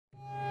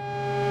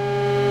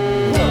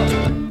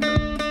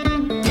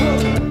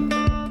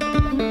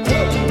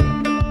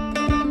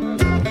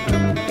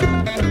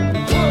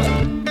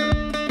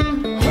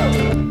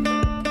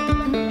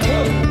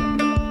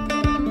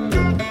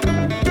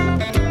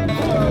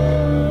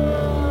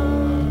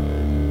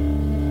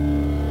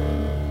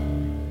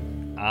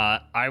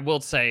I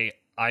will say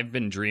I've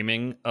been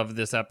dreaming of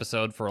this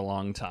episode for a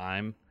long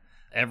time.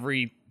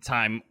 Every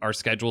time our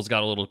schedules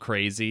got a little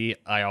crazy,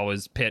 I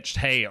always pitched,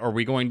 hey, are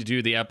we going to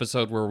do the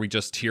episode where we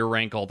just tier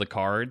rank all the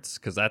cards?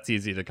 Because that's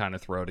easy to kind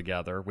of throw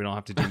together. We don't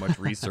have to do much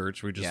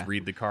research. We just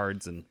read the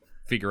cards and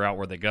figure out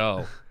where they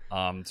go.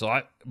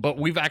 But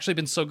we've actually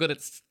been so good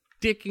at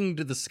sticking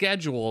to the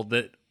schedule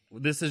that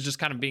this is just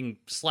kind of being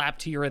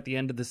slapped here at the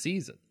end of the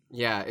season.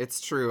 Yeah, it's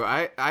true.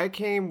 I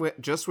came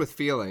just with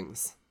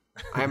feelings.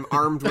 I'm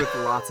armed with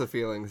lots of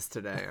feelings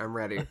today. I'm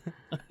ready.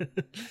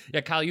 Yeah,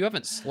 Kyle, you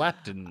haven't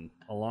slept in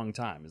a long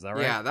time. Is that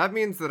right? Yeah, that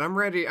means that I'm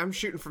ready. I'm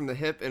shooting from the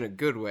hip in a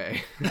good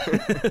way.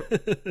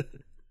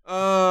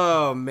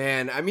 Oh,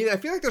 man. I mean, I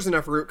feel like there's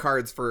enough root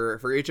cards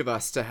for each of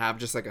us to have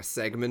just like a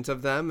segment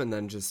of them and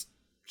then just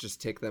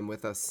take them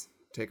with us.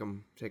 Take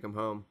them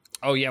home.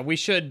 Oh, yeah, we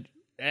should.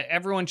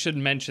 Everyone should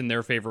mention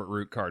their favorite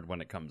root card when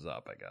it comes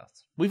up, I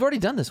guess. We've already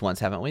done this once,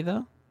 haven't we,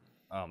 though?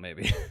 Oh,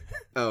 maybe.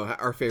 Oh,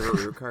 our favorite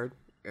root card?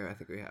 Yeah, I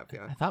think we have,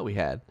 yeah. I thought we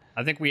had.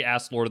 I think we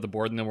asked Lord of the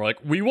Board, and then we're like,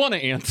 we want to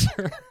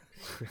answer.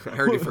 I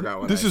already forgot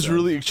what This I is said.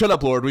 really... Shut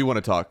up, Lord. We want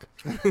to talk.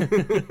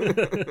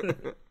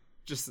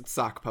 Just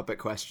sock puppet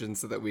questions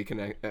so that we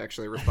can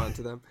actually respond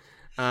to them.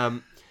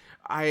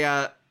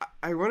 I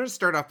wanted to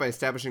start off by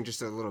establishing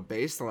just a little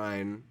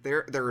baseline.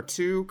 There are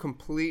two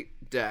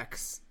complete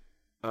decks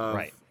of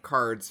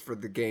cards for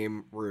the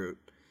game Root,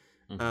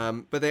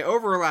 but they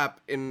overlap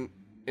in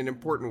an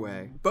important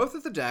way. Both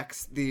of the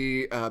decks,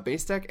 the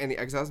base deck and the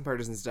Exiles and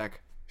Partisans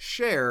deck,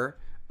 share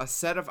a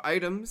set of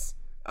items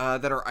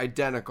that are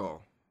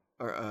identical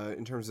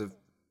in terms of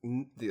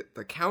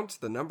the count,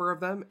 the number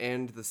of them,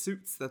 and the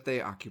suits that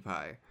they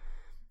occupy.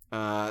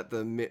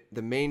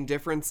 The main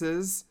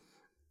differences...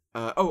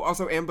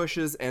 also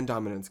ambushes and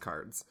dominance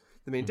cards.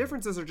 The main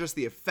differences are just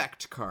the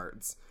effect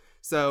cards.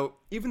 So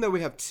even though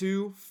we have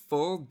two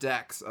full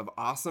decks of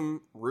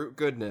awesome root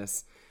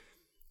goodness,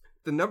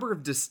 the number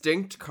of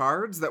distinct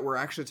cards that we're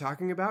actually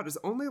talking about is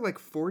only like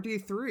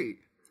 43.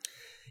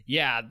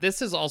 Yeah,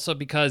 this is also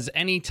because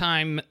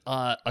anytime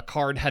a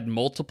card had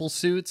multiple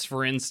suits,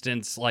 for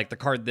instance, like the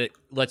card that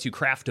lets you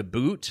craft a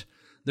boot,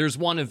 there's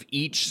one of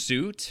each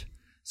suit.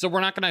 So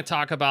we're not going to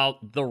talk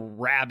about the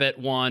rabbit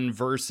one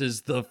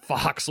versus the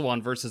fox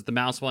one versus the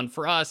mouse one.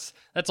 For us,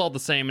 that's all the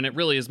same, and it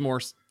really is more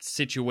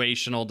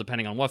situational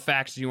depending on what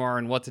faction you are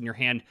and what's in your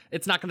hand.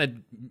 It's not going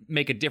to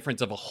make a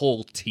difference of a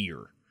whole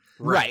tier.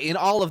 Right. In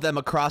all of them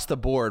across the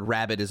board,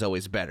 rabbit is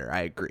always better.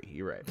 I agree.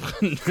 You're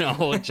right.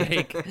 No,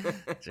 Jake.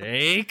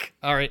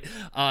 All right.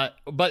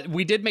 But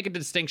we did make a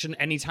distinction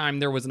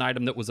anytime there was an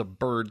item that was a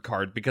bird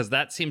card, because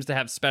that seems to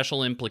have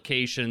special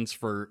implications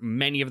for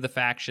many of the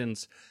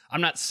factions.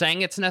 I'm not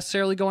saying it's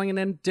necessarily going in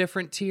a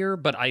different tier,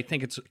 but I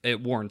think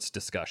it warrants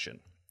discussion.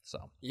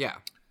 So yeah,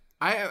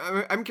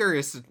 I'm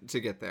curious to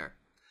get there.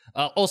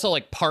 Also,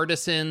 like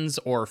partisans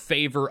or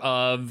favor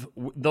of,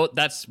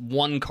 that's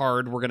one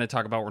card we're going to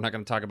talk about. We're not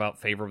going to talk about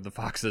favor of the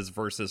foxes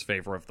versus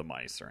favor of the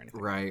mice or anything.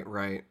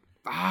 Right.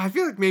 I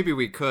feel like maybe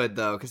we could,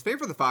 though, because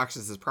favor of the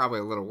foxes is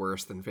probably a little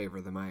worse than favor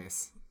of the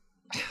mice.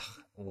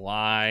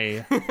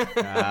 Why?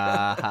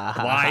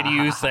 Why do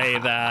you say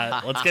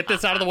that? Let's get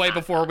this out of the way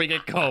before we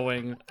get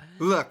going.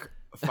 Look,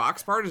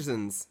 fox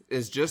partisans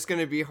is just going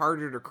to be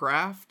harder to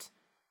craft,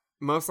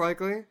 most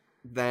likely,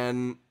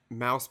 than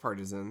mouse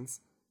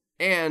partisans.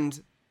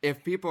 And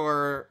if people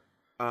are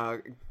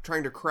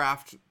trying to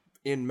craft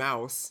in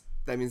mouse,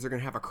 that means they're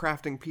going to have a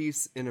crafting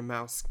piece in a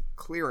mouse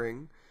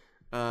clearing.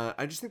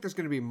 I just think there's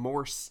going to be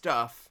more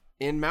stuff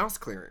in mouse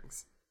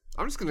clearings.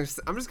 I'm just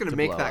gonna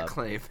make that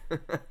claim.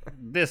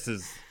 This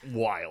is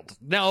wild.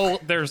 No,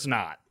 there's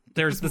not.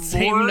 There's the more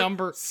same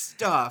number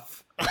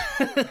stuff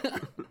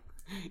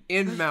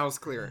in mouse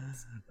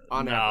clearings.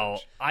 On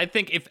average. I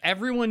think if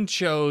everyone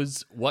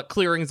chose what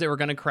clearings they were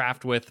going to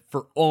craft with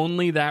for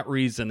only that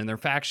reason, and their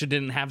faction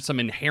didn't have some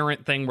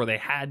inherent thing where they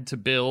had to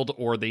build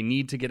or they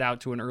need to get out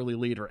to an early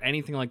lead or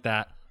anything like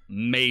that,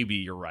 maybe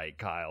you're right,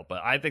 Kyle.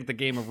 But I think the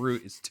game of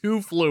Root is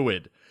too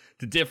fluid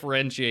to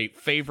differentiate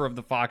favor of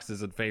the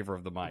foxes and favor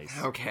of the mice.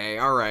 Okay,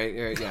 all right.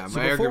 Yeah,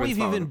 So before we've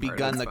even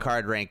begun the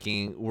card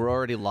ranking, we're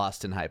already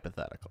lost in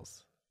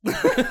hypotheticals.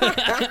 That's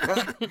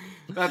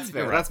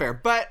fair. Right. That's fair.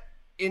 But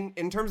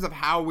in terms of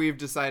how we've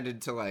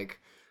decided to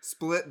like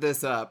split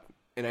this up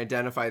and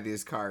identify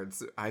these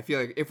cards, I feel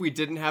like if we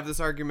didn't have this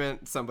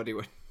argument, somebody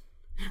would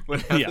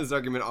have this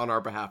argument on our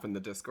behalf in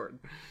the Discord.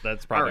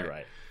 That's probably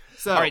right.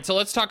 All right, so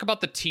let's talk about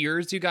the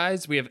tiers, you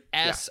guys. We have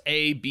S,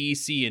 A, B,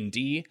 C, and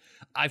D.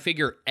 I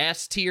figure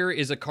S tier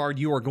is a card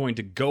you are going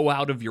to go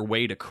out of your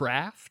way to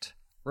craft,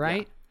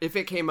 right? Yeah. If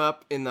it came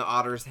up in the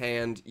otter's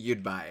hand,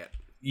 you'd buy it.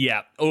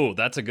 Yeah. Oh,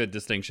 that's a good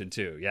distinction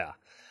too. Yeah.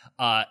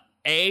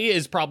 A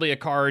is probably a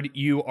card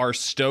you are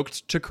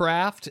stoked to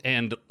craft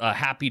and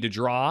happy to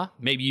draw.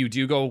 Maybe you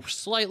do go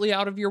slightly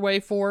out of your way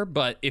for,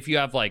 but if you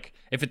have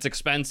if it's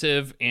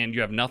expensive and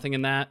you have nothing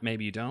in that,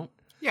 maybe you don't.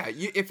 Yeah,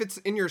 if it's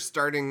in your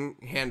starting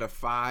hand of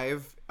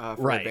 5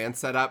 for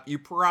advanced setup, you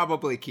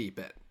probably keep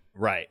it.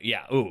 Right.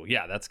 Yeah. Oh,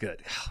 yeah, that's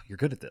good. You're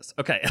good at this.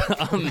 Okay.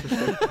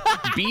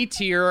 B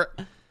tier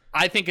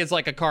I think it's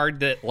like a card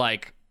that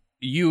like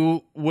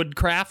you would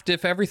craft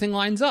if everything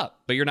lines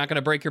up, but you're not going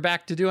to break your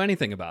back to do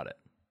anything about it,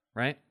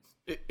 right?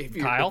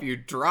 Kyle? If you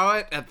draw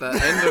it at the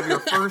end of your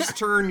first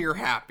turn, you're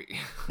happy.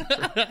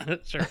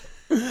 Sure.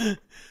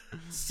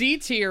 C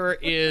tier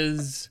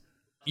is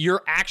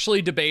you're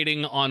actually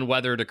debating on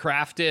whether to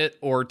craft it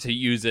or to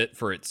use it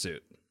for its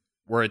suit,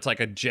 where it's like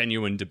a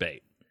genuine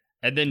debate.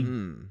 And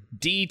then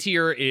D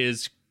tier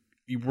is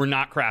we're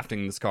not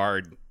crafting this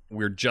card,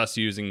 we're just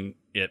using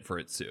it for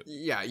its suit.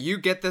 Yeah, you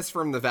get this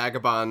from the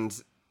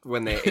Vagabond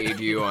when they aid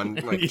you on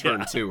like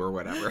turn 2 or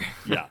whatever.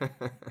 Yeah.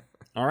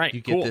 All right,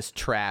 You get this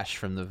trash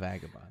from the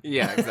Vagabond.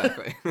 Yeah,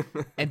 exactly.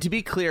 And to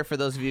be clear, for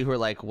those of you who are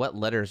like, what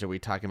letters are we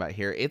talking about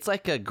here? It's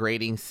like a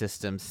grading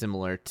system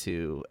similar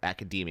to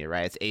academia,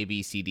 right? It's A,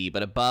 B, C, D,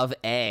 but above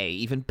A,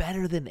 even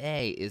better than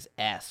A, is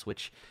S,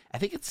 which I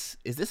think is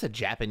this a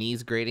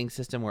Japanese grading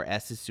system where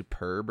S is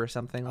superb or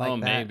something like that? Oh,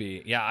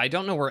 maybe. Yeah, I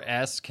don't know where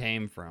S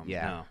came from.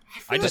 Yeah. No.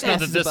 I I just like know S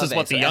that is this is above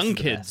what A, the so S young is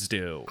the kids best.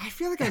 do. I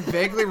feel like I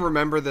vaguely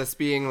remember this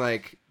being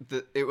like,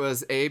 it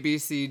was A, B,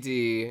 C,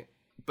 D,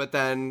 but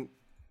then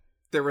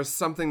there was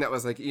something that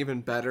was like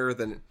even better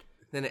than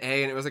A,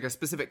 and it was like a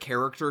specific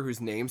character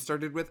whose name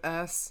started with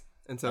S,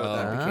 and so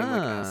that became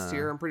like S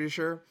tier, I'm pretty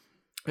sure.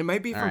 It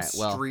might be from right,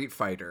 well. Street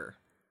Fighter.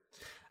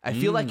 I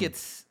feel like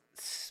it's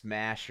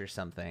Smash or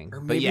something. Or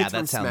But maybe yeah, it's that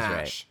from sounds Smash.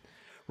 right.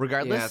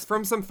 Regardless, Yeah, it's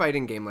from some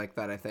fighting game like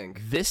that, I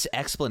think. this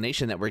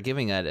explanation that we're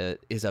giving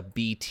it is a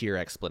B tier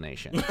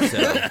explanation.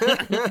 So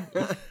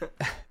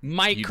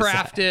Might You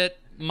craft it,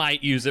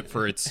 might use it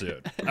for its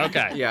suit.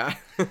 Okay. Yeah.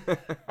 All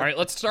right,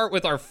 let's start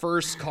with our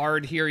first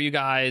card here, you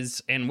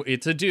guys, and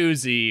it's a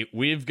doozy.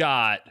 We've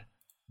got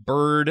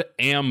Bird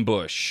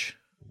Ambush.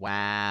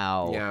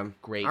 wow. Yeah.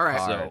 Great All right.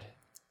 card.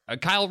 So,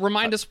 Kyle,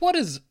 remind us, what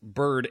does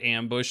Bird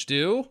Ambush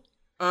do?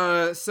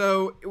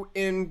 So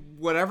in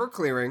whatever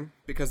clearing,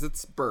 because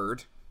it's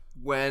bird,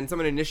 when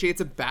someone initiates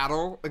a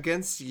battle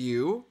against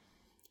you,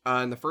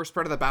 in the first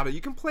part of the battle,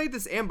 you can play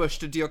this ambush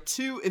to deal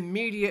 2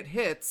 immediate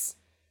hits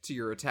to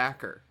your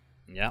attacker.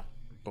 Yeah.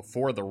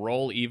 Before the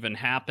roll even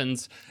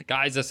happens.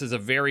 Guys, this is a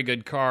very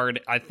good card.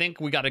 I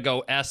think we got to go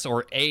S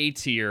or A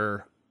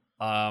tier.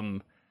 I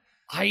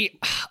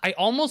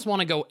almost want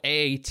to go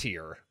A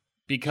tier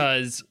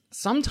because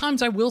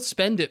sometimes I will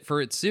spend it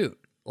for its suit.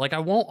 Like, I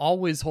won't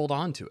always hold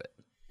on to it.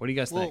 What do you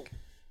guys think?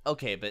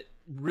 Okay, but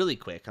really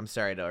quick, I'm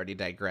sorry to already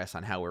digress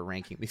on how we're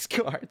ranking these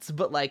cards,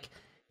 but like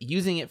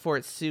using it for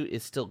its suit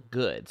is still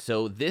good.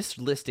 So this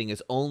listing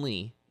is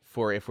only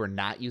for if we're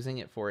not using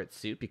it for its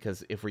suit,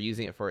 because if we're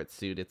using it for its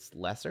suit, it's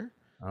lesser.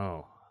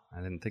 Oh,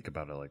 I didn't think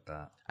about it like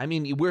that. I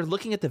mean, we're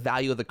looking at the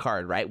value of the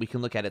card, right? We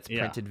can look at its Yeah.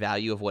 printed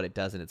value of what it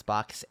does in its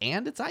box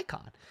and its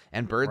icon.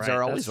 And birds Right,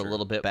 are always that's a true.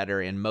 little bit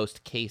better in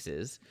most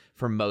cases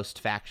for most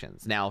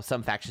factions. Now,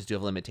 some factions do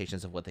have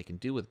limitations of what they can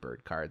do with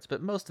bird cards,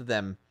 but most of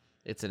them,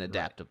 it's an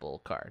adaptable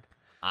card.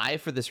 I,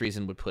 for this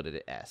reason, would put it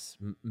at S,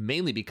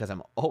 mainly because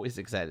I'm always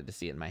excited to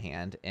see it in my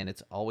hand, and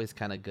it's always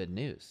kind of good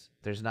news.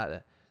 There's not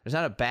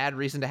a bad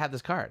reason to have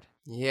this card.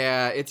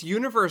 Yeah, its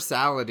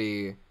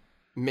universality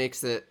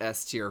makes it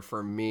S tier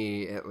for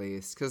me, at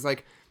least. Because,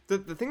 like, the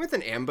thing with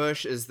an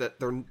ambush is that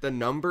the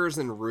numbers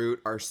in root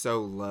are so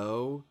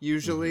low,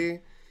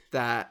 usually,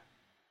 that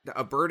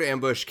a bird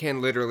ambush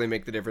can literally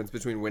make the difference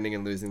between winning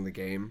and losing the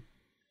game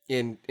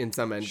in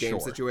some end game Sure.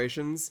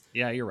 situations.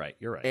 Yeah, you're right.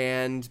 You're right.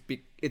 And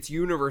its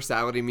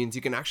universality means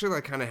you can actually,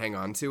 like, kind of hang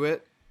on to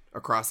it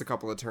across a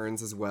couple of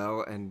turns as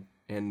well, and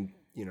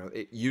you know,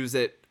 use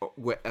it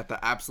at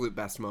the absolute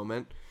best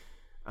moment.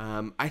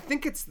 I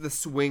think it's the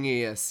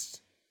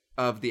swingiest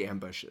of the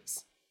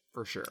ambushes,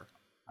 for sure.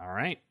 All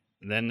right.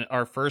 Then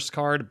our first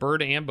card,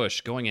 Bird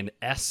Ambush, going in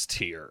S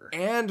tier.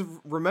 And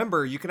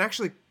remember, you can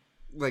actually,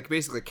 like,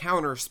 basically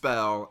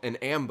counterspell an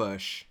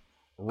ambush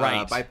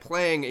Right. by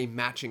playing a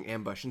matching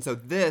ambush. And so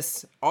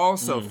this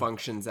also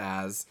functions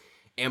as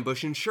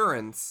ambush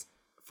insurance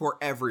for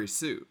every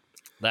suit.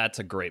 That's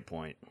a great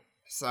point.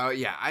 So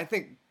yeah, I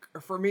think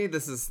for me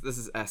this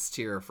is S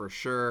tier for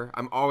sure.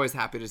 I'm always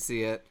happy to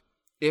see it.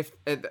 If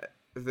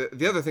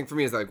the other thing for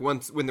me is, like,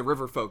 when the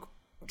river folk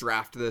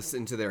draft this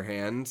into their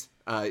hand,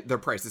 their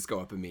prices go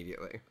up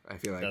immediately. I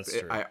feel like That's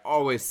true. I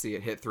always see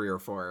it hit 3 or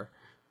 4.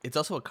 It's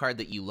also a card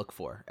that you look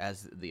for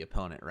as the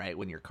opponent, right?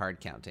 When you're card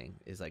counting,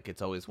 is like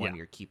it's always one Yeah.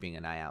 you're keeping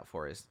an eye out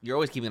for. You're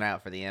always keeping an eye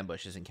out for the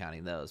ambushes and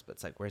counting those, but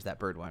it's like, where's that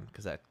bird one?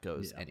 Because that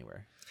goes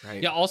anywhere.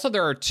 Right. Yeah, also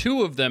there are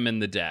 2 of them in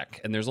the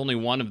deck, and there's only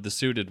one of the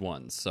suited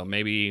ones. So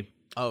maybe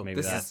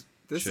This that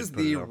is should put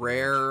the it over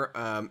rare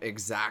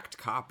exact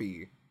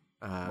copy.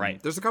 Right.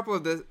 There's a couple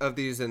of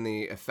these in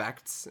the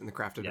effects, in the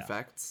crafted Yeah.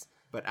 effects,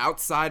 but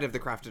outside of the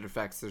crafted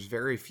effects, there's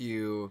very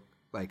few,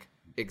 like,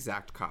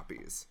 exact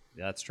copies.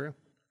 Yeah, that's true.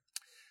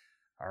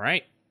 All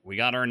right. We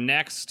got our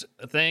next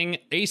thing,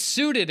 a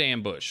suited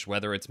ambush,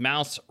 whether it's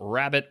mouse,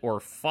 rabbit, or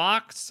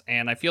fox.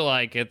 And I feel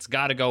like it's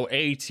got to go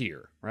A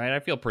tier, right? I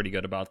feel pretty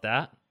good about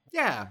that,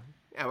 Yeah,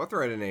 we'll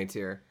throw it in A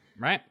tier.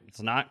 right?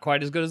 It's not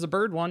quite as good as the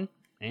bird one,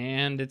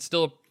 and it's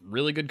still a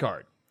really good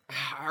card.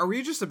 Are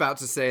we just about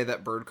to say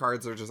that bird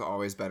cards are just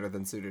always better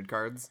than suited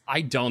cards?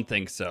 I don't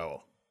think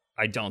so.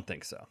 I don't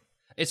think so.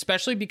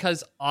 Especially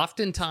because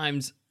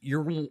oftentimes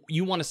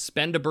you want to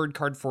spend a bird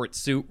card for its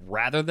suit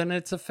rather than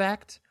its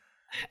effect.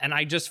 And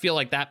I just feel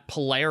like that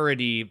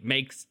polarity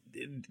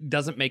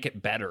doesn't make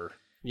it better.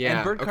 Yeah,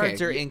 and bird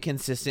cards okay. are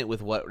inconsistent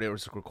with what it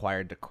was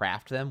required to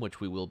craft them, which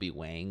we will be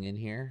weighing in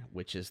here,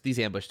 which is these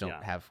ambush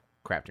don't have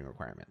crafting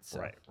requirements.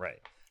 So. Right.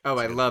 Oh,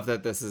 I love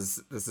that this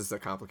is a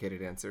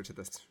complicated answer to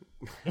this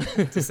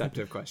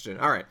deceptive question.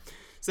 All right.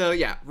 So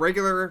yeah,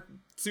 regular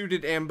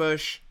suited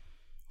ambush,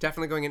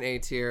 definitely going in A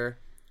tier.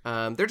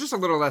 They're just a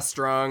little less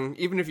strong.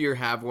 Even if you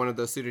have one of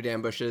those suited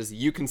ambushes,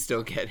 you can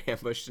still get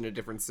ambushed in a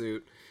different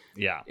suit.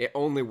 Yeah. It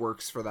only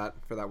works for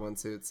that one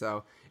suit.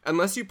 So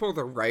unless you pull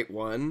the right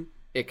one,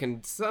 it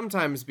can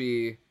sometimes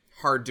be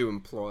hard to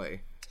employ.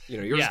 You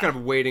know, you're just kind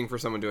of waiting for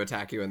someone to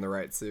attack you in the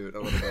right suit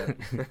a little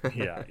bit.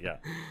 Yeah.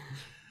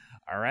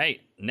 All right.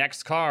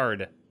 Next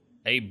card,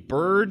 a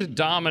bird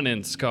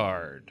dominance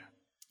card.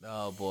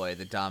 Oh boy,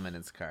 the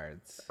dominance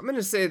cards. I'm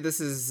gonna say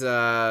this is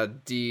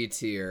D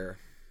tier.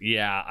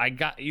 Yeah,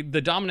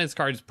 the dominance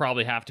cards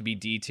probably have to be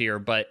D tier,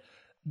 but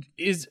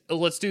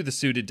let's do the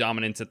suited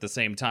dominance at the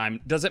same time.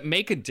 Does it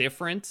make a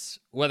difference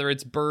whether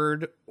it's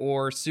bird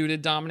or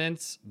suited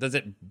dominance? Does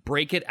it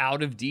break it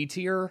out of D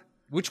tier?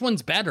 Which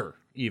one's better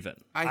even?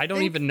 I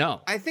don't even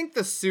know. I think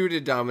the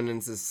suited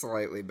dominance is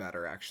slightly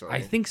better, actually.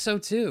 I think so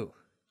too.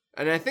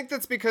 And I think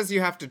that's because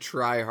you have to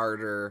try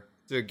harder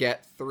to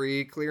get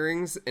 3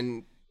 clearings,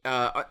 and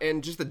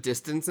just the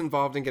distance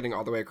involved in getting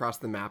all the way across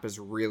the map is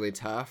really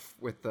tough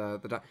with the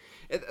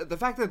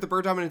fact that the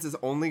bird dominance is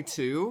only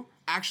 2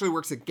 actually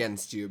works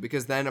against you,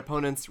 because then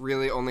opponents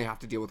really only have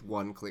to deal with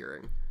 1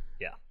 clearing.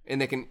 Yeah.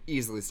 And they can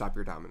easily stop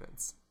your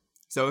dominance.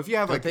 So if you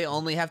have But they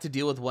only have to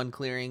deal with 1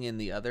 clearing in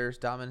the other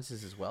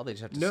dominances as well. They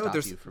just have to stop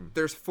you from.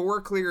 There's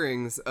 4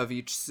 clearings of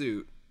each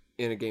suit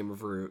in a game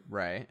of Root.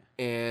 Right.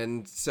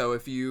 And so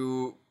if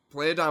you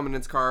play a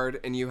dominance card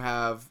and you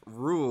have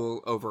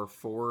rule over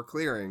 4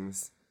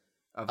 clearings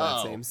of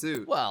that same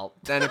suit, well,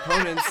 then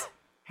opponents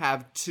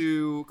have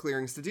 2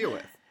 clearings to deal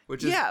with.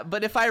 Which is, yeah,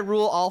 but if I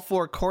rule all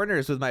 4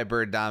 corners with my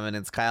bird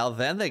dominance, Kyle,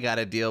 then they got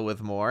to deal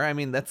with more. I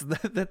mean, that's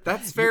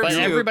fair But too.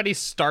 everybody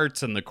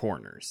starts in the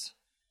corners.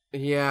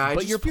 Yeah, I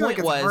but just your feel point like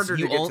it's was harder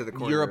to get to the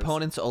corners. your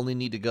opponents only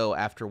need to go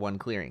after 1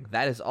 clearing.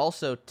 That is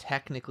also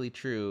technically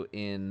true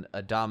in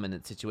a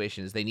dominant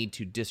situation. Is they need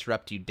to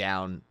disrupt you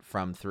down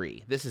from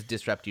 3. This is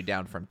disrupt you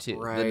down from 2.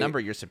 Right. The number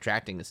you're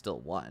subtracting is still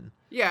 1.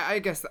 Yeah, I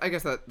guess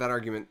that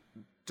argument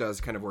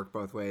does kind of work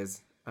both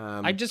ways.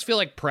 I just feel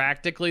like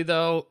practically,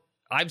 though,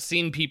 I've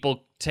seen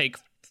people take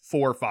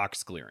 4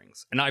 fox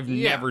clearings, and I've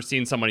never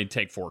seen somebody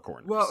take 4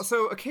 corners. Well,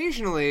 so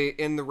occasionally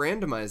in the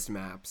randomized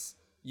maps,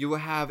 you will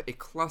have a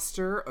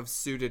cluster of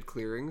suited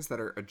clearings that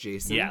are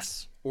adjacent.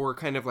 Yes. Or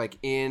kind of like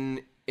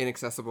in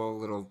inaccessible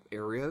little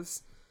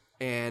areas.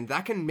 And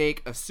that can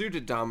make a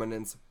suited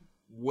dominance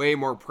way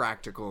more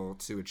practical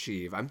to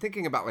achieve. I'm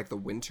thinking about like the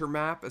winter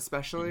map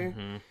especially.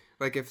 Mm-hmm.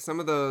 Like if some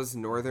of those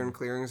northern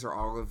clearings are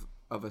all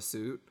of a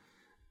suit,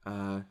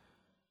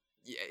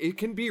 it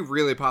can be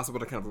really possible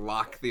to kind of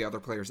lock the other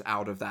players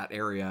out of that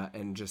area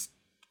and just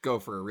go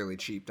for a really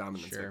cheap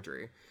dominance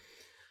victory.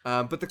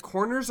 But the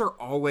corners are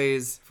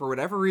always, for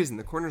whatever reason,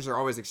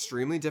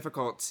 extremely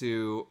difficult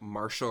to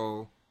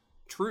marshal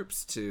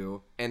troops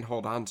to and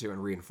hold on to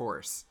and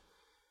reinforce.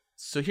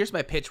 So here's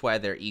my pitch why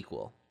they're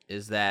equal,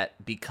 is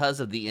that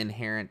because of the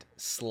inherent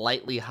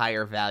slightly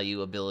higher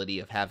value ability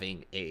of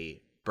having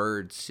a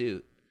bird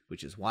suit,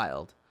 which is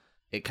wild,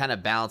 it kind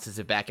of balances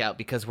it back out,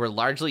 because we're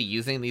largely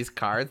using these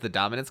cards, the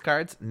dominance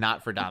cards,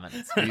 not for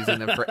dominance. We're using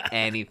them for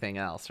anything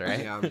else,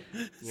 right? Yeah.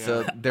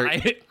 So they're...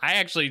 I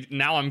actually,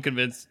 now I'm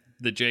convinced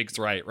that Jake's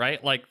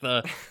right? Like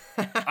we're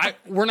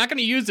not going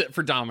to use it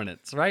for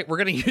dominance, right? We're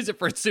going to use it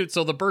for its suit,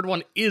 so the bird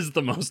one is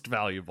the most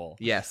valuable.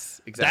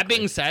 Yes, exactly. That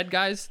being said,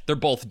 guys, they're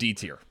both D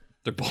tier.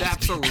 They're both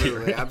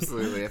absolutely,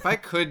 absolutely. If I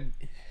could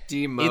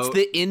demote, it's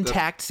the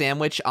intact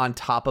sandwich on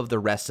top of the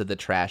rest of the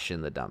trash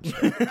in the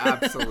dumpster.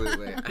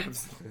 Absolutely.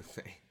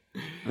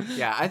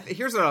 Yeah,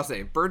 here's what I'll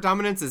say. Bird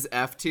dominance is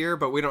F tier,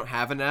 but we don't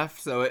have an F,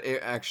 so it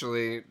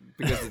actually,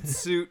 because its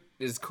suit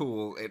is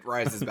cool, it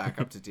rises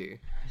back up to D.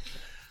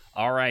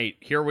 All right,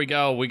 here we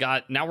go.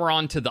 Now we're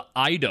on to the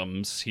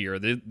items here.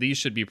 These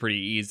should be pretty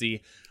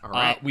easy. All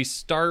right. We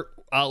start,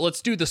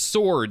 let's do the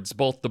swords,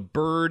 both the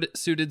bird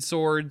suited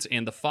swords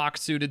and the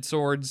fox suited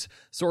swords.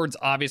 Swords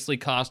obviously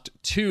cost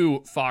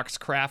 2 fox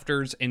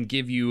crafters and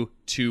give you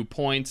 2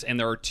 points, and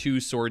there are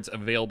 2 swords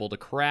available to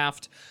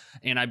craft.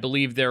 And I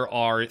believe there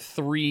are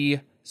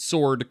 3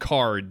 sword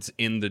cards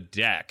in the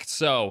deck.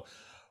 So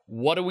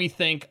what do we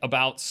think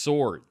about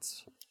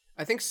swords?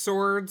 I think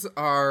swords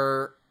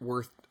are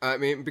worth,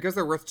 because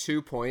they're worth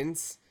 2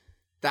 points,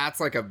 that's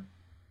like a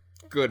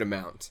good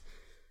amount.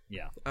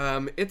 Yeah.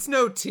 It's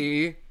no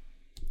T.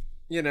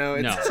 You know,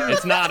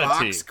 it's not a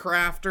T. Fox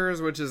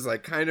crafters, which is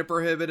like kind of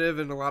prohibitive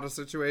in a lot of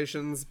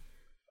situations.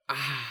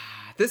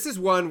 This is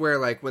one where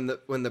like when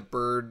the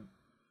bird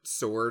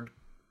sword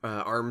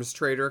arms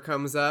trader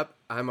comes up,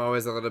 I'm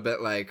always a little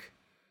bit like,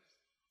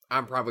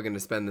 I'm probably going to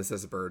spend this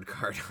as a bird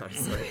card,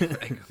 honestly,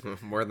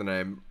 like, more than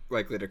I'm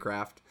likely to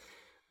craft.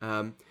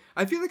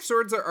 I feel like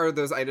swords are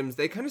those items,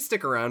 they kind of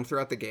stick around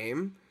throughout the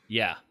game.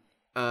 Yeah.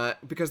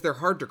 Because they're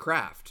hard to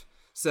craft.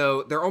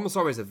 So they're almost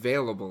always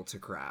available to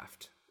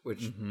craft,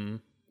 which,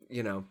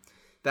 you know,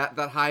 that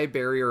high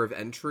barrier of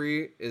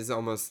entry is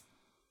almost,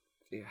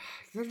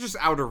 they're just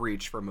out of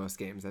reach for most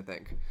games, I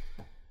think.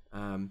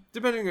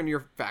 Depending on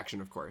your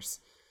faction, of course.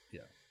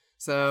 Yeah.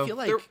 So I feel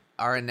like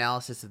our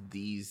analysis of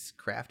these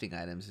crafting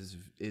items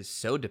is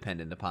so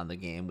dependent upon the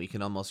game. We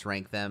can almost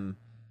rank them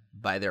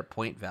by their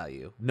point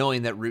value,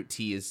 knowing that Root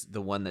Tea is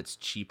the one that's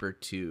cheaper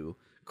to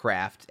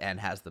craft and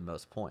has the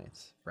most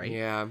points, right?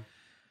 Yeah.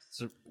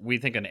 So we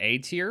think an A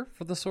tier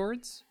for the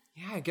swords?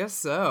 Yeah, I guess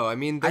so. I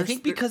mean, I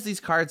think because these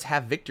cards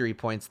have victory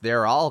points,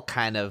 they're all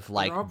kind of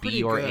like all B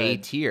pretty or A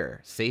good.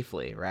 tier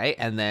safely, right?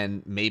 And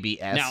then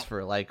maybe S Now-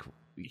 for like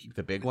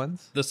the big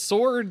ones. The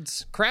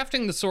swords,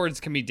 crafting the swords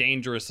can be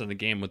dangerous in a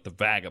game with the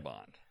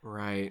Vagabond.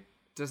 Right.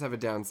 Does have a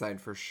downside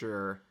for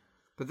sure.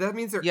 But that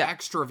means they're Yeah.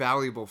 extra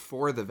valuable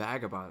for the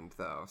Vagabond,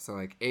 though. So,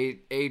 like,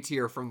 A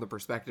tier from the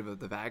perspective of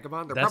the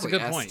Vagabond. They're That's a probably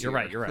good S point. tier.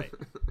 You're right.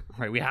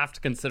 Right. We have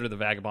to consider the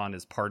Vagabond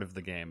as part of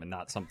the game and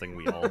not something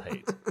we all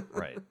hate.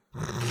 Right.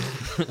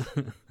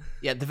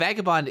 Yeah, the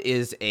Vagabond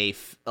is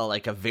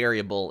like a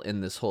variable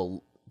in this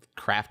whole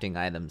crafting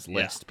items Yeah.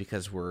 list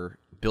because we're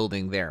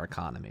building their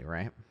economy,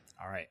 right?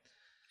 All right.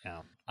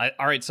 Yeah.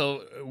 All right.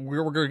 So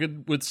we're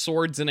good with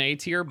swords in A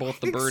tier, both I the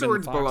think bird swords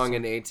and the fox. belong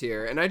in A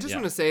tier. And I just Yeah.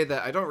 want to say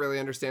that I don't really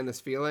understand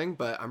this feeling,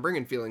 but I'm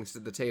bringing feelings to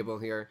the table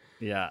here.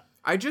 Yeah.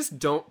 I just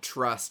don't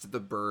trust the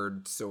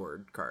bird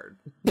sword card.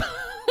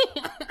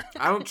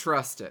 I don't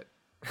trust it.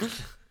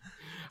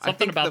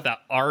 Something about that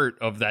art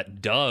of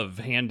that dove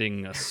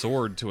handing a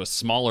sword to a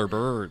smaller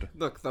bird.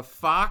 Look, the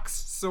fox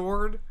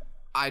sword,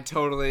 I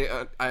totally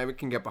I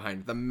can get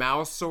behind. The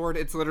mouse sword,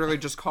 it's literally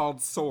just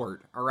called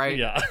sword, all right?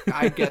 Yeah.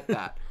 I get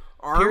that.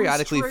 Arms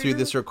Periodically through trader?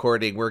 this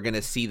recording, we're going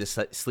to see the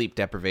sleep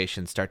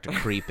deprivation start to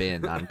creep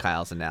in on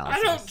Kyle's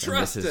analysis. don't and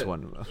trust this is it.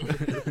 one of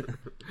them.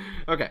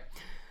 Okay.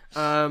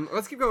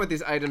 Let's keep going with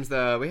these items,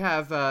 though. We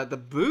have the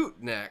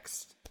boot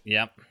next.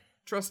 Yep.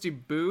 Trusty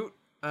boot.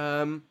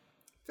 I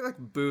feel like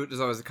boot is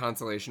always a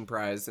consolation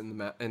prize in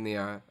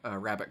the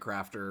rabbit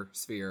crafter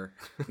sphere.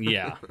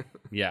 Yeah.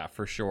 Yeah,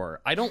 for sure.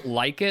 I don't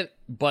like it,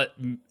 but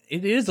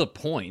it is a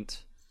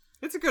point.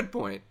 It's a good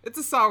point. It's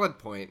a solid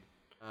point.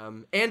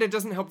 And it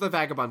doesn't help the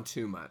vagabond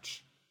too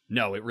much.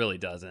 No, it really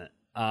doesn't.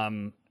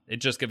 It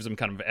just gives them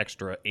kind of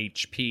extra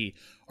HP.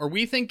 Are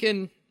we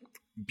thinking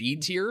B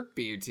tier?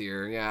 B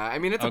tier, yeah. I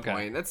mean, it's Okay. a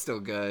point. That's still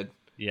good.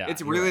 Yeah.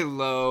 It's you're really right.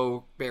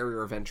 low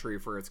barrier of entry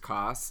for its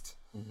cost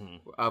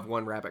Mm-hmm. of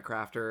one rabbit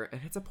crafter,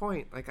 and it's a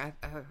point. Like,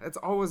 it's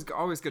always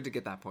good to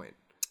get that point.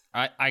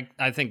 I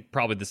think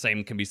probably the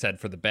same can be said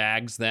for the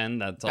bags then.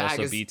 That's Bag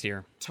also is B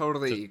tier.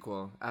 Totally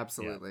equal.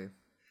 Absolutely.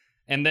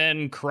 And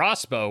then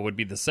crossbow would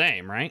be the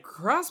same, right?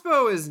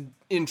 Crossbow is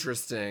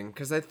interesting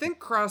because I think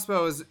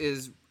crossbow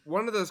is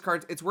one of those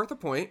cards. It's worth a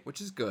point,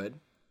 which is good.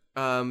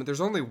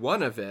 There's only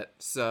one of it,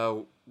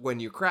 so when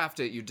you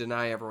craft it, you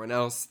deny everyone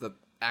else the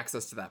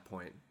access to that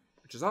point,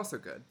 which is also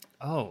good.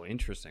 Oh,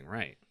 interesting,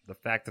 right. The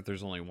fact that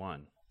there's only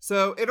one.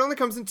 So it only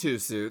comes in 2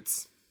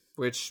 suits,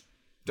 which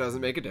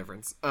doesn't make a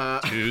difference.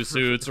 2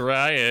 suits,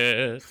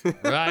 riot.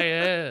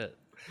 Riot.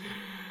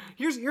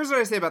 Here's what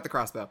I say about the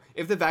crossbow.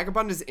 If the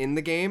vagabond is in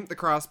the game, the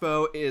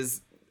crossbow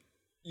is,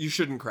 you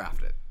shouldn't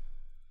craft it.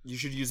 You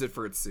should use it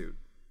for its suit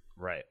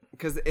Right.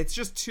 because it's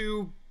just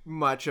too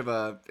much of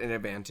an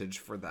advantage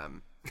for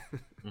them.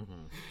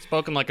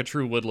 Spoken like a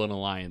true Woodland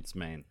Alliance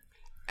main.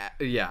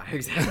 Yeah,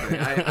 exactly.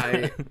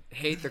 I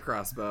hate the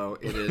crossbow.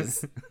 It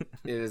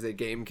is a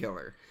game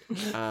killer.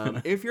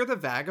 If you're the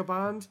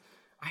vagabond,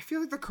 I feel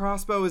like the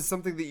crossbow is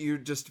something that you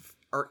just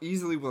are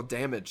easily will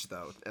damage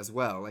though as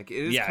well. Like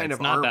it is Yeah, kind it's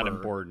of not armor. that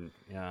important.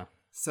 Yeah.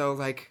 So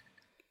like,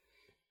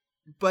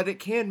 but it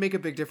can make a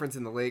big difference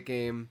in the late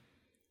game.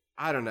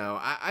 I don't know.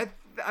 I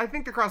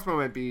think the crossbow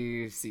might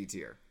be C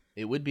tier.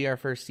 It would be our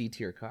first C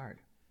tier card.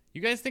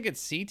 You guys think it's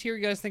C tier?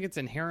 You guys think it's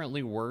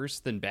inherently worse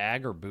than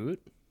bag or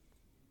boot?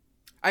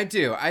 I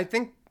do. I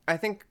think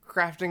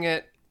crafting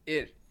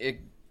it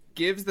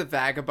gives the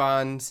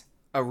vagabond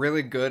a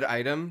really good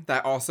item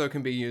that also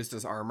can be used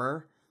as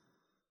armor.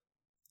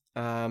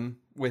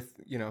 With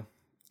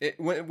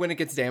when it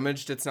gets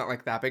damaged, it's not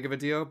like that big of a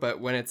deal,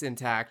 but when it's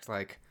intact,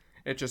 like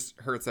it just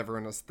hurts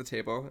everyone else at the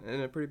table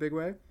in a pretty big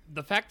way.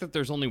 The fact that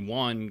there's only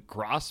one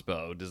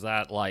crossbow, does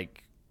that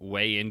like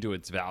weigh into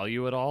its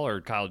value at all?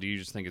 Or Kyle, do you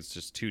just think it's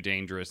just too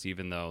dangerous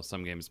even though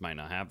some games might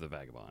not have the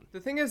vagabond? The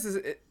thing is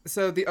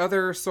so the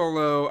other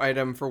solo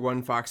item for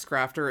one fox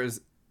crafter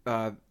is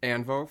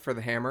anvil for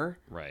the hammer.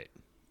 Right.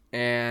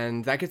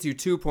 And that gets you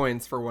 2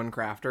 points for one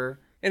crafter.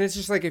 And it's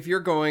just like if you're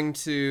going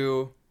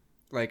to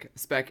like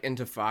spec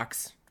into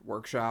Fox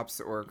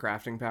workshops or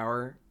crafting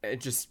power,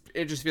 it just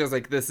feels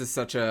like this is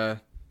such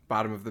a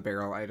bottom of the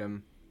barrel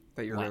item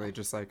that you're really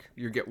just like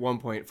you get 1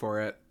 point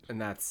for it,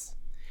 and it's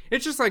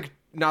just like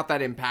not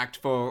that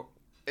impactful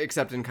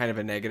except in kind of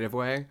a negative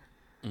way.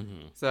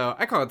 So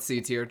I call it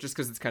C tier just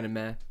because it's kind of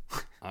meh.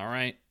 All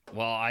right.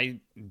 Well, I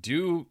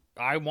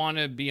want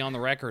to be on the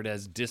record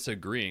as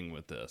disagreeing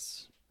with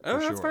this. Oh, for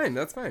that's sure. fine.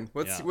 That's fine.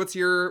 Yeah. What's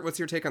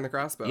your take on the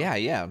crossbow? Yeah.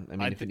 I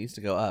mean, if it needs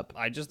to go up.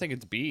 I just think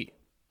it's B.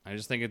 I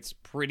just think it's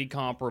pretty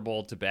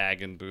comparable to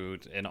Bag and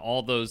Boot and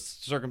all those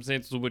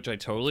circumstances, which I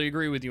totally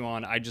agree with you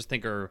on. I just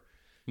think are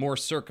more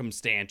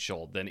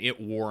circumstantial than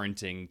it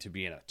warranting to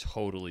be in a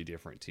totally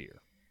different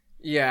tier.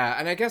 Yeah,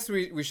 and I guess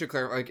we should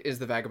clarify, like, is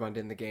the Vagabond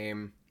in the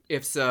game?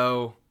 If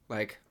so,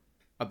 like,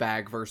 a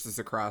bag versus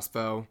a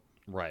crossbow.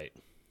 Right.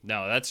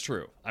 No, that's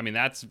true. I mean,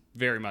 that's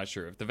very much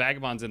true. If the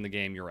Vagabond's in the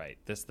game, you're right.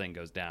 This thing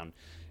goes down.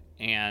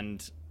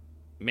 And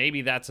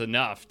maybe that's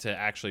enough to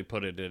actually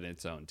put it in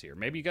its own tier.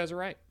 Maybe you guys are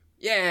right.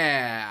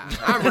 Yeah,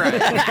 I'm right.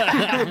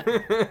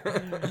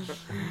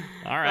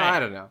 All right. I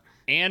don't know.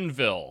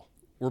 Anvil.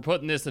 We're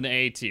putting this in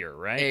A tier,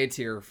 right? A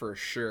tier for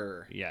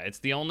sure. Yeah, it's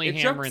the only It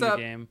hammer jumps in the up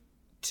game.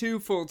 2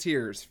 full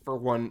tiers for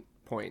 1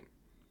 point.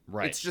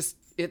 Right.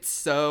 It's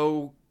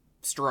so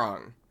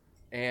strong.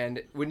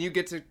 And when you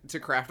get to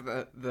craft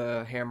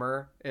the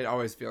hammer, it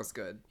always feels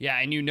good. Yeah,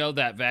 and you know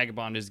that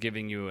Vagabond is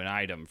giving you an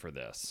item for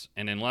this.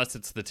 And unless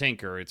it's the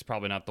Tinker, it's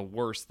probably not the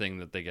worst thing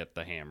that they get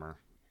the hammer.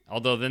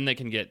 Although then they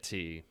can get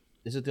T.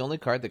 Is it the only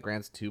card that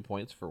grants 2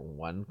 points for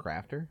 1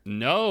 crafter?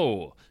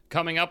 No.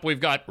 Coming up, we've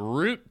got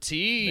Root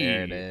T.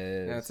 There it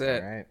is. That's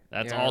it. All right.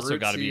 That's Yeah, also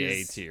Root got to be A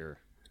T's- tier.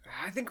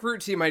 I think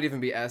Root T might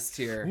even be S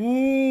tier.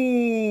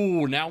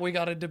 Ooh, now we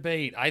got a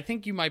debate. I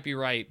think you might be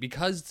right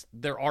because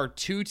there are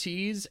 2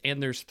 T's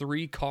and there's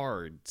 3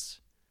 cards.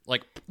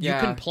 Like, you Yeah.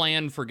 can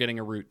plan for getting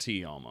a Root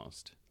T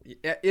almost.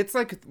 It's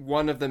like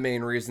one of the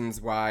main reasons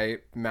why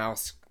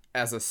Mouse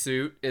as a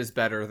suit is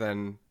better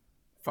than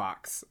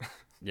Fox.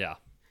 Yeah.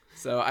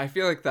 So I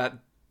feel like that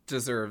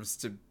deserves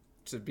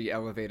to be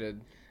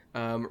elevated.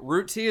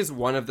 Root T is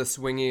one of the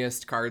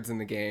swingiest cards in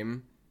the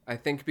game. I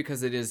think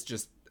because it is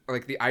just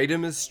like the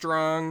item is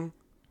strong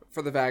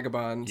for the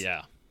Vagabond.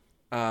 Yeah.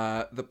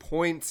 The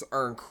points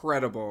are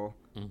incredible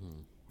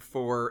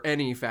for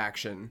any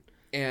faction.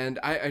 And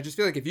I just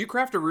feel like if you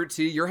craft a Root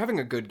T, you're having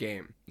a good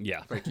game.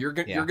 Yeah. Like you're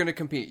gonna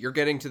compete. You're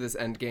getting to this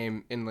end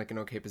game in like an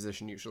okay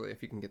position usually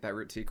if you can get that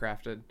Root T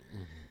crafted.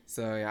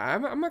 So yeah,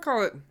 I'm gonna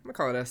call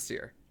it S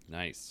tier.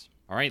 Nice.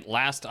 All right,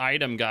 last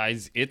item,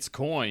 guys. It's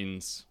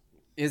coins.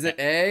 Is it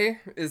A?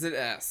 Is it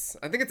S?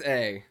 I think it's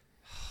A.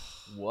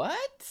 What?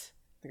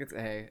 I think it's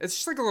A. It's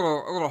just like a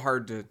little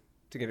hard to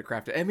get it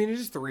crafted. I mean, it's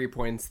just 3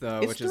 points though,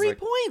 It's which 3 is like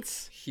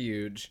points.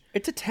 huge.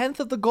 It's a 10th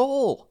of the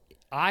goal.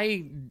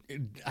 I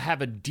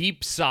have a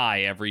deep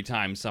sigh every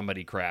time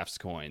somebody crafts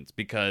coins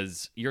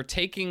because you're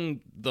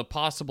taking the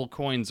possible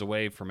coins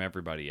away from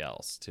everybody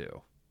else,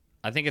 too.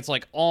 I think it's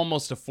like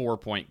almost a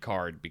 4-point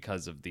card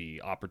because of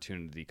the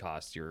opportunity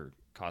cost you're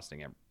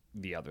costing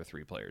the other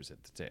 3 players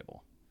at the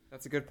table.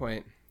 That's a good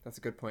point. That's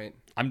a good point.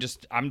 I'm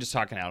just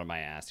talking out of my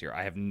ass here.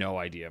 I have no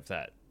idea if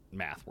that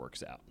math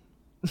works out.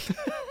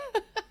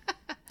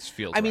 This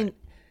feels I mean, right.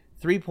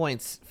 3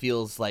 points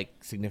feels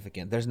like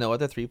significant. There's no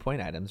other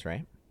 3-point items,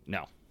 right?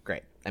 No.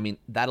 Great. I mean,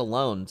 that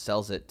alone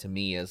sells it to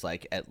me as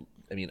like,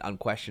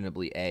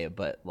 unquestionably A,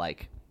 but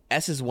like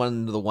S is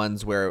one of the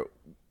ones where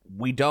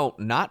we don't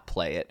not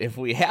play it if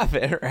we have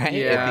it, right?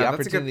 Yeah, if the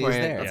that's a good opportunity point.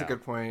 is there. That's Yeah. a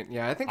good point.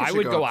 Yeah, I think it I should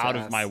would go up to out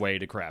of S. my way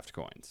to craft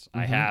coins.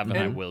 I have and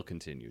I And- will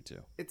continue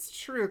to. It's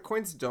true.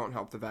 Coins don't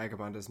help the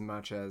Vagabond as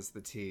much as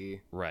the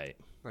T. Right.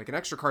 Like an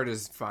extra card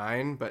is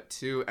fine, but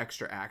 2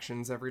 extra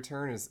actions every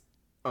turn is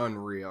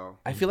unreal.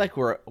 I feel like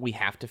we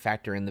have to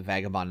factor in the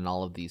Vagabond in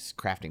all of these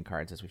crafting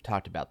cards as we've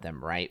talked about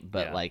them, right?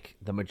 But Yeah. like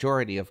the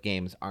majority of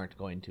games aren't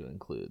going to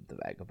include the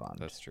Vagabond.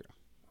 That's true.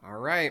 All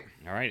right.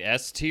 All right,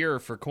 S tier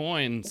for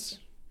coins.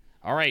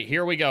 All right,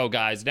 here we go,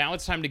 guys. Now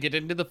it's time to get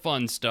into the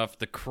fun stuff,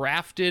 the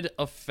crafted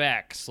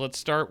effects. Let's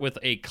start with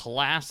a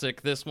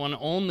classic. This one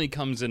only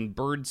comes in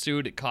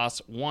Birdsuit. It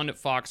costs 1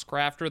 Fox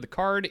Crafter. The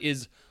card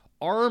is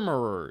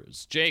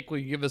Armorers. Jake, will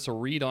you give us a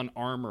read on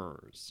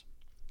Armorers?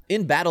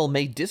 In battle,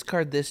 may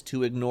discard this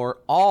to ignore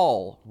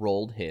all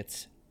rolled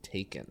hits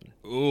taken.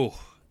 Ooh,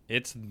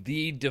 it's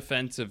the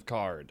defensive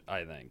card,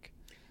 I think.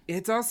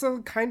 It's also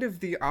kind of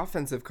the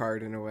offensive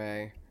card in a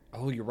way.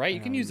 Oh, you're right. You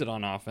can use it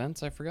on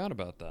offense. I forgot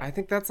about that. I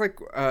think that's like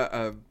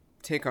a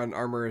take on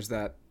armors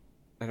that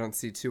I don't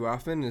see too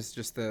often is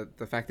just the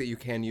fact that you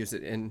can use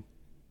it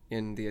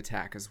in the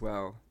attack as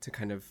well to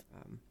kind of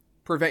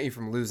prevent you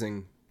from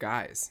losing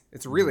guys.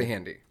 It's really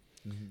handy.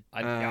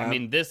 I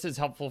mean, this is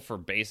helpful for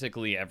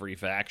basically every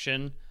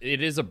faction.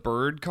 It is a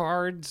bird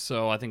card,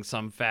 so I think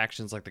some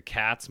factions like the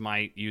Cats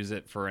might use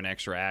it for an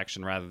extra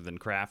action rather than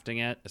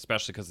crafting it,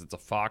 especially because it's a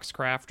Fox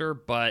Crafter.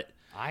 But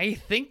I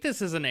think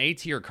this is an A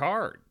tier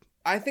card.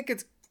 I think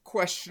it's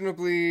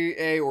questionably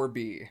A or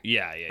B.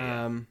 Yeah.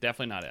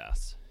 Definitely not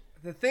S.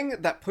 The thing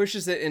that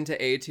pushes it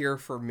into A tier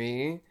for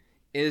me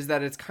is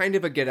that it's kind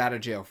of a get out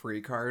of jail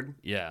free card.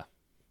 Yeah.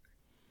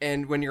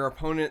 And when your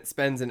opponent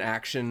spends an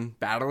action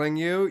battling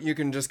you, you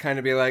can just kind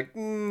of be like,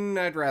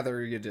 I'd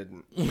rather you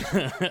didn't.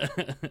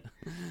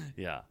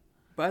 Yeah.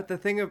 But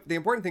the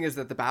important thing is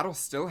that the battle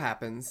still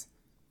happens.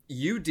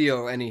 You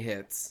deal any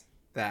hits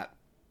that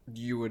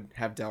you would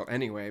have dealt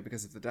anyway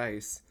because of the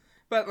dice.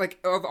 But like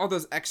all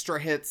those extra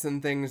hits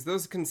and things,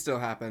 those can still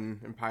happen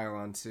and pile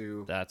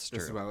onto That's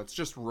this as true. well. It's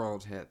just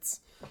rolled hits.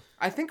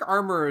 I think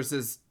Armorers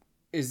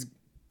is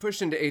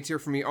pushed into A tier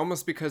for me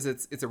almost because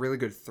it's a really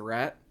good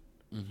threat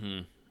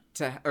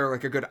or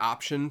like a good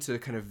option to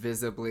kind of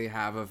visibly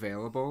have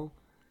available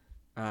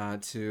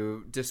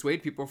to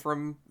dissuade people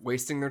from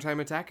wasting their time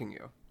attacking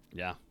you.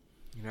 Yeah.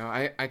 You know,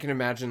 I can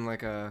imagine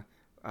like a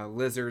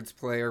Lizards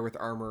player with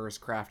Armorers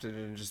crafted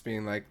and just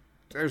being like,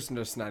 there's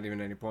just not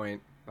even any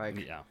point.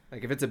 Like, Yeah.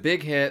 like if it's a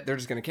big hit, they're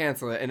just going to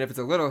cancel it. And if it's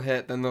a little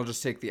hit, then they'll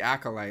just take the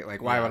Acolyte.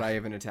 Like, why would I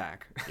even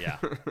attack? Yeah.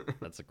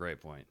 That's a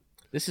great point.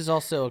 This is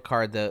also a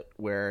card that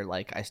where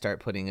like I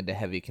start putting into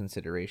heavy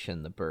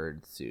consideration the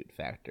bird suit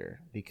factor,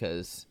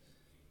 because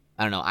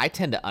I don't know, I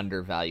tend to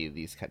undervalue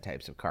these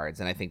types of cards,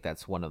 and I think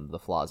that's one of the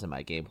flaws in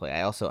my gameplay.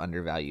 I also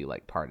undervalue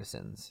like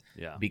partisans.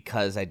 Yeah.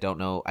 Because I don't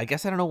know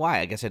why.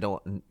 I guess I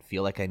don't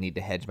feel like I need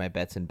to hedge my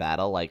bets in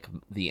battle. Like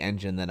the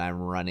engine that I'm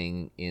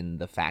running in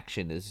the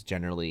faction is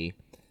generally,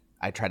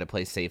 I try to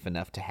play safe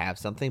enough to have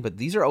something, but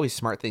these are always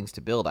smart things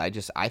to build. I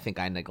think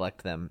I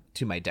neglect them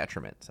to my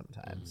detriment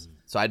sometimes.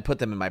 So I'd put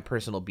them in my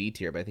personal B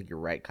tier, but I think you're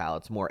right, Kyle.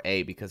 It's more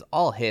A, because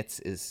all hits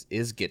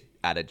is get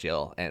out of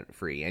jail and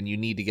free, and you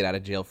need to get out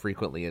of jail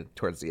frequently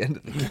towards the end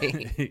of the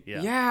game.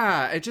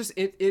 Yeah,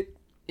 it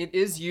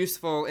is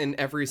useful in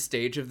every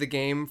stage of the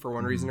game for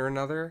one reason or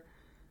another.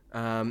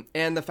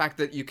 And the fact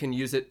that you can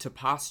use it to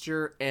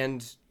posture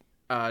and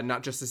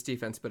not just as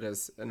defense, but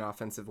as an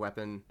offensive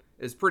weapon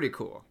is pretty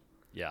cool.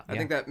 Yeah. I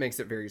think that makes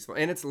it very useful.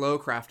 And it's low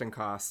crafting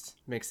cost,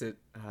 makes it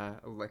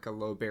like a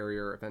low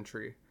barrier of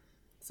entry.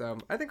 So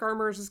I think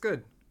Armorers is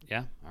good.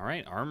 Yeah. All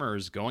right.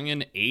 Armor's going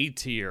in A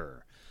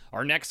tier.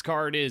 Our next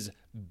card is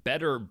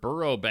Better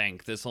Burrow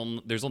Bank. There's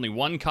only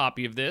one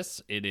copy of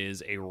this. It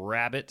is a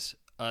rabbit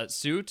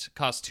suit.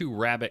 Costs 2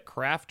 rabbit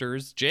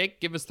crafters. Jake,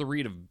 give us the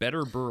read of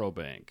Better Burrow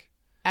Bank.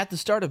 At the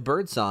start of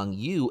Birdsong,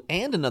 you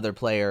and another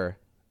player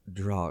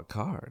draw a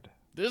card.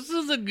 This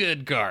is a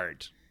good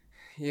card.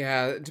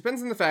 Yeah, it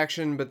depends on the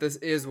faction, but this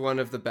is one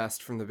of the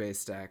best from the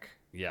base deck.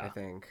 Yeah. I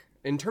think.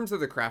 In terms of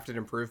the crafted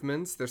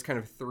improvements, there's kind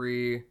of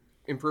 3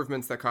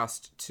 improvements that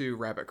cost 2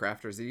 rabbit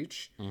crafters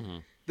each.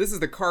 This is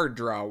the card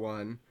draw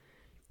one,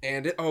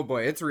 and oh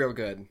boy, it's real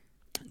good.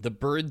 The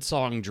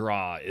Birdsong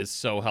draw is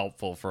so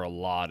helpful for a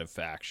lot of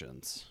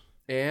factions.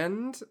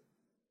 And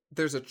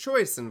there's a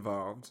choice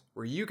involved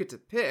where you get to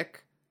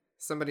pick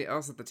somebody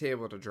else at the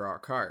table to draw a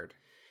card.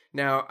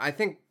 Now, I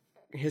think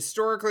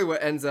historically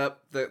what ends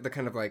up, the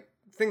kind of like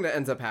thing that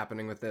ends up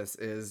happening with this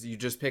is you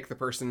just pick the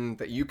person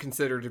that you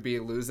consider to be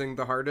losing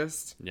the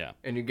hardest. Yeah.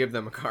 And you give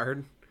them a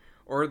card.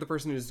 Or the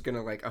person who's going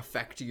to like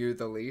affect you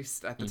the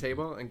least at the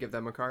table and give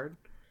them a card.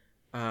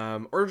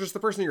 Or just the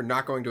person you're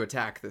not going to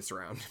attack this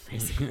round,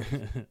 basically.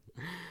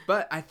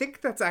 But I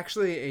think that's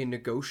actually a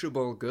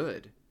negotiable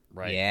good.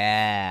 Right.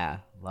 Yeah,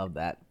 love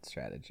that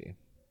strategy.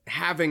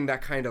 Having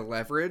that kind of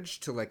leverage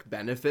to like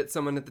benefit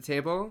someone at the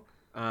table,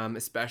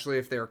 especially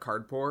if they're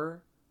card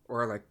poor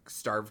or like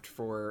starved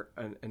for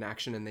an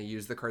action and they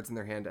use the cards in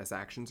their hand as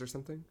actions or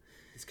something.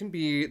 This can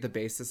be the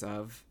basis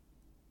of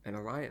an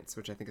alliance,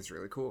 which I think is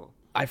really cool.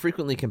 I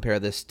frequently compare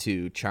this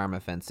to Charm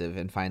Offensive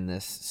and find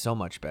this so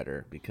much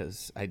better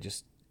because I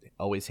just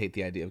always hate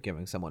the idea of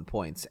giving someone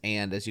points.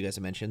 And as you guys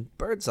have mentioned,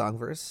 Birdsong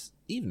versus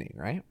Evening,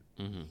 right?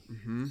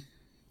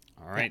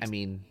 All right. I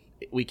mean,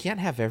 we can't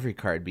have every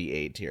card be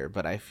A tier,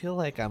 but I feel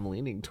like I'm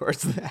leaning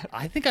towards that.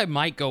 I think I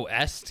might go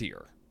S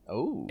tier.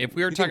 Oh, If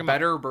we were You talking think about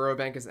Better Burrow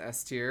Bank is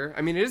S tier.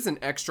 I mean, it is an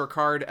extra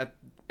card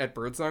at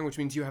Birdsong, which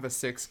means you have a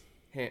 6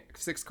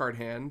 card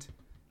hand.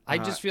 I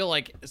just feel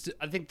like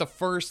I think the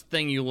first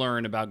thing you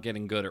learn about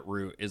getting good at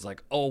Root is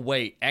like, oh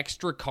wait,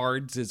 extra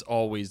cards is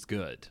always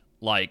good.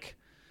 Like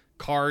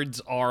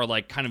cards are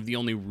like kind of the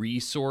only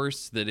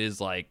resource that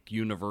is like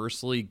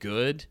universally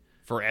good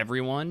for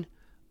everyone.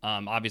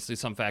 Obviously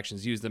some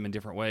factions use them in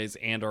different ways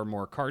and are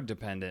more card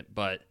dependent,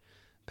 but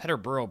Better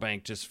Burrow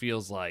Bank just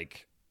feels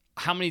like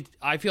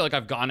I feel like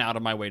I've gone out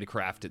of my way to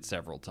craft it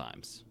several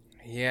times.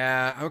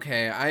 Yeah,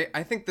 okay.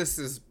 I think this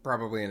is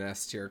probably an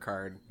S tier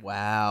card.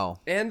 wow.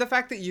 And the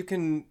fact that you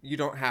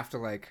don't have to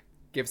like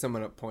give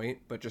someone a point,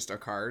 but just a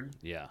card.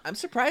 Yeah. I'm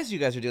surprised you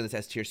guys are doing this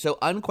S tier. So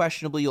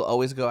unquestionably, you'll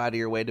always go out of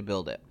your way to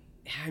build it.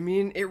 I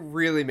mean, it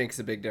really makes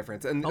a big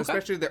difference. And Okay.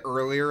 especially the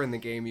earlier in the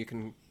game you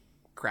can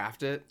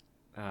craft it.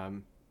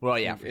 Well,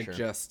 yeah, it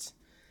just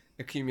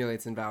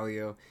accumulates in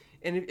value.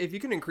 And if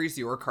you can increase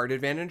your card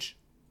advantage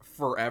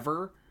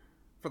forever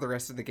for the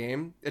rest of the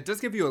game, it does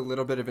give you a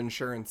little bit of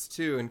insurance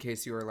too, in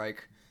case you are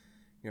like,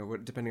 you know,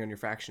 depending on your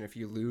faction, if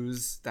you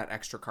lose that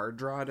extra card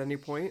draw at any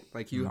point,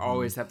 like you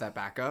always have that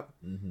backup.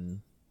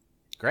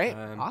 Great.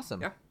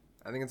 Awesome. Yeah,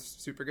 I think it's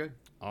super good.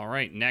 All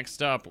right,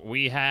 next up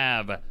we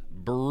have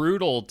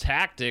Brutal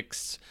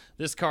Tactics.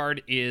 This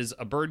card is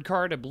a bird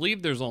card. I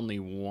believe there's only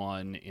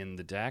one in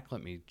the deck.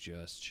 Let me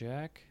just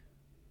check.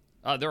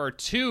 There are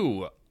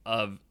 2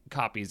 of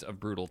copies of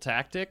Brutal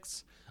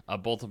Tactics.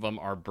 Both of them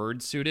are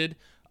bird suited.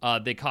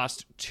 They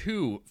cost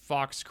 2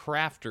 Fox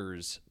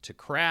Crafters to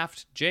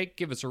craft. Jake,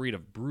 give us a read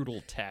of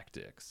Brutal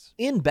Tactics.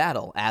 In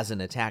battle, as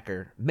an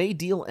attacker, may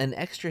deal an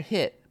extra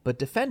hit, but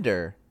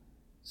defender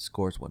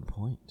scores 1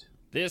 point.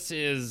 This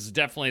is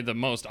definitely the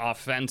most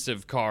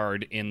offensive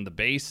card in the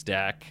base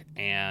deck,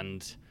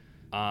 and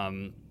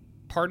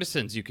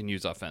Partisans you can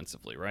use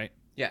offensively, right?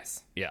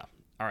 Yes. Yeah.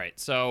 All right.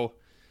 So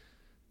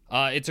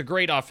it's a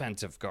great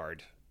offensive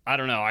card. I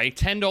don't know. I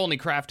tend to only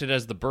craft it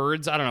as the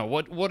birds. I don't know.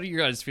 What are your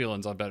guys'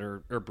 feelings on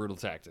Better or Brutal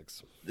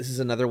Tactics? This is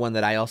another one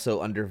that I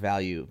also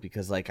undervalue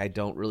because, like, I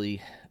don't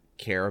really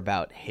care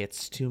about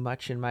hits too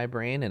much in my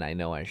brain, and I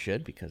know I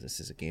should because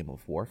this is a game of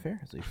warfare,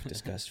 as we've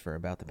discussed for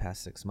about the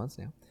past 6 months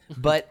now.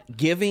 But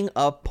giving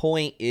a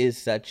point is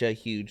such a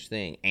huge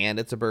thing, and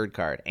it's a bird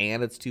card,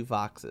 and it's 2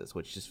 foxes,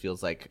 which just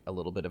feels like a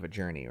little bit of a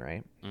journey,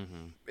 right?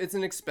 Mm-hmm. It's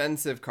an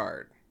expensive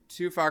card.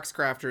 2 Fox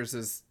Crafters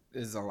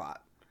is a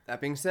lot.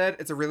 That being said,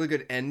 it's a really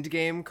good end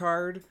game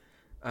card.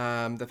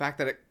 The fact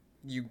that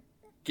you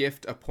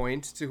gift a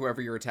point to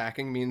whoever you're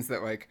attacking means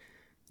that, like,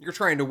 you're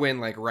trying to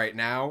win, like, right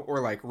now or,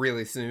 like,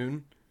 really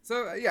soon.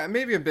 So yeah,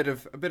 maybe a bit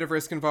of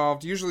risk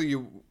involved.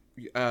 Usually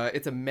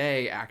it's a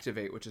may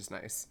activate, which is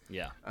nice.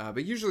 Yeah.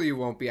 But usually you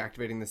won't be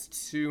activating this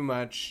too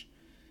much,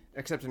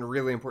 except in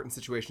really important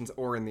situations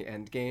or in the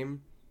end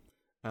game,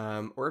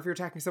 or if you're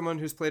attacking someone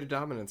who's played a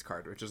dominance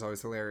card, which is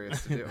always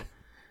hilarious to do.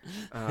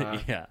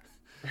 Yeah.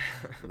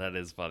 That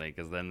is funny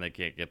because then they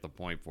can't get the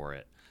point for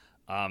it.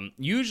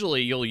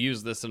 Usually you'll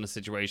use this in a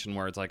situation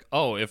where it's like,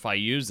 oh, if I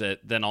use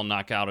it, then I'll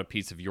knock out a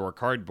piece of your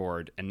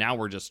cardboard, and now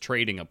we're just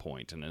trading a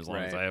point, and as long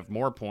as I have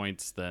more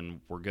points,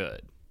 then we're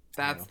good.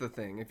 That's the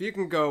thing. If you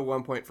can go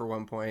 1 point for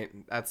 1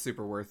 point, that's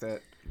super worth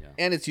it. Yeah.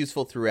 And it's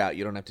useful throughout.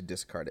 You don't have to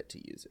discard it to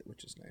use it,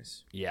 which is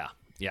nice. Yeah.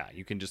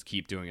 You can just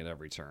keep doing it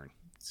every turn.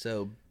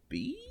 So,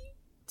 B?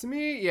 To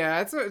me, yeah,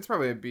 it's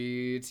probably a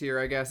B tier,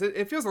 I guess.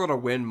 It feels a little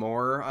win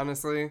more,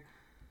 honestly.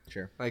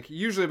 Sure. Like,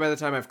 usually by the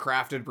time I've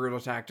crafted Brutal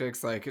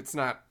Tactics, like, it's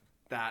not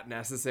that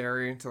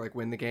necessary to, like,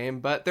 win the game.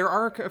 But there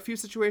are a few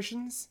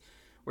situations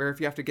where if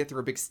you have to get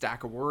through a big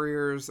stack of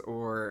warriors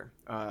or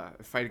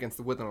fight against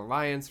the Woodland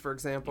Alliance, for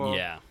example,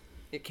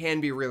 it can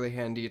be really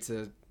handy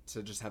to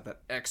just have that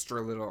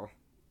extra little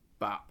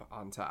bop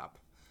on top.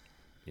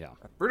 Yeah.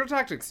 Brutal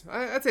Tactics,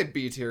 I'd say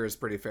B tier is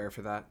pretty fair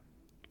for that.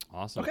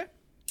 Awesome. Okay.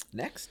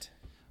 Next.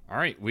 All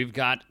right, we've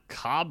got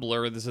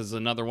Cobbler. This is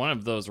another one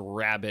of those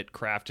rabbit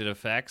crafted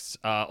effects.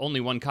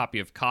 Only 1 copy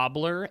of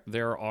Cobbler.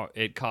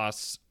 It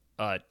costs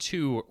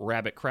 2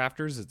 rabbit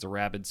crafters. It's a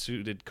rabbit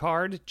suited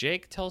card.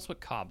 Jake, tell us what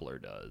Cobbler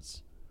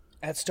does.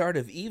 At start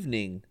of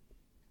evening,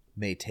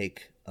 may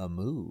take a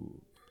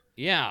move.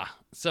 Yeah,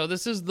 so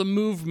this is the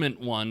movement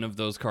one of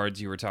those cards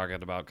you were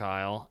talking about,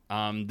 Kyle.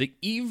 The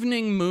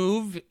evening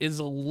move is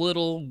a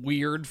little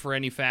weird for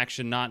any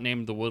faction not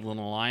named the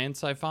Woodland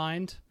Alliance, I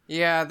find.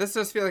 Yeah, this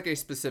does feel like a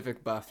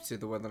specific buff to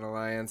the Woodland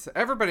Alliance.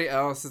 Everybody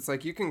else, it's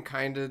like you can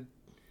kind of...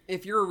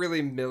 If you're a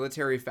really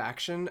military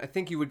faction, I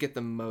think you would get the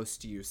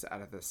most use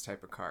out of this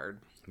type of card.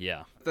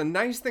 Yeah. The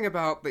nice thing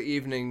about the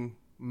evening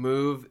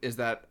move is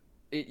that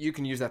you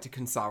can use that to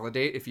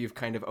consolidate if you've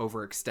kind of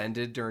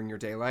overextended during your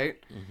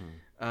daylight.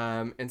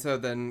 Mm-hmm. And so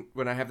then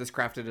when I have this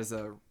crafted as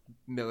a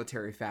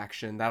military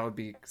faction, that'll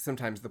be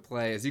sometimes the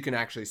play, is you can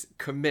actually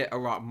commit a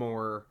lot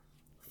more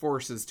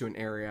forces to an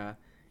area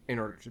in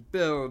order to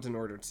build, in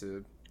order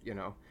to,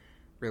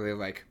 really,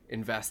 like,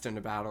 invest in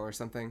a battle or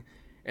something.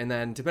 And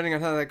then depending on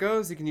how that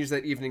goes, you can use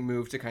that evening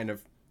move to kind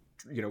of,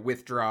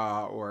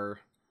 withdraw or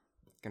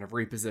kind of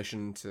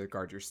reposition to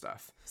guard your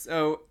stuff.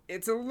 So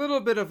it's a little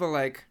bit of a,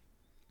 like,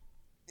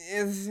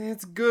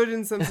 it's good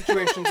in some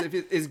situations. If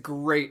it is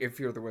great if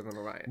you're the Woodland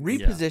Alliance.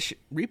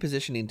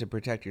 Repositioning to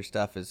protect your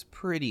stuff is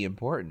pretty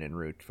important en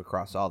route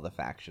across all the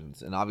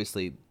factions. And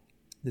obviously,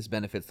 this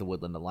benefits the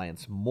Woodland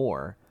Alliance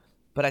more.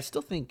 But I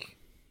still think...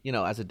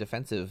 as a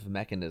defensive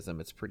mechanism,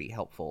 it's pretty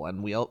helpful.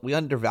 And we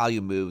undervalue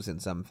moves in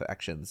some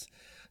factions,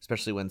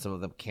 especially when some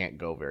of them can't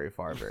go very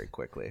far very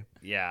quickly.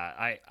 Yeah,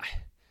 I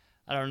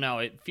don't know.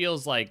 It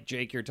feels like,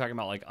 Jake, you're talking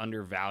about, like,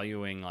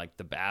 undervaluing, like,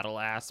 the battle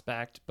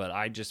aspect, but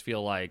I just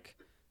feel like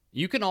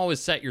you can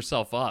always set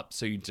yourself up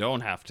so you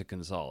don't have to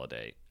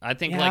consolidate. I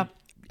think,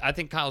 I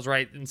think Kyle's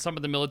right. In some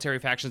of the military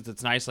factions,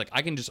 it's nice. Like,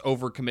 I can just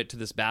overcommit to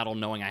this battle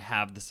knowing I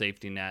have the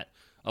safety net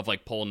of,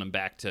 like, pulling them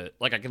back to,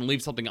 like, I can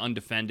leave something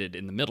undefended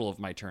in the middle of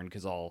my turn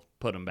because I'll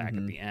put them back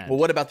at the end. Well,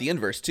 what about the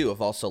inverse, too,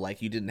 of also,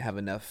 like, you didn't have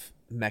enough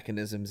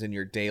mechanisms in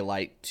your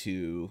daylight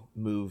to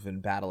move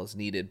and battle as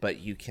needed, but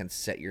you can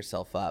set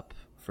yourself up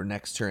for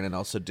next turn and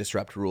also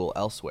disrupt rule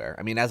elsewhere.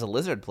 I mean, as a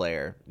Lizard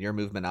player, your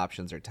movement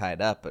options are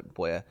tied up, but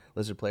boy, a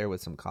Lizard player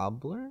with some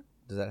Cobbler,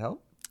 does that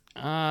help?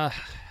 I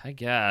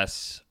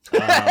guess.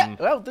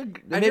 Well,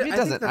 maybe it doesn't.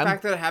 I think the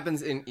fact that it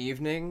happens in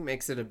evening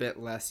makes it a bit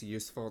less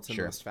useful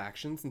to most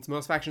factions, since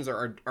most factions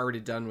are already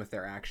done with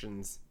their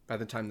actions by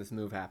the time this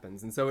move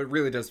happens. And so it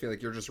really does feel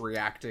like you're just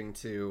reacting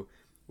to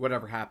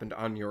whatever happened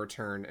on your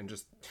turn and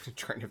just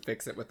trying to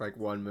fix it with, like,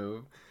 one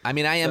move. I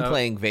mean, I am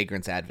playing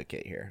Vagrant's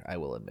Advocate here, I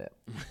will admit.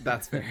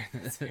 That's fair.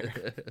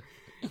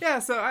 Yeah,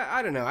 so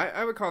I don't know.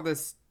 I would call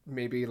this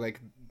maybe, like,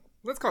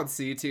 Let's call it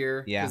C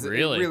tier. Yeah. 'cause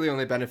Really? It really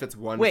only benefits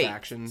one Wait,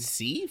 faction.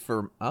 C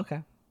for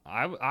okay.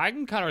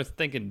 I'm kind of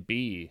thinking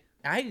B.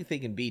 I'm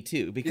thinking B too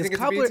You because think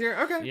it's Cobbler. a B tier?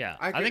 Okay. Yeah,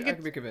 I I think can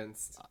it- be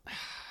convinced.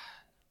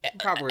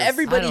 Cobbler's-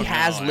 Everybody I don't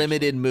has know,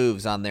 limited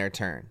moves on their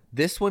turn.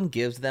 This one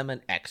gives them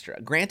an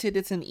extra. Granted,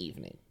 it's an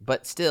evening,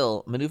 but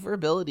still,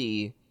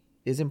 maneuverability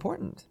is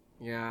important.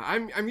 Yeah,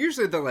 I'm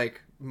usually the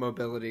like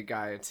mobility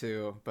guy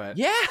too, but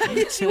Yeah,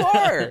 yes, you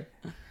are.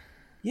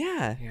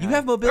 Yeah, you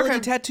have mobility Okay.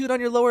 tattooed on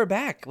your lower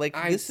back. Like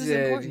I this is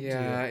did. important. Yeah,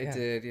 to you. I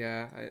did.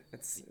 Yeah,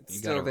 it's You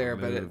still got it there,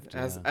 removed, but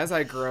it, yeah. as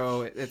I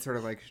grow, it sort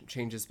of like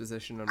changes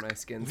position on my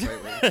skin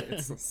slightly.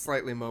 It's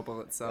slightly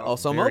mobile itself.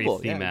 Also Very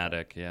mobile. Yeah.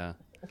 thematic, yeah.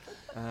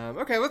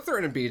 Okay, let's throw it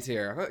in a B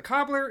tier.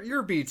 Cobbler,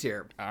 you're B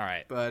tier, All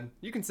right. bud.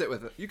 You can sit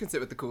with it. You can sit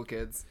with the cool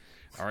kids.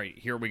 All right,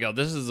 here we go.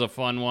 This is a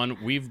fun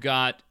one. We've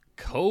got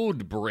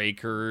Code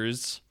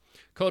Breakers.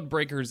 Code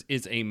Breakers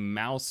is a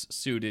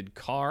mouse-suited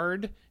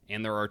card,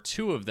 and there are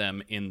 2 of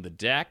them in the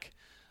deck.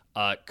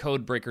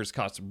 Code Breakers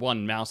costs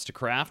 1 mouse to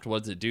craft.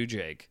 What does it do,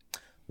 Jake?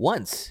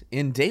 Once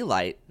in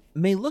daylight,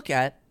 may look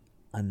at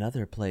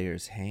another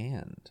player's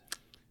hand.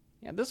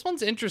 Yeah, this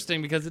one's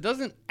interesting because it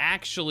doesn't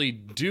actually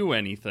do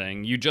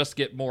anything. You just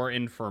get more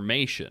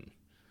information.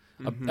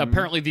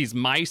 Apparently, these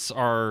mice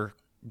are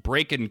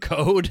breaking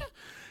code.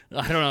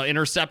 I don't know,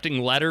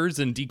 intercepting letters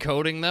and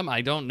decoding them.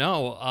 I don't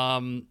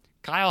know.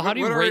 Kyle, how do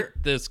you What are- rate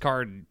this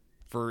card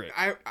for?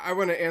 I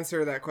want to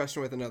answer that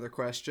question with another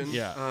question.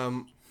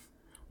 Yeah.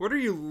 What are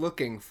you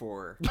looking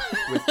for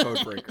with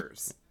Code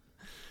Breakers?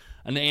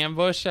 An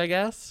ambush, I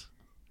guess?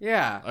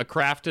 Yeah, A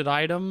crafted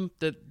item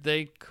that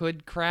they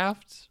could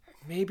craft?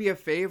 maybe a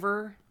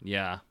favor.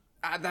 Yeah.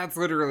 That's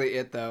literally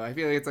it, though. I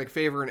feel like it's like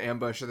favor and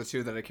ambush are the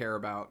 2 that I care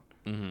about.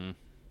 Mm-hmm.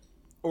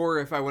 Or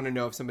if I want to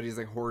know if somebody's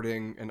like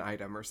hoarding an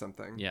item or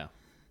something. Yeah.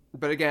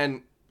 But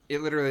again,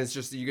 it literally is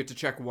just you get to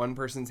check one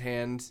person's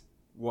hand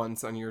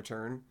once on your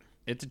turn.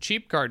 It's a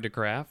cheap card to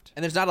craft.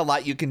 And there's not a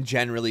lot you can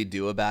generally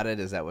do about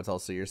it. Is that what's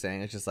also you're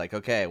saying? It's just like,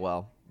 okay,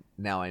 well,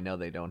 now I know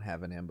they don't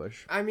have an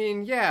ambush. I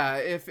mean, yeah,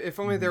 if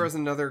only there was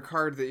another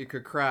card that you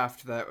could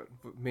craft that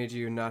made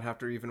you not have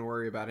to even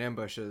worry about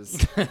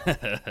ambushes.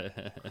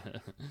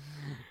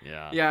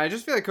 Yeah. Yeah, I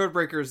just feel like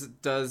Codebreakers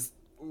does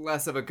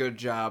less of a good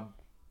job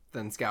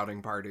than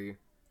Scouting Party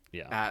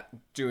Yeah. at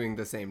doing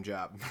the same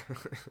job.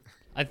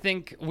 I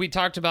think we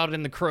talked about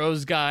in the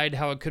Crow's Guide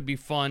how it could be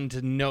fun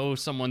to know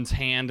someone's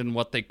hand and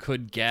what they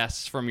could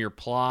guess from your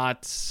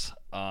plots.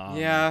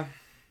 Yeah.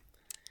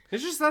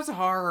 It's just, that's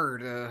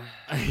hard.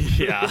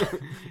 Yeah.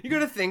 You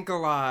gotta think a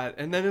lot.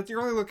 And then if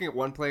you're only looking at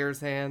one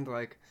player's hand,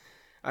 like,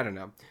 I don't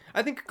know.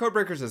 I think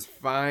Codebreakers is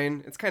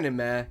fine. It's kind of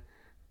meh.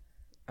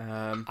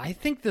 I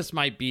think this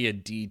might be a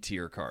D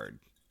tier card.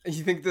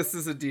 You think this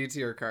is a D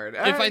tier card?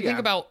 If I Yeah. think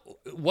about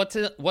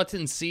what's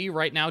in C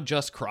right now,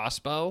 just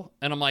crossbow,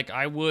 and I'm like,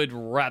 I would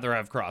rather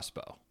have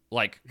crossbow.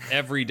 Like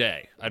every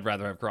day, I'd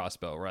rather have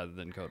crossbow rather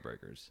than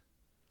Codebreakers.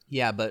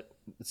 Yeah, but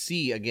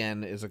C,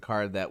 again, is a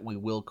card that we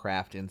will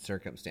craft in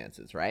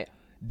circumstances, right?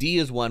 D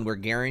is one we're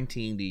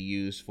guaranteeing to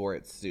use for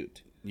its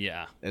suit.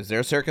 Yeah. Is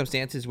there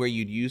circumstances where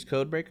you'd use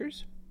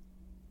Codebreakers?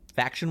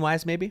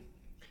 Faction-wise, maybe?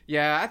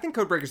 Yeah, I think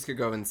Codebreakers could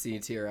go in C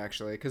tier,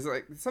 actually. Because,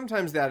 like,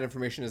 sometimes that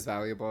information is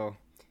valuable.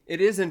 It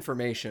is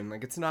information.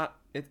 Like, it's not...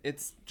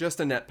 It's just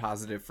a net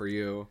positive for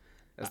you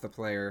as the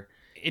player.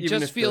 It even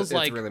just if feels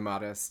like it's really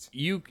modest.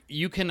 You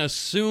can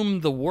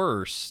assume the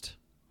worst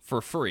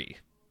for free.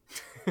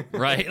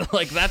 Right?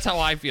 Like that's how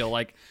I feel.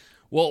 Like,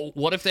 well,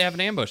 what if they have an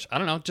ambush? I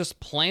don't know,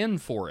 just plan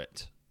for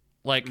it.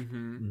 Like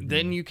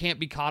then you can't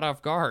be caught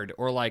off guard,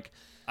 or like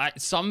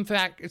some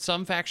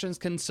factions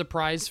can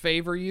surprise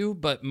favor you,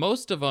 but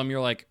most of them you're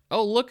like,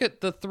 "Oh, look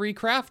at the 3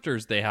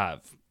 crafters they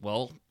have."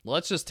 Well,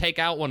 let's just take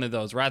out one of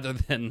those rather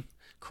than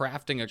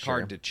crafting a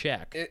card to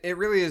check. It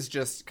really is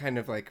just kind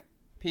of like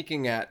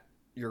peeking at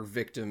your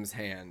victim's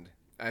hand.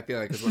 I feel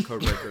like is what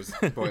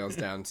Codebreakers boils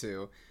down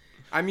to.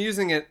 I'm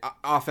using it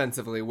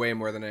offensively way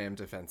more than I am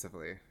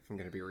defensively, if I'm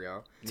going to be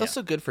real. It's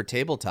also good for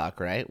table talk,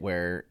 right?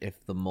 Where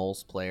if the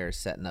moles player is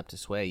setting up to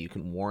sway, you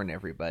can warn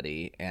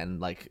everybody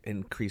and like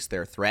increase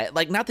their threat.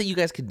 Like, not that you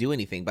guys could do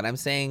anything, but I'm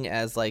saying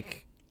as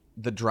like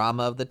the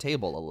drama of the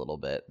table a little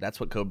bit. That's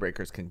what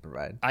Codebreakers can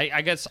provide.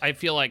 I guess I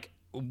feel like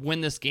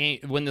when this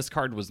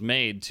card was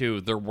made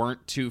too, there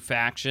weren't 2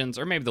 factions,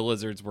 or maybe the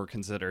lizards were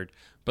considered,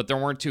 but there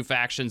weren't 2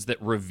 factions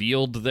that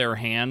revealed their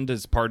hand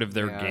as part of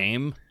their Yeah.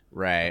 game.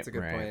 Right. That's a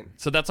good point.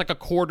 So that's like a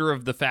quarter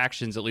of the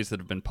factions, at least,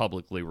 that have been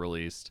publicly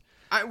released.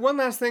 One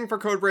last thing for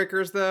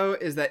Codebreakers, though,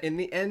 is that in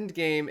the end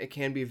game, it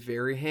can be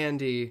very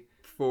handy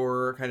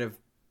for kind of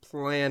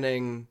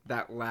planning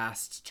that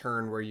last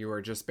turn where you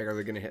are just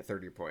barely going to hit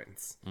 30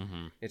 points.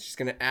 Mm-hmm. It's just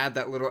going to add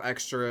that little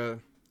extra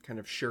kind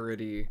of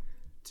surety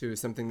to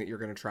something that you're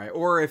going to try.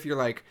 Or if you're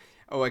like,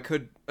 oh, I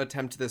could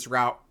attempt this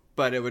route,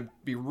 but it would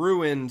be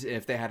ruined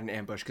if they had an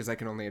ambush because I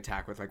can only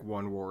attack with like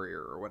 1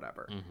 warrior or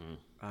whatever.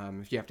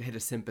 If you have to hit a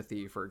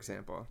sympathy, for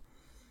example.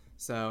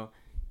 So,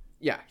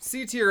 yeah,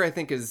 C tier I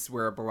think is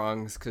where it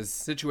belongs because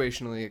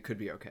situationally it could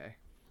be okay.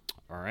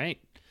 All right.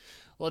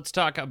 Let's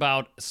talk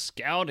about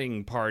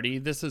Scouting Party.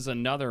 This is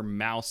another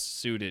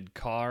mouse-suited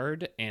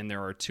card, and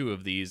there are 2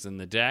 of these in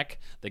the deck.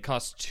 They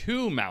cost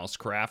 2 mouse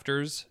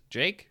crafters.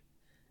 Jake?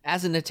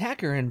 As an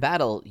attacker in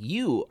battle,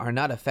 you are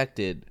not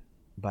affected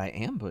by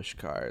ambush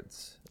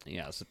cards.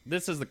 Yes,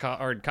 this is the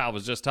card Kyle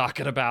was just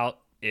talking about.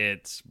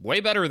 It's way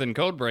better than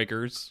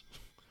Codebreakers.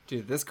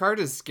 Dude, this card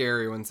is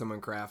scary when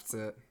someone crafts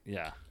it.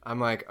 Yeah. I'm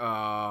like,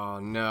 oh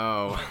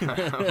no,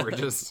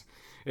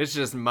 it's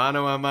just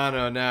mano a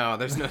mano now.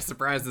 There's no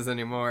surprises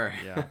anymore.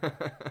 Yeah.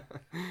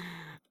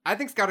 I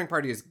think Scouting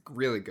Party is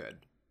really good.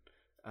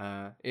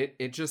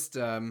 It just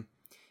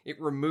it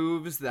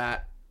removes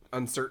that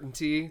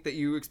uncertainty that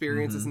you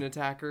experience as an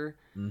attacker,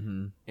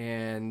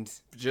 and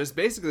just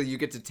basically you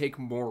get to take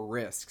more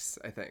risks,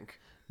 I think.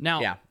 Now,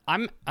 Yeah.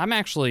 I'm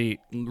actually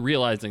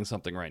realizing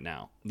something right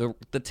now.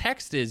 The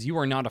text is you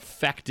are not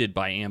affected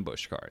by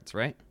ambush cards,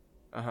 right?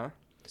 Uh-huh.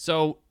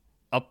 So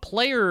a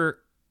player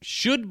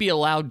should be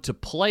allowed to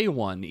play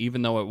one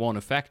even though it won't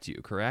affect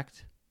you,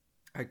 correct?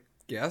 I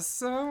guess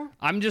so.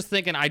 I'm just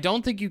thinking, I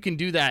don't think you can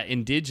do that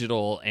in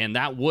digital, and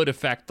that would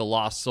affect the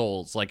Lost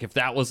Souls. Like, if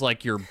that was,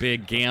 like, your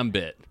big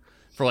gambit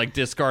for, like,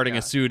 discarding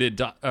a suited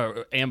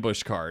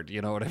ambush card,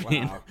 you know what I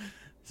mean? Wow.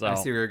 So, I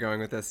see where you're going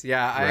with this.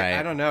 Yeah, Right.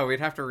 I don't know. We'd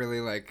have to really,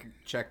 like,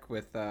 check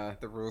with the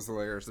rules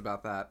lawyers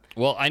about that.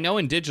 well, I know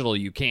in digital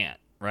you can't,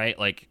 right?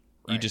 Like,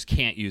 you Right. just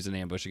can't use an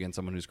ambush against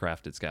someone who's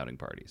crafted Scouting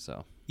Party,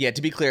 so. Yeah,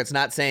 to be clear, it's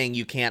not saying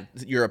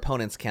your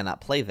opponents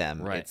cannot play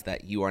them. Right. It's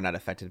that you are not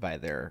affected by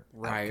their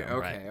Right, outcome.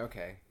 okay,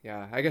 okay.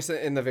 Yeah, I guess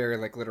in the very,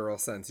 like, literal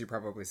sense, you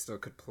probably still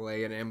could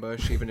play an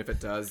ambush, even if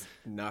it does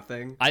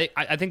nothing. I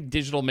think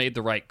digital made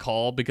the right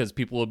call because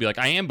people will be like,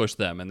 I ambushed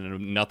them, and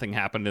then nothing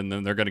happened, and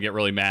then they're going to get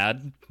really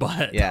mad.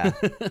 But Yeah.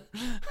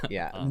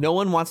 Yeah. No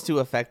one wants to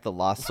affect the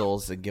Lost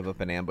Souls and give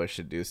up an ambush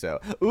to do so.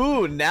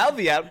 Ooh, now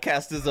the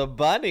outcast is a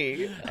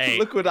bunny. Hey,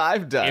 look what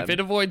I've done. if it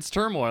avoids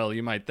turmoil,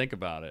 you might think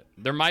about it.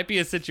 There might be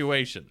a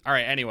situation. All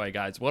right, anyway,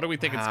 guys, what do we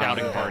think of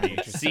Scouting Party?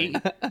 C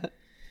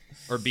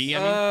or B?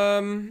 I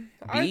mean,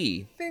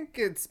 B. I think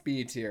it's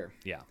B tier.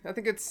 yeah, I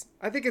think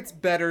it's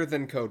better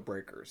than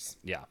Codebreakers.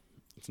 yeah.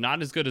 It's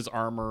not as good as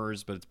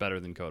Armors, but it's better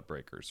than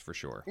Codebreakers for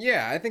sure.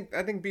 Yeah, I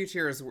think B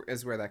tier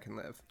is where that can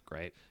live.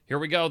 Great. Here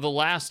we go. The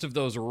last of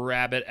those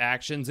rabbit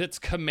actions. It's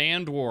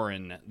Command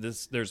Warren.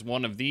 There's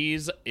one of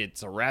these.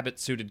 It's a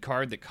rabbit-suited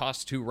card that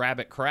costs 2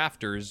 rabbit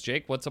crafters.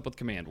 Jake, what's up with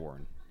Command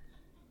Warren?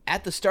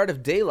 At the start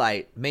of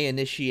daylight, may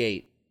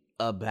initiate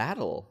a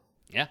battle.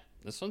 Yeah,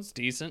 this one's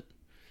decent.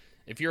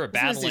 If you're a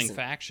This one's battling decent.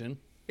 faction.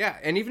 Yeah,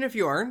 and even if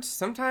you aren't,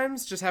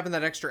 sometimes just having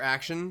that extra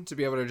action to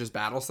be able to just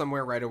battle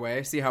somewhere right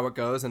away, see how it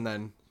goes, and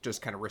then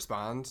just kind of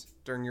respond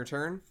during your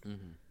turn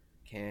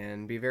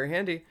can be very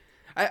handy.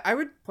 I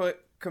would put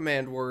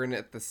Command Warren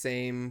at the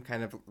same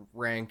kind of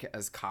rank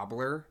as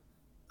Cobbler.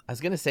 I was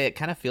going to say, it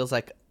kind of feels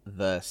like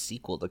the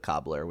sequel to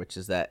Cobbler, which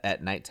is that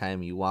at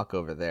nighttime you walk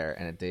over there,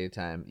 and at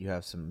daytime you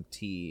have some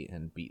tea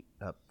and beat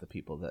up the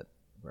people that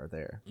are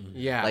there.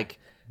 Yeah. Like,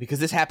 because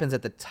this happens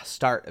at the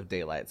start of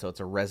daylight, so it's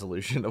a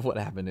resolution of what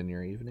happened in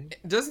your evening.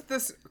 Doesn't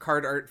this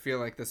card art feel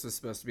like this was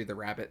supposed to be the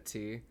rabbit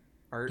tea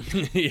art?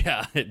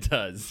 Yeah, it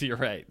does. You're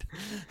right.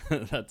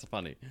 That's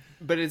funny.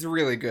 But it's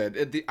really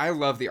good. I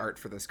love the art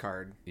for this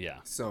card Yeah.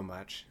 so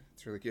much.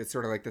 It's really good. It's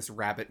sort of like this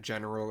rabbit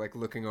general, like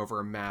looking over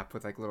a map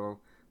with like little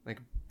like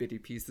bitty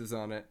pieces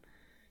on it,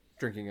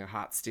 drinking a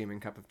hot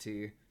steaming cup of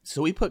tea.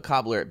 So we put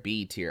Cobbler at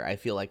B tier. I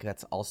feel like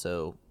that's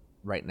also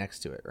right next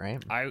to it, right?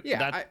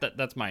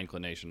 That's my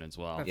inclination as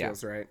well. That Yeah.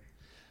 feels right.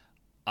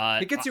 Uh,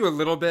 It gets you a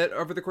little bit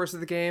over the course of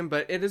the game,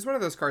 but it is one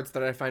of those cards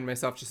that I find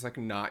myself just like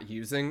not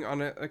using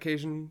on an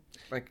occasion.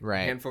 Like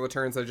Right. a handful of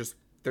turns,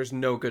 there's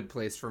no good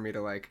place for me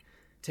to like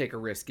take a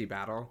risky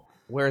battle.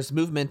 Whereas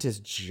movement is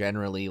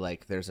generally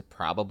like there's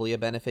probably a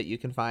benefit you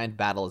can find.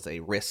 Battle is a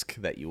risk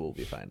that you will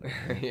be finding.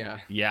 Yeah.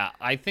 Yeah,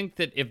 I think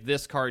that if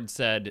this card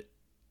said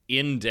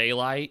in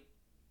daylight,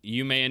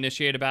 you may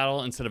initiate a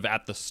battle instead of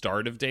at the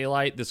start of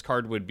daylight, this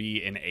card would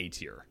be an A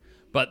tier.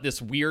 But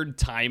this weird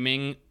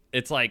timing,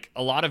 it's like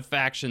a lot of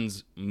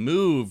factions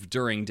move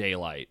during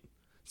daylight.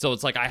 So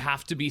it's like I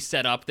have to be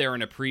set up there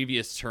in a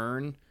previous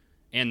turn,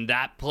 and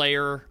that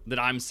player that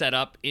I'm set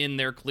up in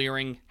their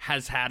clearing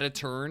has had a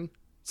turn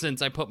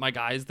since I put my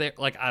guys there.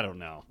 Like, I don't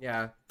know.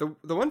 Yeah.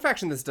 The one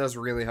faction this does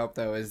really help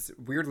though is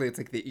weirdly it's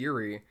like the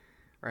Eerie,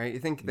 right? You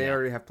think they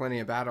already have plenty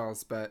of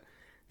battles, but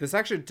this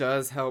actually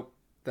does help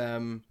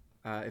them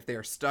if they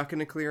are stuck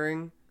in a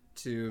clearing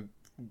to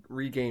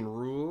regain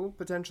rule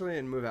potentially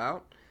and move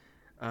out.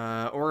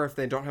 Or if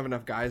they don't have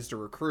enough guys to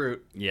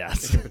recruit, they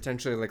Yes. can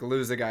potentially like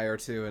lose a guy or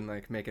two and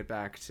like make it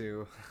back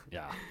to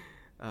Yeah.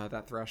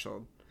 that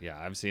threshold. Yeah,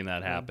 I've seen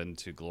that happen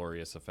to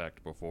glorious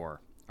effect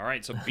before. All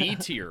right, so B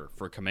tier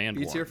for Command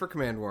B Warren. tier for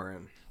Command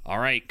Warren. All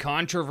right,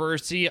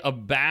 controversy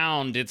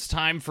abound. It's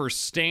time for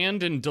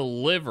Stand and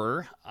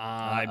Deliver.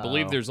 I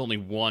believe there's only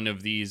one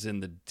of these in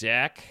the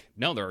deck.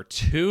 No, there are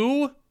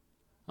 2.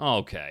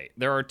 Okay,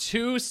 there are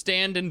 2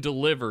 Stand and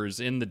Delivers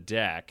in the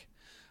deck.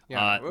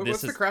 Yeah. This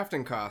What's the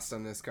crafting cost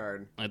on this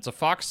card? It's a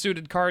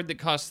fox-suited card that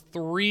costs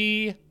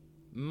 3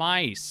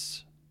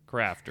 mice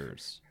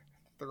crafters.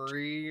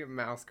 3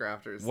 mouse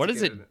crafters. What to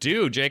does get it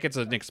do, Jake? It's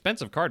an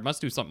expensive card.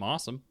 Must do something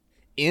awesome.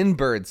 In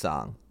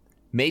Birdsong,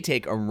 may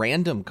take a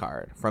random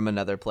card from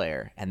another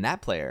player, and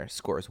that player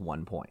scores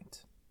 1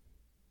 point.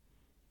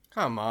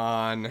 Come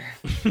on.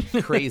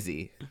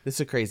 Crazy. This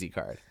is a crazy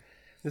card.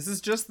 This is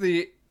just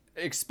the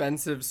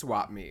expensive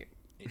swap meet.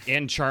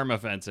 And Charm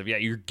Offensive. Yeah,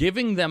 you're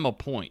giving them a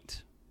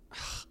point.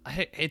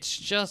 It's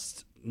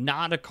just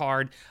not a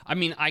card. I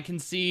mean, I can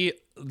see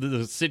the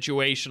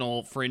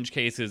situational fringe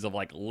cases of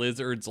like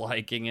lizards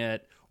liking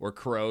it or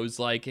crows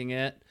liking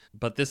it,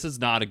 but this is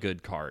not a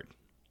good card.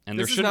 And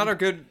This is not a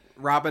good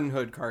Robin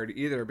Hood card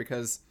either,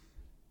 because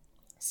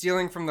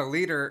stealing from the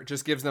leader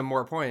just gives them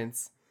more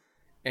points.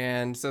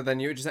 And so then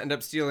you just end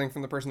up stealing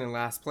from the person in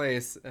last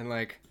place, and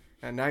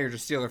now you're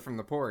just stealing from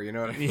the poor, you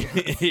know what I mean?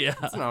 Yeah.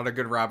 It's not a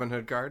good Robin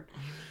Hood card.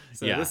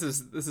 So Yeah. this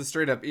is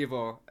straight up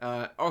evil.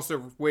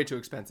 Also way too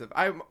expensive.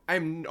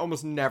 I'm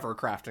almost never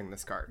crafting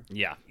this card.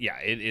 Yeah,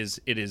 it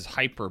is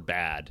hyper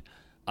bad.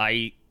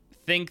 I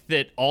think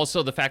that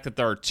also the fact that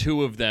there are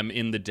 2 of them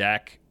in the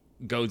deck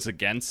goes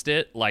against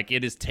it. Like,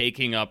 it is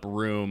taking up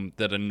room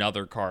that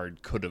another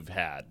card could have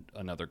had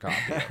another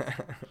copy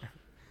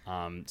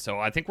of. So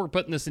I think we're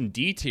putting this in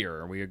D tier.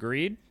 Are we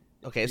agreed?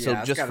 Okay, so Yeah,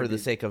 it's just gotta for the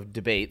be- sake of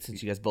debate,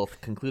 since you guys both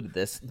concluded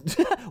this,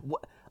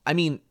 I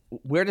mean,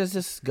 where does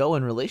this go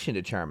in relation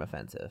to Charm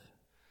Offensive?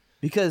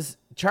 Because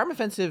Charm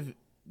Offensive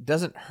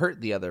doesn't hurt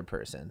the other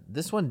person.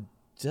 This one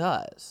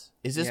does.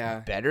 Is this Yeah.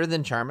 better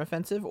than Charm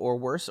Offensive, or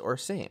worse, or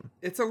same?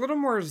 It's a little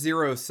more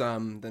zero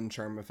sum than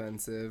Charm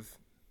Offensive,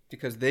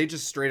 because they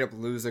just straight up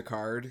lose a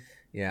card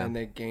and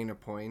they gain a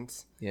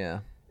point. Yeah.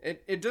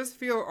 It does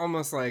feel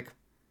almost like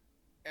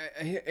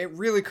it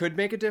really could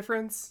make a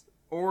difference,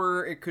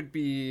 or it could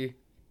be,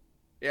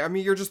 I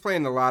mean, you're just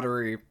playing the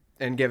lottery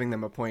and giving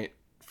them a point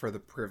for the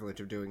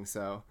privilege of doing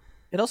so.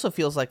 It also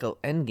feels like an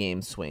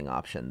endgame swing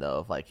option, though,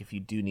 of like if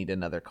you do need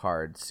another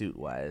card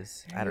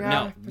suit-wise. I don't Yeah.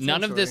 know. No,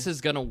 none of this potentially.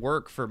 is going to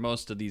work for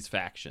most of these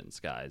factions,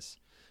 guys.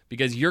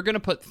 Because you're going to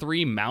put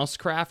 3 mouse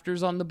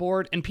crafters on the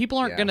board, and people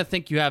aren't Yeah. going to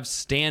think you have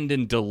stand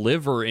and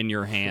deliver in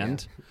your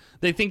hand.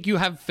 They think you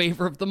have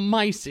favor of the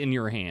mice in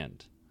your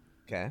hand.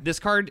 Okay. This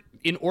card,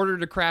 in order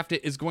to craft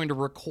it, is going to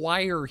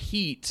require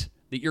heat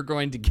that you're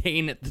going to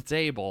gain at the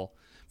table.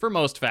 For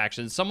most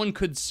factions, someone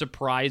could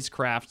surprise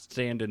craft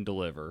stand and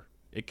deliver.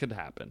 It could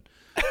happen.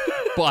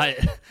 But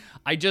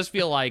I just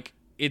feel like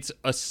it's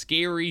a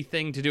scary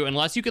thing to do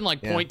unless you can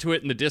point to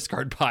it in the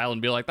discard pile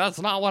and be like, that's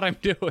not what I'm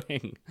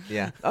doing.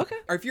 Yeah. Okay.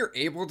 Or if you're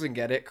able to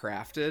get it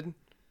crafted,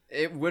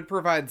 it would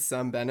provide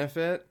some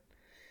benefit.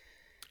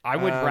 I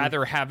would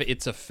rather have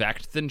its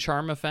effect than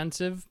Charm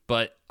Offensive,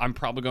 but I'm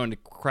probably going to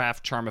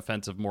craft Charm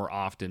Offensive more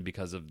often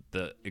because of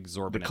the The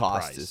exorbitant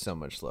cost price. is so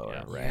much lower,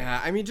 Yeah. right?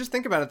 Yeah, I mean, just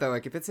think about it though.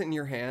 Like, if it's in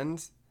your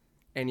hand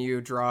and you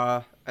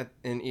draw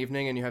an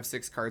evening and you have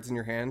 6 cards in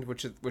your hand,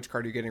 which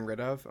card are you getting rid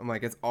of? I'm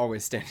like, it's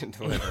always stand and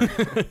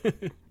deliver.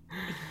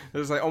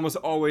 There's like almost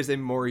always a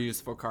more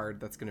useful card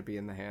that's going to be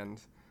in the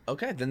hand.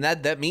 Okay, then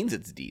that means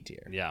it's D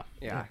tier. Yeah.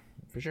 Yeah.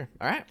 For sure.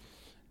 All right.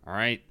 All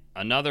right.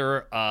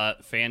 Another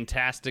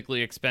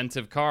fantastically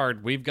expensive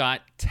card. We've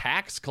got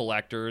Tax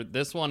Collector.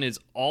 This one is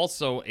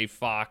also a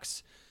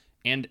Fox,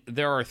 and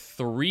there are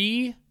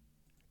 3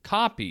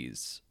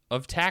 copies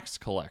of Tax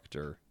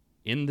Collector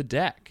in the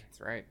deck.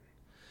 That's right.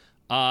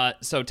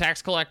 So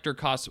Tax Collector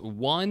costs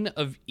 1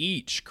 of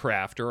each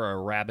crafter, a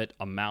rabbit,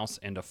 a mouse,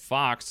 and a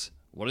fox.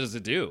 What does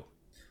it do?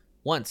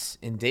 Once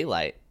in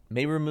daylight,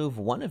 may remove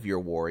one of your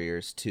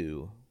warriors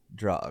to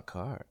draw a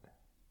card.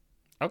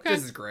 Okay.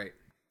 This is great.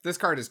 This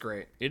card is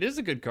great. It is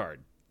a good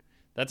card.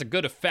 That's a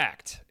good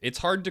effect. It's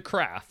hard to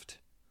craft.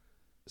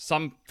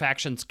 Some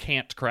factions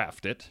can't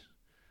craft it.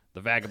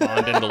 The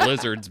Vagabond and the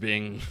Lizards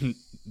being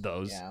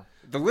those.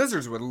 The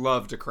Lizards would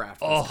love to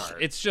craft this Oh,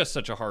 card. it's just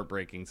such a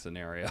heartbreaking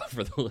scenario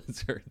for the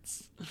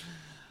Lizards.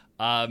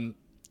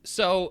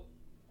 So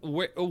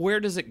where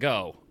does it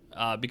go?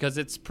 Because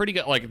it's pretty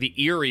good. Like, the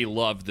Eerie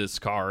love this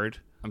card.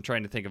 I'm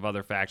trying to think of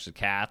other factions.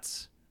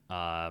 Cats,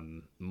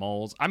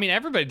 moles. I mean,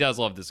 everybody does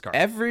love this card.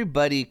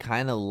 Everybody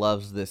kind of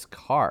loves this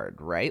card,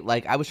 right?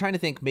 Like, I was trying to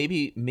think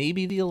maybe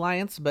the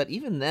Alliance, but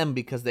even them,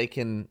 because they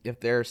can, if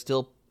they're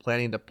still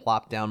planning to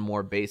plop down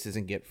more bases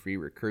and get free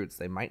recruits,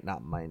 they might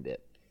not mind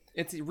it.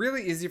 It's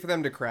really easy for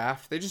them to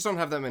craft. They just don't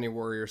have that many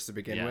warriors to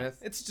begin Yeah. with.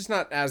 It's just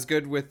not as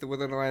good with the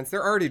Wizard Alliance.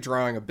 They're already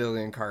drawing 1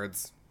 billion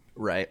cards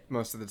Right.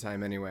 most of the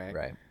time anyway.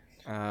 Right.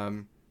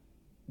 Um,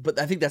 But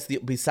I think that's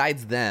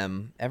besides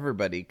them,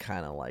 everybody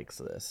kind of likes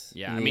this.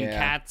 Yeah, I mean, Yeah.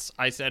 cats,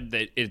 I said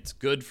that it's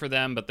good for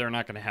them, but they're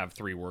not going to have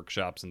 3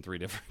 workshops and 3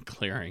 different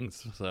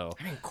clearings. So,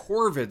 I mean,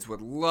 Corvids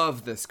would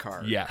love this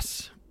card.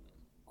 yes.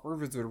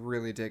 Corvids would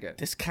really dig it.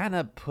 This kind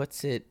of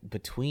puts it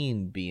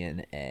between B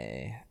and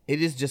A.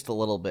 It is just a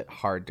little bit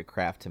hard to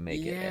craft to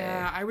make it A.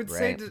 Yeah, I would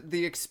say right?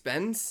 the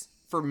expense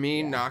for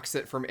me knocks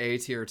it from A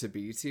tier to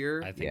B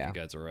tier. I think Yeah. you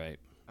guys are right.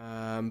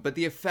 But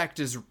the effect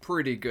is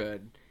pretty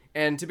good.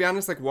 And to be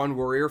honest, like one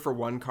warrior for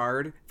one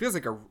card feels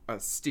like a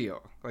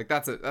steal. Like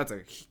that's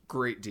a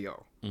great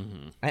deal.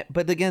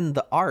 But again,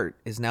 the art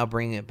is now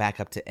bringing it back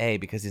up to A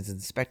because it's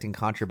inspecting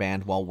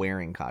contraband while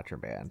wearing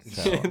contraband.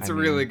 So, It's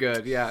really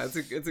good. Yeah, it's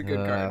a good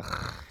card.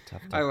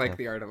 Tough, I like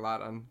the art a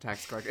lot on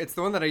Tax Collector. It's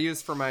the one that I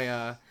use for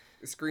my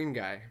screen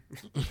guy.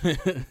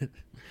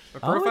 A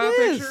profile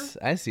picture.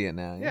 I see it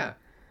now. Yeah.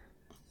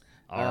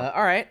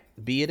 All right,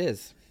 B it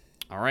is.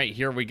 All right,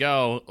 here we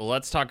go.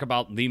 Let's talk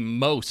about the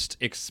most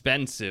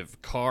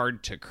expensive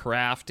card to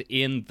craft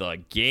in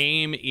the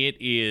game. It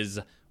is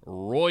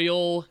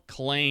Royal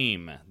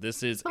Claim.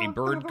 This is a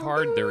bird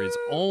card. There is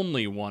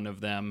only one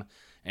of them,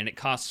 and it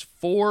costs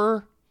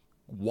 4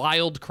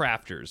 wild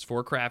crafters.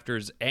 4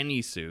 crafters,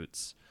 any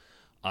suits.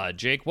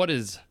 Jake, what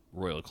does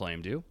Royal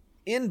Claim do?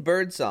 In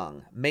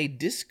Birdsong, may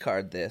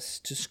discard this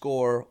to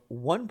score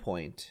 1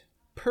 point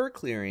per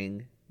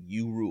clearing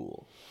you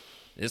rule.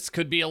 This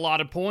could be a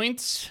lot of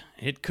points.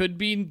 It could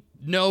be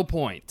no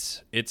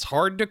points. It's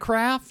hard to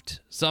craft.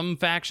 Some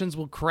factions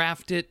will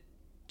craft it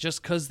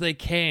just because they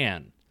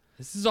can.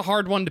 This is a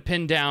hard one to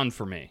pin down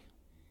for me.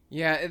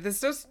 Yeah,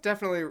 this does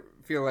definitely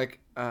feel like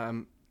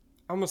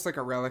almost like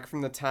a relic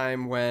from the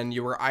time when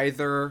you were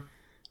either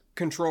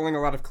controlling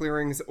a lot of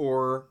clearings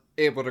or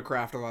able to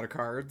craft a lot of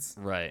cards.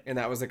 Right. And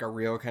that was like a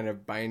real kind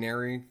of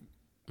binary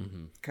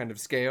kind of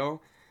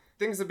scale.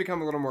 Things have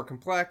become a little more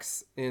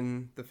complex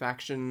in the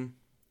faction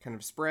kind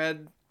of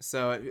spread.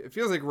 So it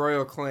feels like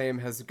Royal Claim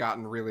has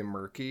gotten really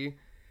murky.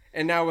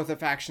 And now with a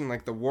faction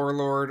like the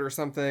Warlord or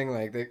something,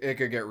 like it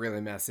could get really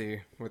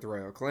messy with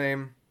Royal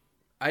Claim.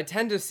 I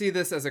tend to see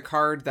this as a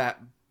card that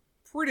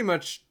pretty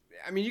much,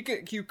 I mean,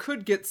 you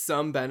could get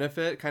some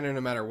benefit kind of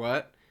no matter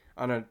what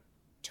on a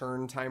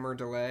turn timer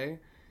delay.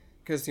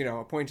 Because, you know,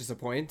 a point is a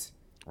point.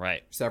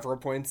 Right. Several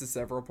points is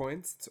several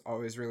points. It's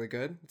always really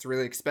good. It's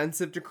really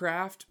expensive to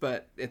craft,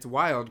 but it's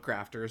wild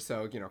crafters.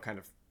 So, you know, kind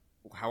of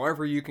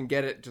however you can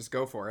get it, just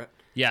go for it.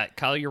 Yeah,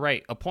 Kyle, you're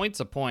right. A point's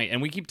a point.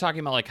 And we keep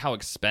talking about like how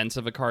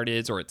expensive a card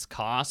is or its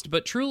cost,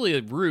 but truly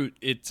at root,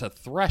 it's a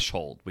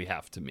threshold we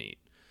have to meet.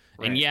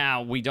 Right. And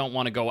yeah, we don't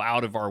want to go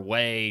out of our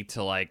way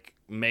to like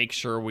make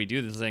sure we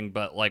do this thing,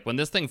 but like when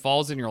this thing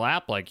falls in your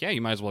lap, like, yeah,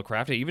 you might as well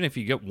craft it. Even if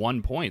you get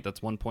 1 point,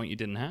 that's 1 point you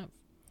didn't have.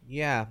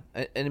 Yeah,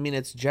 and I mean,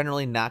 it's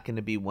generally not going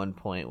to be 1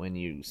 point when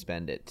you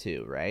spend it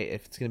too, right?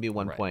 If it's going to be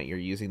 1 point, you're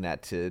using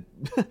that to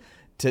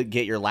to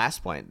get your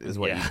last point is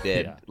what you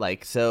did. Yeah.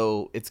 Like,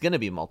 so it's going to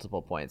be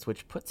multiple points,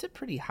 which puts it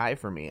pretty high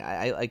for me.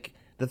 I like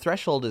the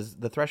threshold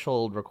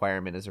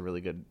requirement is a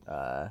really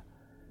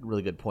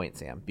good point,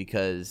 Sam,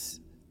 because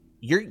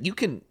you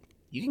can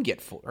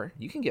get 4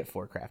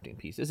 crafting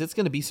pieces. It's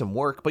going to be some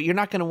work, but you're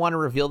not going to want to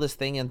reveal this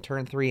thing in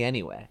turn 3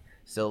 anyway.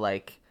 So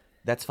like,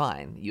 that's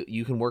fine.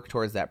 You can work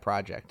towards that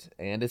project,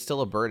 and it's still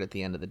a bird at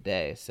the end of the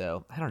day.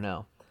 So I don't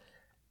know.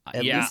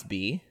 At least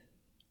B.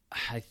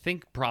 I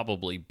think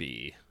probably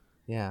B.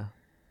 Yeah,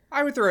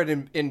 I would throw it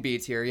in B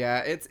tier. Yeah,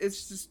 it's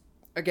just,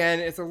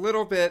 again, it's a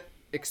little bit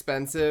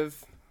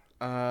expensive,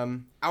 out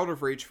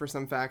of reach for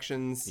some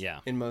factions. Yeah.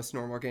 In most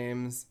normal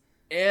games.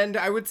 And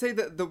I would say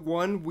that the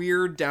one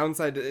weird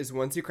downside is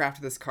once you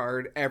craft this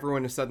card,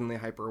 everyone is suddenly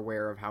hyper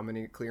aware of how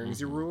many clearings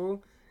you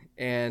rule,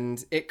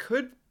 and it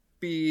could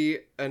be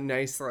a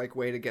nice like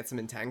way to get some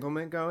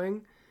entanglement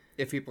going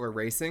if people are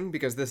racing,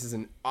 because this is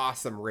an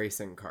awesome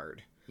racing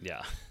card.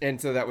 Yeah. And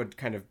so that would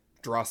kind of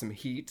draw some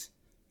heat.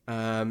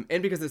 And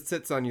because it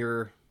sits on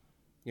your,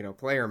 you know,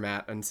 player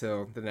mat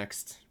until the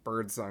next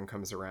Birdsong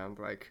comes around,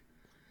 like,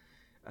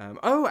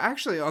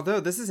 actually, although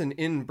this is an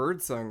in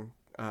Birdsong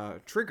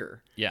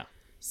trigger. Yeah.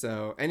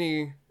 So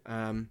any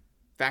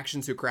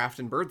factions who craft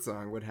in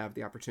Birdsong would have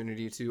the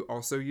opportunity to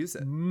also use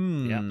it.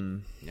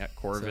 Yeah,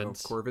 Corvids.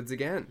 So Corvids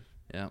again.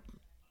 Yeah.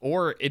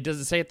 Or it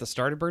doesn't say at the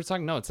start of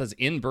Birdsong. No, it says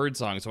in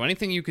Birdsong. So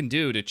anything you can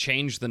do to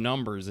change the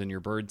numbers in your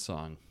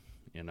Birdsong,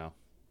 you know,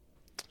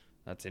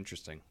 that's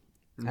interesting.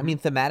 I mean,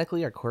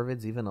 thematically, are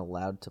Corvids even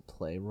allowed to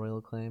play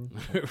Royal Claim?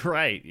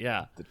 Right,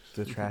 yeah.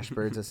 The trash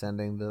birds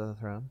ascending the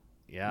throne?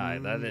 Yeah,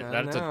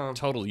 that's a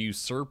total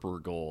usurper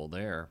goal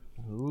there.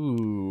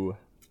 Ooh.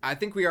 I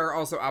think we are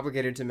also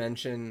obligated to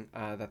mention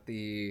that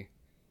the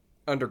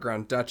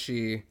Underground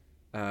Duchy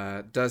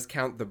does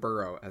count the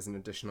borough as an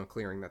additional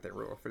clearing that they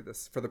rule for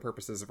the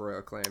purposes of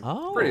Royal Claim.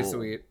 Oh. Pretty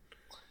sweet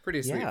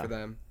for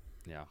them.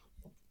 Yeah.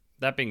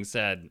 That being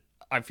said,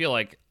 I feel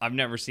like I've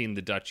never seen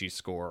the Duchy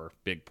score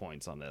big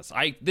points on this.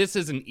 This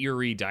is an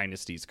Eerie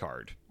Dynasties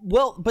card.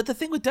 Well, but the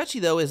thing with Duchy,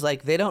 though, is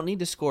like they don't need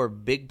to score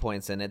big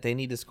points in it. They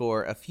need to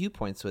score a few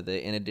points with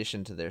it in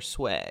addition to their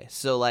sway.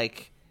 So,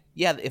 like,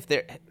 yeah, if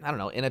they're, I don't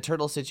know, in a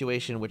turtle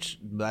situation, which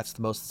that's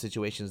most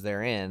situations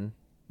they're in,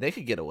 they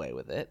could get away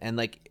with it. And,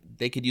 like,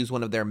 they could use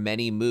one of their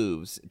many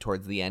moves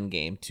towards the end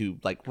game to,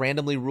 like,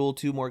 randomly rule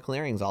 2 more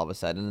clearings all of a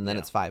sudden, and then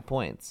it's 5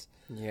 points.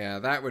 Yeah,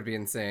 that would be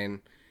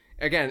insane.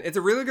 Again, it's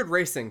a really good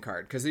racing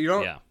card because you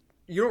don't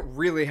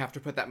really have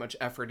to put that much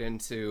effort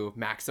into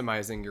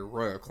maximizing your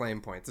Royal Claim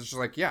points. It's just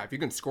like, yeah, if you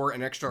can score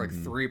an extra like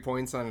 3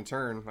 points on a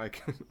turn,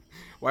 like,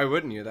 why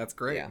wouldn't you? That's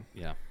great.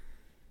 Yeah.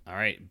 All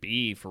right,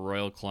 B for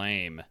Royal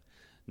Claim.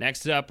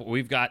 Next up,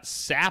 we've got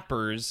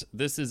Sappers.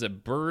 This is a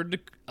bird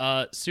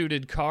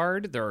suited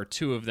card. There are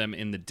 2 of them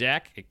in the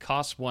deck. It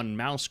costs 1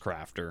 Mouse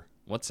Crafter.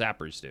 What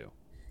Sappers do?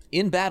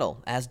 In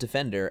battle, as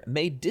defender,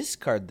 may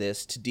discard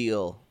this to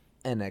deal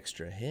an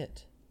extra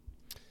hit.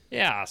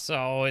 Yeah,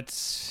 so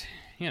it's,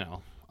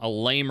 a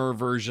lamer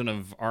version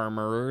of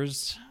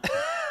Armorers.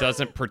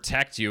 Doesn't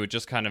protect you. It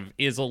just kind of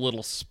is a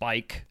little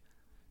spike,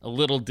 a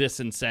little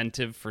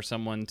disincentive for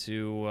someone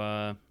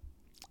to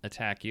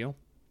attack you.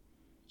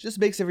 Just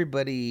makes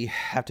everybody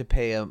have to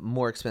pay a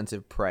more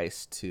expensive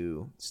price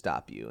to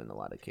stop you in a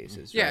lot of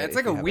cases. Yeah, right? it's If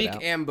like a you have it weak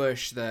out.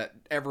 ambush that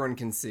everyone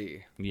can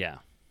see. Yeah.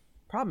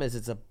 Problem is,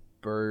 it's a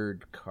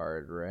bird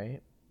card, right?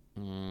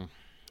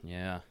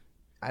 Yeah.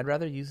 I'd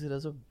rather use it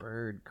as a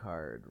bird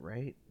card,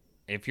 right?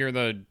 If you're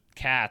the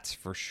cats,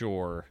 for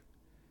sure.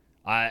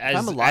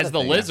 I'm a lot As of the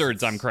things.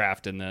 lizards, I'm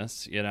crafting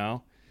this, Yeah.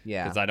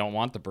 because I don't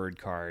want the bird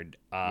card.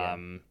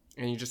 And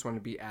you just want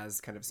to be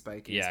as kind of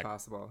spiky as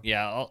possible.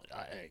 Yeah,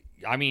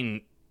 I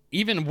mean,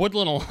 even if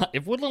Woodland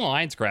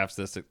Alliance crafts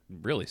this, it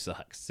really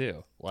sucks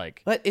too.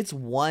 Like, But it's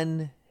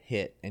 1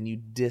 hit, and you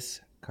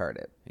discard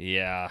it.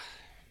 yeah,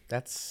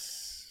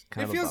 That's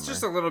kind It of a feels bummer.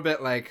 just a little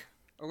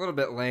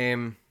bit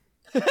lame,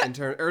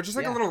 or just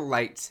like a little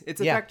light. Its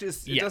Yeah. effect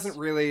is it doesn't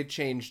really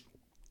change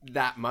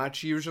that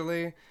much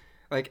usually.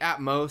 Like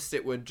at most,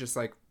 it would just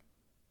like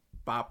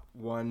bop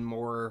 1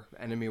 more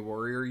enemy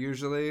warrior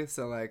usually.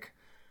 So like,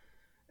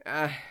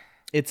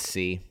 It's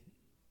C.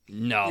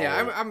 no,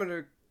 yeah, I'm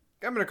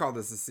gonna call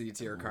this a C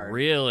tier card.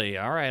 really.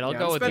 All right, I'll Yeah,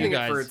 go I'm with you spending it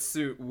guys. for its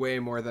suit way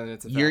more than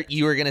its effect.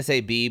 You were gonna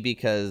say B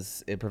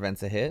because it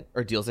prevents a hit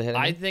or deals a hit.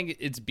 I think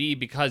it's B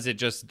because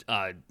it's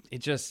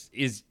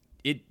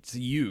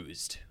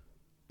used.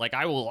 Like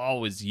I will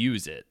always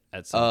use it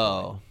at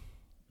some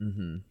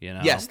point.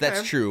 Yes, that's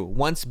Okay. true.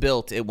 Once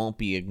built, it won't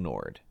be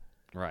ignored.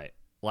 Right.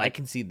 I Like,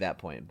 concede that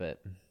point,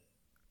 but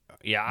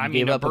yeah, I you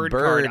mean, gave up a bird,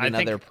 bird card. and I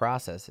think other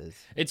processes.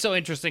 it's so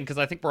interesting because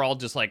I think we're all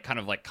just like kind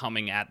of like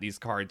coming at these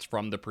cards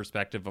from the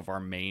perspective of our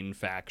main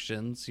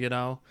factions,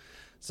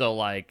 So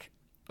like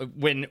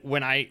when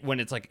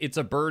it's like it's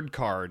a bird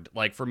card,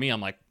 like for me,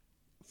 I'm like,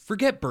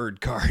 forget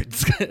bird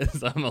cards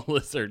because I'm a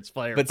Lizards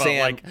player. But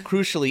Sam, like,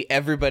 crucially,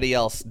 everybody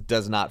else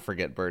does not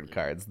forget bird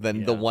cards.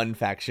 Then the one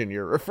faction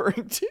you're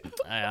referring to.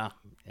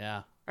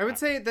 yeah. I would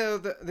say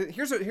though,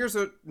 here's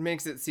what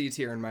makes it C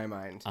tier in my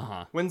mind.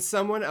 When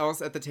someone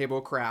else at the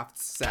table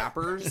crafts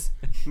sappers,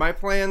 my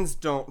plans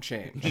don't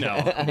change. No.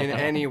 in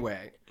any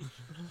way.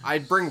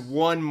 I'd bring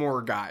 1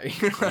 more guy.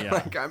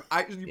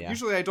 Like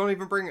usually I don't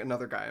even bring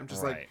another guy. I'm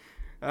just Right. like,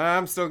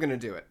 I'm still gonna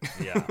do it.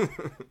 Yeah.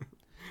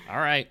 All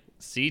right.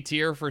 C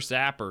tier for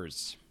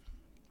Sappers.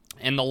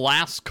 And the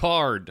last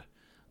card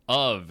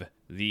of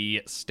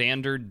the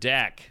standard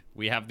deck,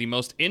 we have the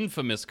most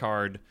infamous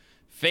card,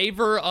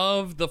 Favor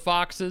of the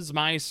Foxes,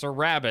 Mice, or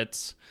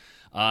Rabbits.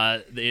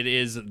 It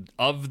is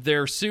of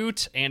their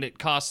suit, and it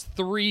costs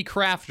 3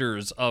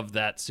 crafters of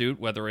that suit,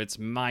 whether it's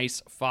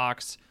mice,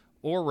 fox,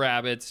 or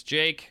rabbits.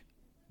 Jake,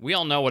 we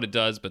all know what it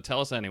does, but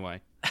tell us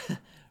anyway.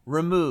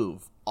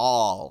 Remove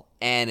all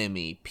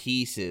enemy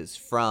pieces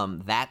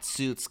from that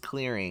suit's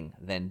clearing,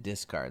 then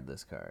discard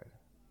this card.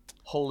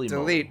 Holy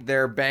moly. Delete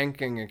their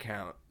banking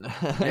account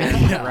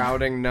and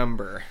routing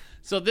number.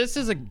 So this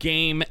is a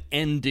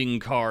game-ending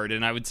card,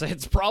 and I would say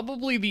it's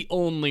probably the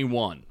only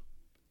one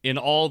in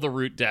all the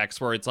root decks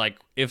where it's like,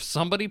 if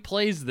somebody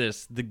plays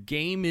this, the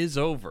game is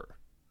over.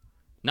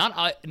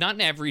 Not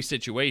in every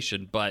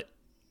situation, but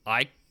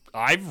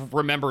I've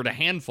remembered a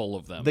handful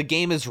of them. The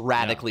game is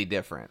radically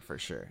different, for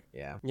sure.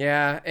 Yeah.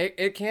 Yeah,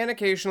 it can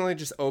occasionally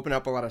just open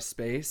up a lot of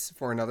space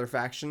for another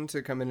faction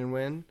to come in and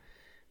win.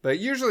 But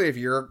usually if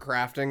you're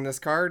crafting this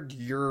card,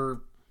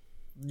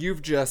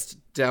 you've just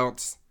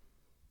dealt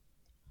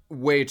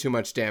way too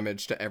much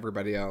damage to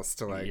everybody else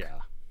to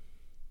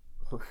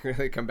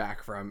really come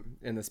back from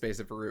in the space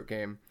of a root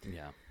game.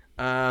 Yeah.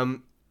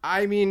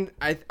 I mean,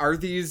 are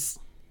these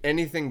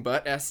anything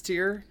but S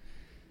tier?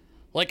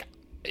 Like,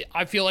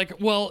 I feel like,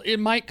 well, it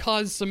might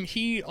cause some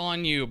heat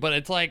on you, but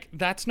it's like,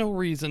 that's no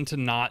reason to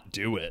not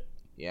do it.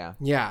 Yeah.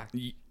 Yeah.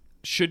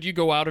 Should you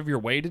go out of your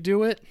way to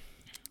do it?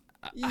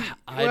 I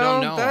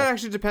Well, don't know. that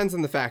actually depends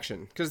on the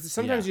faction. Because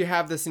sometimes you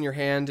have this in your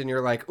hand and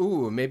you're like,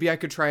 ooh, maybe I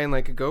could try and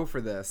like go for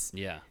this.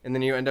 Yeah. And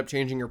then you end up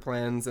changing your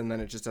plans and then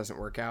it just doesn't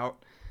work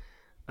out.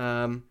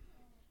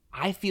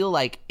 I feel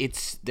like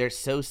they're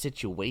so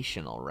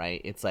situational,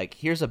 right? It's like,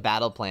 here's a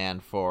battle plan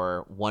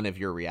for one of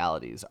your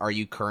realities. Are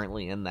you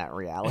currently in that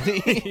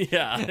reality?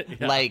 Yeah.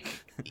 Like,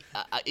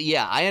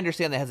 I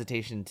understand the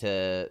hesitation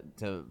to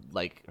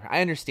like,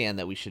 I understand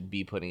that we should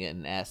be putting it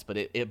in S, but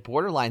it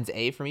borderlines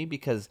A for me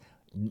because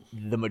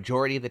the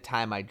majority of the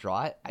time I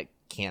draw it, I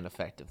can't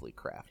effectively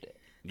craft it.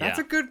 That's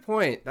a good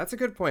point.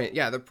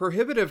 Yeah, the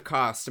prohibitive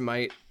cost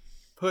might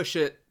push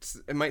it.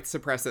 It might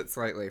suppress it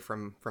slightly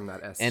from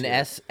that S. And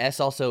tier. S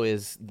also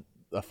is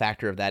a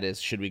factor of that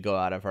is, should we go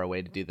out of our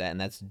way to do that? And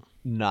that's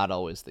not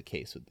always the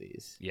case with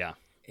these. Yeah.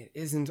 It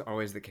isn't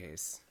always the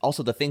case.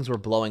 Also, the things we're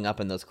blowing up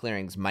in those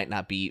clearings might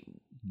not be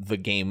the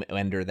game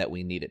ender that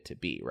we need it to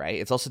be, right?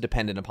 It's also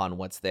dependent upon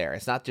what's there.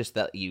 It's not just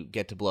that you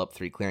get to blow up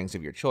 3 clearings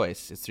of your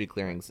choice. It's 3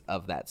 clearings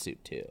of that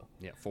suit too.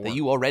 Yeah, 4. That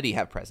you already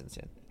have presence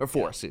in. Or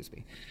 4, excuse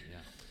me.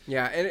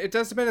 Yeah, and it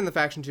does depend on the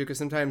faction too, because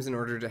sometimes in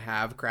order to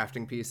have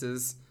crafting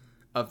pieces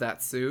of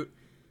that suit,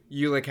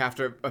 you like have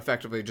to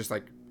effectively just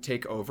like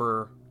take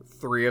over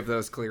 3 of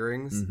those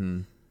clearings,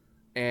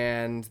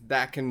 and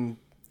that can.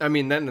 I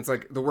mean, then it's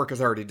like the work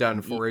is already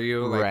done for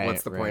you. Like, Right,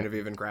 what's the right. point of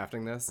even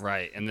crafting this?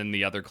 Right, and then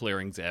the other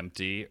clearing's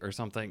empty or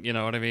something. You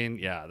know what I mean?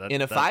 Yeah.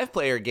 In a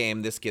 5-player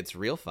game, this gets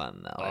real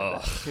fun, though. I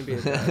bet. Can be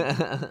a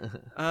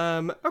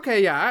bad.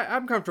 Okay, yeah,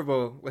 I'm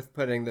comfortable with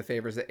putting the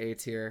favors at A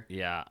tier.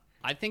 Yeah,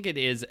 I think it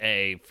is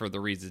A for the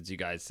reasons you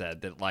guys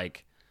said, that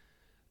like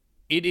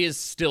it is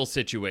still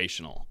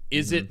situational.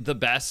 Is it the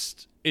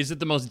best? Is it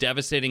the most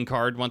devastating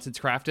card once it's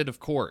crafted? Of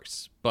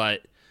course,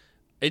 but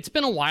it's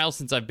been a while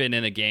since I've been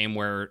in a game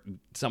where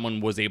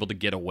someone was able to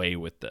get away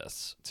with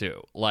this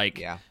too. Like,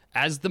 Yeah.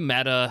 as the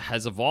meta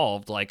has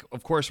evolved, like,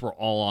 of course, we're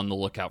all on the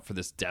lookout for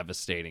this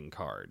devastating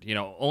card. You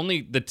know, only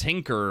the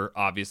Tinker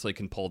obviously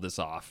can pull this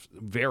off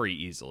very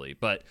easily.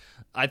 But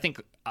I think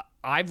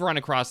I've run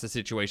across the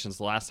situations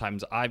the last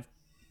times I've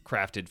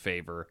crafted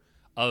favor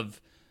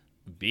of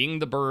being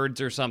the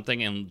birds or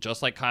something. And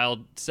just like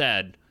Kyle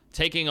said,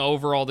 taking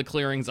over all the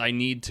clearings I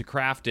need to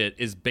craft it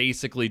is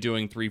basically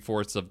doing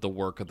 3/4 of the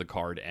work of the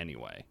card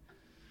anyway.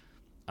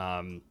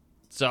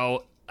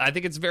 So I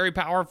think it's very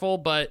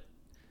powerful,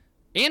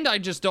 and I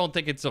just don't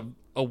think it's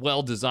a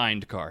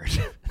well-designed card.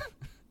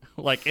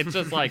 Like, it's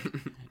just like,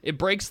 it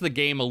breaks the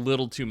game a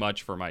little too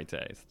much for my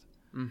taste.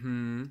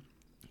 Mm-hmm.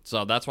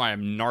 So that's why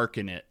I'm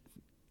narking it,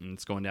 and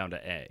it's going down to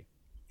A.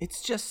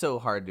 It's just so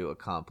hard to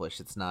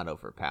accomplish. It's not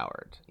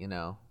overpowered, you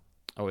know?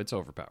 Oh, it's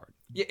overpowered.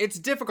 Yeah, it's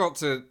difficult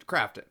to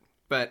craft it,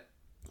 but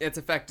its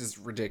effect is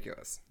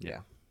ridiculous. Yeah.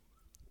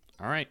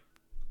 All right.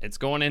 It's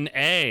going in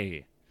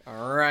A.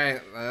 All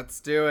right, let's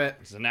do it.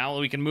 So now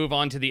we can move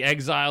on to the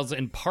Exiles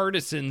and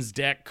Partisans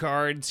deck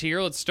cards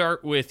here. Let's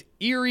start with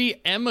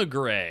Eerie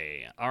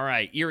Emigre. All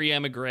right, Eerie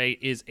Emigre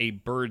is a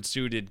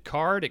bird-suited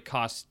card. It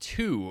costs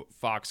 2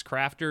 Fox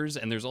Crafters,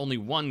 and there's only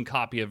 1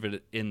 copy of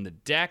it in the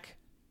deck.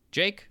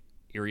 Jake,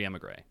 Eerie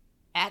Emigre.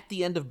 At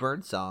the end of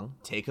Birdsong,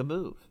 take a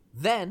move.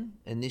 Then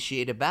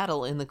initiate a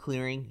battle in the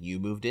clearing you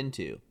moved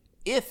into.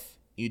 If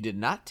you did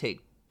not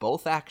take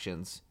both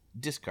actions,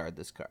 discard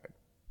this card.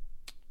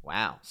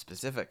 Wow,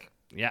 specific.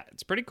 Yeah,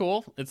 it's pretty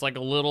cool. It's like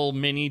a little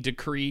mini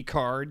decree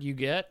card you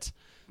get.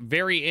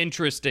 Very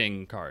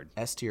interesting card.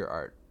 S tier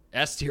art.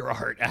 S tier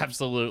art,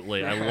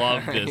 absolutely. I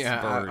love this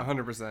Yeah, bird.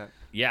 100%.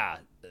 Yeah,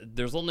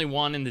 there's only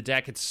 1 in the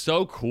deck. It's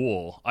so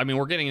cool. I mean,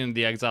 we're getting into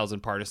the Exiles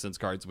and Partisans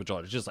cards, which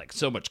are just like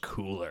so much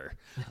cooler.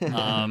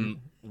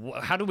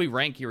 How do we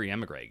rank Eerie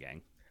Emigre,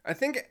 gang? I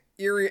think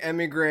Eerie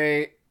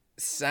Emigre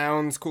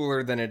sounds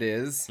cooler than it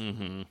is.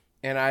 Mm-hmm.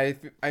 And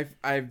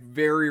I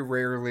very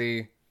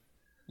rarely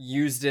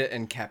used it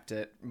and kept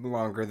it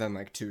longer than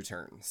like 2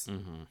 turns.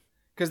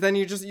 Because then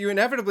you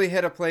inevitably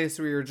hit a place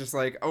where you're just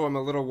like, oh, I'm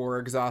a little war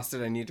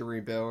exhausted, I need to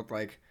rebuild.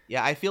 Like,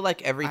 Yeah, I feel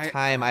like every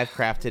time I've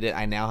crafted it,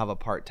 I now have a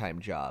part-time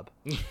job.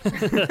 And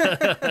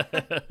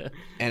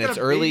it's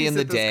early in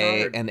the babysit this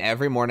day, card. and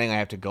every morning I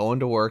have to go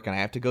into work and I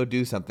have to go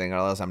do something, or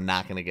else I'm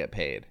not going to get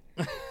paid.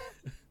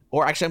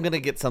 Or actually, I'm going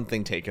to get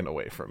something taken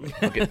away from me.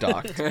 I'll get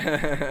docked.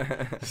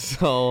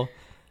 So,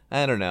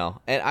 I don't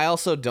know. And I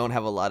also don't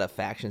have a lot of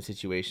faction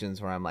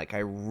situations where I'm like, I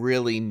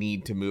really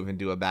need to move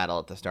into a battle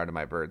at the start of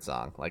my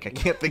birdsong. Like, I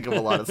can't think of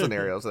a lot of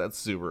scenarios that's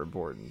super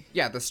important.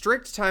 yeah, the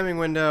strict timing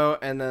window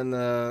and then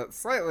the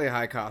slightly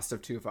high cost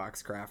of 2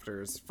 Fox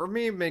Crafters, for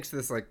me, makes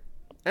this like...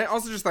 And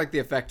also just like the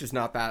effect is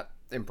not that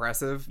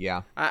impressive.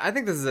 Yeah. I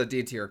think this is a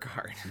D tier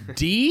card.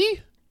 D?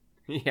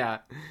 Yeah.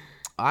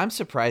 I'm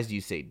surprised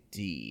you say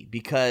D,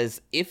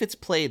 because if it's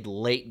played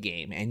late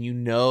game and you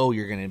know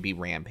you're going to be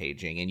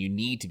rampaging and you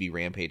need to be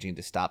rampaging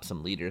to stop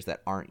some leaders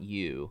that aren't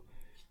you,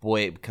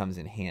 boy, it comes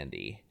in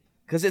handy.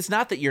 Because it's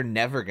not that you're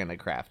never going to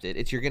craft it,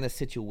 it's you're going to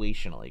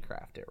situationally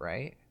craft it,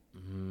 right?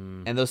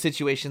 And those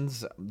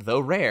situations, though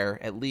rare,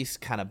 at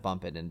least kind of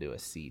bump it into a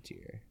C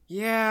tier.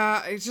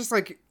 Yeah, it's just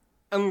like,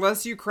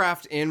 unless you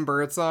craft in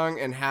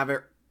Birdsong and have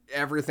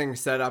everything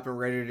set up and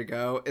ready to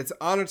go, it's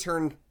on a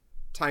turn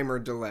timer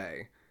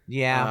delay.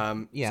 Yeah.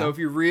 So if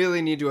you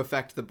really need to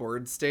affect the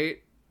board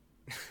state,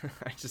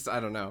 I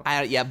don't know.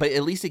 Yeah, but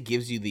at least it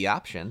gives you the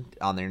option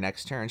on their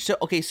next turn. So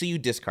so you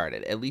discard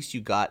it. At least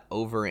you got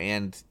over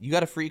and you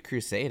got a free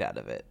crusade out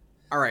of it.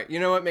 All right,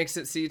 you know what makes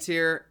it C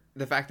tier?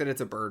 The fact that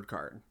it's a bird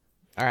card.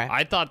 All right.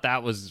 I thought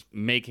that was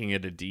making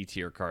it a D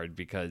tier card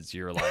because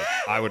you're like,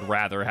 I would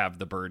rather have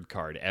the bird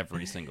card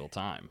every single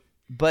time.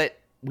 But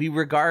we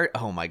regard...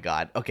 Oh, my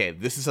God. Okay,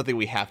 this is something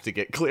we have to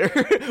get clear.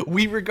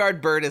 We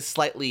regard bird as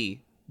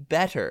slightly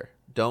better,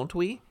 don't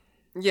we?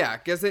 Yeah,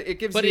 because it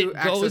gives But you it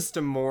access goes-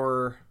 to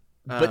more...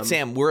 But,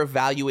 Sam, we're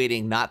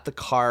evaluating not the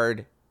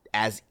card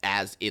as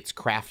it's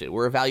crafted.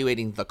 We're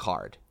evaluating the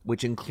card,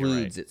 which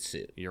includes its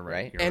suit. You're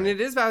right. You're and right.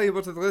 it is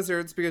valuable to the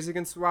lizards because you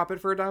can swap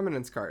it for a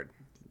dominance card.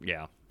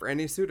 Yeah. For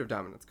any suit of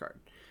dominance card.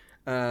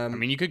 I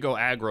mean, you could go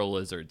aggro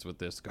lizards with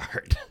this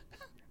card.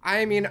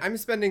 I mean, I'm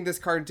spending this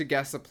card to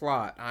guess a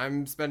plot.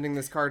 I'm spending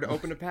this card to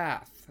open a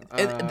path.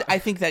 And I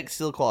think that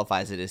still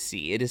qualifies it as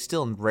C. It is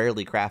still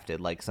rarely crafted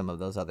like some of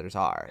those others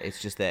are.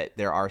 It's just that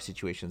there are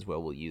situations where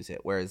we'll use it,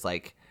 whereas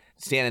like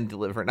stand and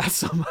deliver, not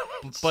so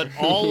much. But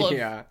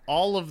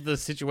all of the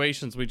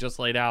situations we just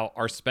laid out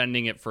are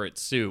spending it for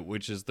its suit,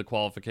 which is the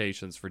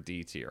qualifications for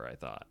D tier, I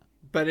thought.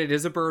 But it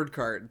is a bird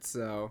card,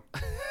 so...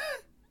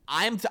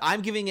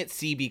 I'm giving it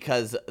C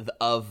because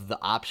of the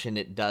option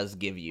it does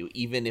give you,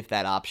 even if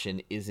that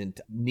option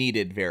isn't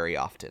needed very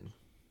often.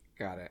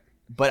 Got it.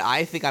 But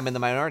I think I'm in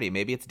the minority.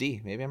 Maybe it's D.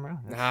 Maybe I'm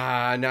wrong. No,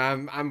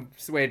 I'm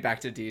swayed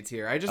back to D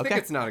tier. I just think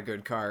it's not a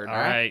good card. All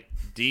right,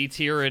 D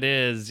tier it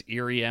is.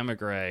 Eerie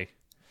Emigre.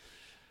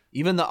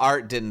 Even the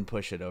art didn't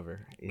push it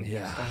over.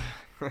 Yeah,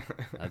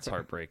 that's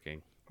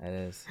heartbreaking. That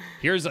is.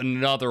 Here's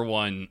another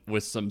one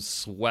with some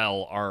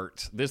swell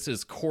art. This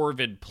is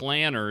Corvid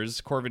Planners.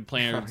 Corvid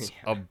Planners,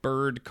 a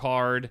bird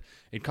card.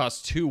 It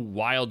costs 2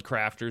 wild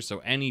crafters, so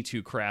any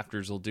 2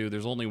 crafters will do.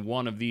 There's only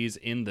one of these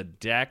in the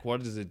deck.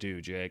 What does it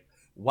do, Jake?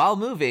 While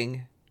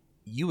moving,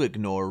 you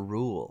ignore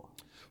rule.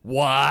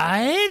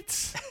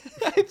 What?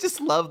 I just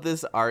love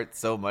this art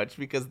so much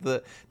because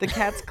the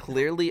cats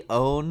clearly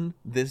own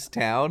this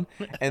town,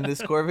 and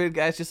this Corvid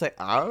guy's just like,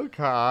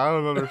 Okay, I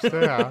don't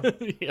understand.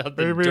 Yeah,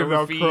 Maybe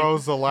no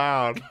crows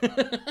allowed.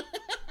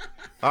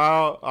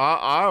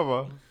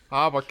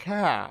 I'm a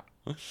cat.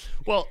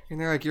 Well, And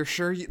they're like, "You're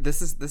sure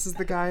this is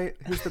the guy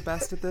who's the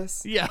best at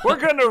this?" yeah. We're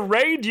gonna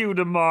raid you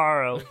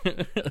tomorrow.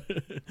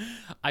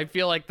 I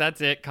feel like that's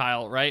it,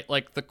 Kyle, right?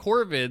 Like the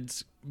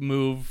Corvids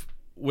move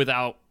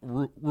without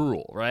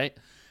rule, right?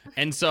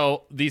 And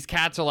so these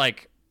cats are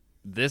like,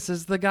 this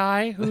is the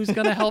guy who's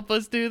going to help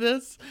us do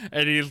this?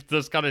 And he's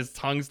just got his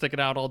tongue sticking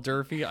out all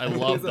derpy. I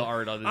love the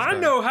art on this I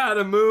card. know how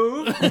to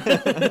move.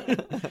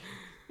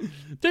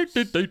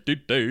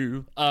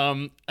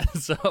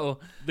 So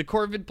the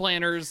Corvid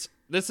Planners,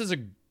 this is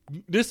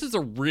a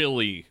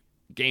really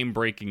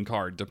game-breaking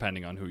card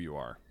depending on who you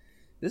are.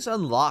 this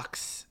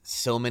unlocks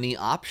so many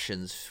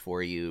options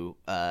for you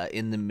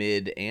in the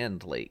mid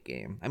and late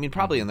game. I mean,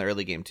 probably in the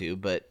early game too,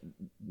 but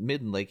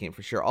mid and late game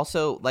for sure.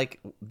 Also, like,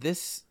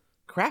 this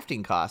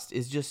crafting cost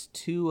is just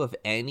 2 of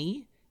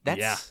any.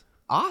 That's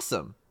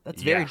awesome.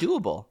 That's very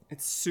doable.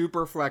 It's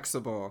super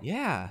flexible.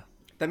 Yeah.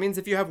 That means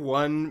if you have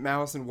 1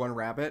 mouse and 1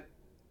 rabbit,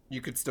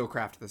 you could still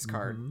craft this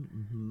card.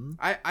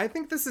 I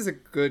think this is a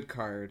good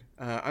card.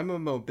 I'm a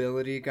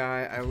mobility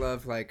guy. I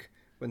love, like,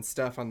 when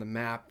stuff on the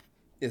map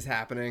is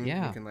happening.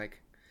 Yeah. You can,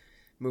 like,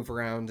 move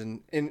around.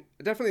 And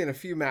definitely in a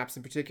few maps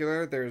in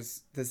particular,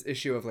 there's this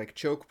issue of, like,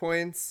 choke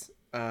points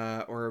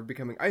or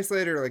becoming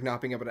isolated or, like, not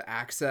being able to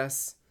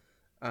access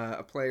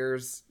a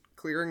player's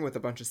clearing with a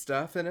bunch of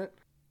stuff in it.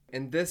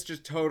 And this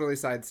just totally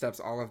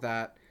sidesteps all of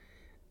that.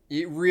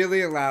 It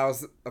really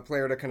allows a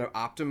player to kind of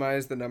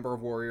optimize the number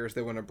of warriors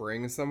they want to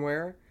bring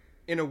somewhere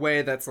in a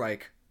way that's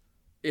like,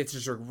 it's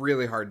just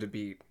really hard to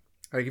beat.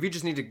 Like, if you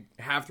just need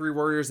to have 3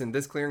 warriors in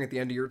this clearing at the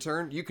end of your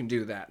turn, you can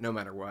do that no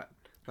matter what.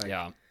 Like,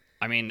 yeah.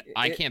 I mean,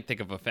 I can't think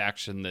of a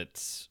faction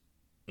that's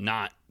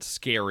not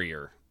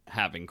scarier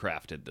having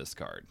crafted this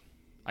card.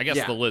 I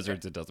guess the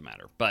lizards, it doesn't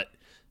matter. But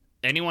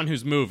anyone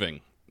who's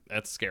moving,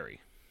 that's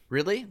scary.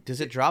 Really?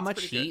 Does it draw much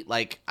pretty good. heat?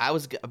 Like, I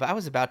was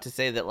about to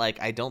say that,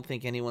 like, I don't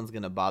think anyone's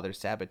going to bother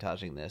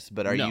sabotaging this,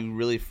 but are you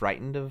really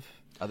frightened of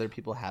other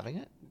people having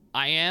it?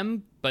 I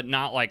am, but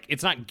not like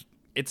it's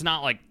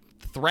not like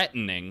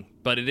threatening,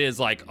 but it is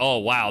like, oh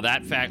wow,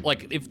 that fact,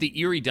 like if the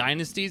Eerie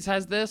Dynasties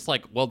has this,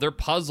 like, well, their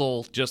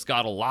puzzle just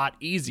got a lot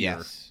easier.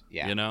 Yes.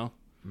 Yeah. You know?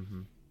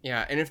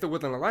 Yeah, and if the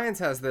Woodland Alliance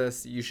has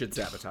this, you should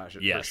sabotage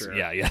it Yes. for sure.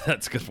 Yeah,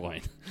 that's a good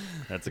point.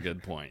 That's a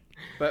good point.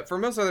 But for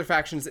most other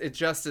factions, it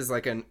just is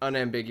like an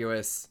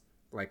unambiguous,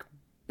 like,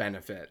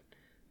 benefit.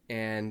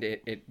 And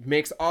it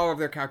makes all of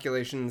their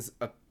calculations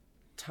a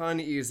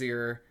ton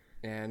easier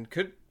and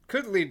could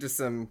lead to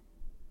some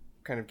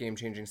kind of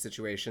game-changing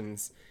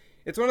situations.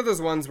 It's one of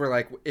those ones where,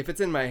 like, if it's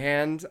in my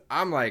hand,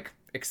 I'm, like,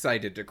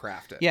 excited to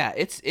craft it. Yeah,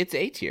 it's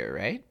A tier,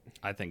 right?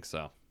 I think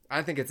so.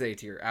 I think it's A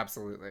tier,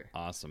 absolutely.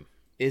 Awesome.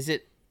 Is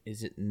it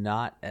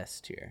not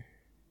S tier?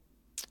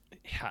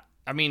 Yeah,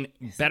 I mean,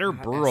 Better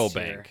not Burrow S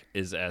tier. Bank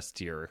is S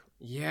tier.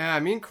 Yeah,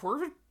 I mean,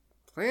 Corvid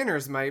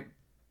Planners might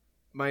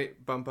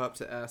bump up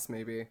to S,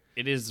 maybe.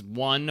 It is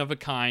one of a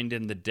kind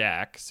in the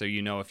deck, so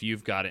you know if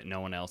you've got it,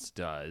 no one else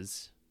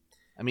does.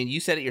 I mean,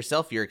 you said it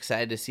yourself. You're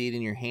excited to see it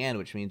in your hand,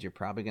 which means you're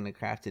probably going to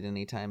craft it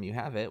anytime you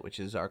have it, which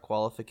is our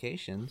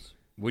qualifications.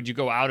 Would you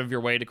go out of your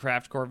way to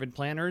craft Corvid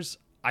Planners?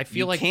 I feel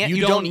You like can't- you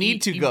you don't don't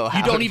need to you- go You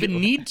out don't of even your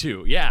way. need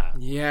to. Yeah.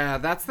 Yeah,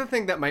 that's the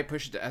thing that might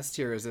push it to S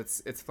tier is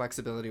its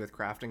flexibility with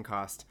crafting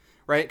cost,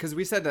 right? Because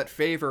we said that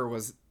Favor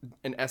was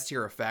an S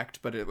tier effect,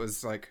 but it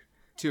was like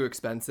too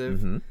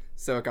expensive,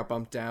 so it got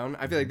bumped down.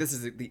 I feel like this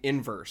is the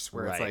inverse,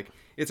 where it's Right. like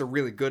it's a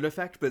really good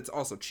effect, but it's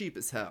also cheap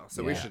as hell.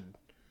 So we should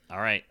All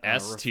right.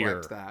 S tier.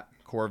 reflect that.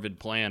 Corvid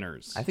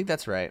Planners. I think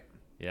that's right.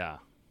 Yeah.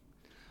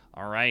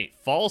 All right.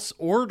 False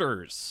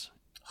Orders.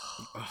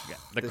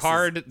 The This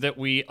card that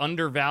we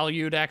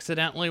undervalued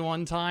accidentally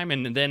one time,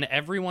 and then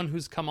everyone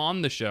who's come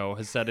on the show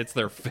has said it's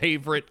their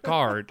favorite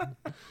card.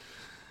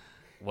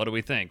 What do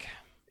we think?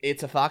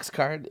 It's a Fox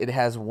card. It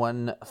has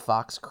one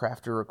Fox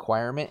Crafter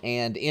requirement,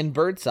 and in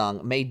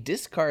Birdsong, may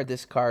discard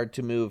this card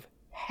to move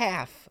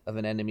half of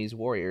an enemy's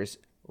warriors,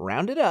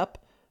 rounded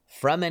up,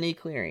 from any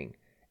clearing,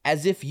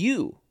 as if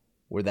you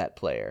were that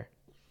player,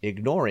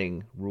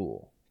 ignoring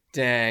rule.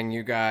 Dang,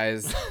 you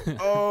guys.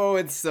 Oh,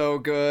 it's so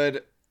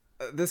good.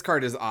 This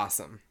card is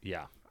awesome.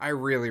 Yeah. I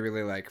really,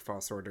 really like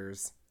False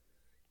Orders.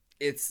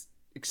 It's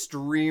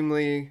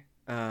extremely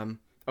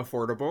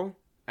affordable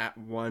at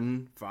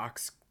 1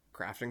 Fox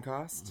crafting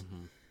cost.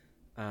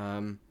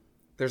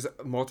 There's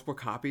multiple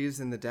copies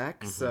in the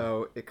deck,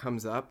 so it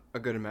comes up a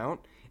good amount.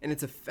 And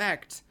its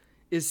effect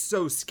is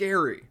so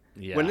scary.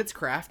 Yeah. When it's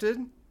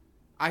crafted,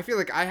 I feel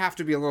like I have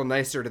to be a little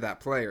nicer to that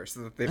player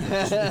so that they don't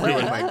just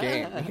ruin my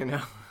game, you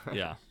know?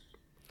 Yeah.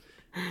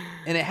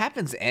 And it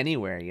happens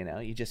anywhere,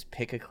 you just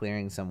pick a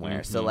clearing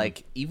somewhere. Mm-hmm. So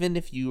like, even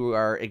if you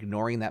are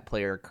ignoring that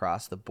player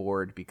across the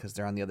board because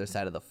they're on the other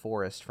side of the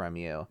forest from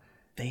you,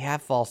 they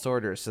have False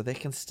Orders, so they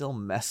can still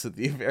mess with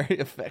you very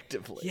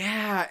effectively.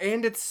 Yeah,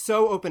 and it's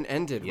so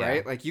open-ended, Yeah.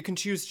 right? Like, you can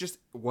choose just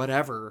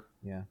whatever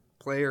Yeah.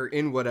 player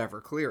in whatever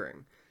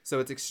clearing. So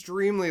it's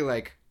extremely,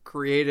 like,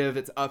 creative.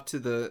 It's up to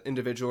the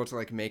individual to,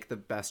 like, make the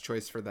best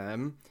choice for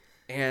them.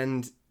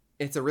 And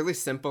it's a really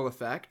simple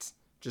effect,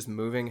 just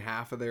moving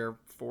half of their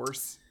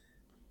force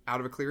out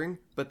of a clearing.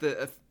 But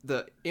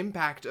the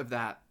impact of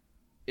that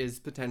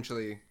is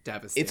potentially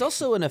devastating. It's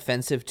also an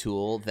offensive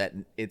tool that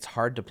it's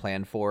hard to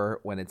plan for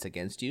when it's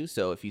against you.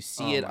 So if you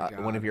see it, my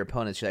God. one of your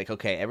opponents, you're like,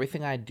 okay,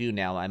 everything I do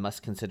now, I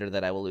must consider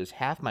that I will lose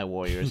half my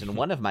warriors in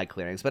one of my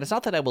clearings. But it's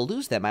not that I will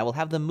lose them. I will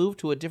have them move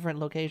to a different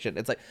location.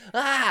 It's like,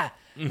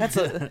 that's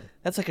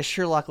like a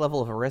Sherlock level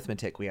of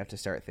arithmetic we have to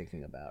start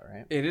thinking about,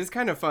 right? It is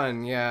kind of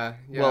fun, yeah.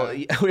 Well,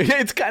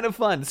 it's kind of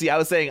fun. See, I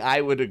was saying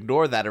I would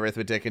ignore that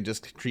arithmetic and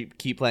just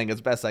keep playing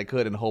as best I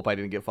could and hope I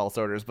didn't get False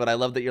Orders. But I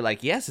love that you're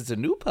like, yes, it's a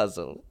new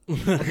puzzle.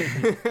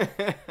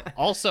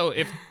 Also,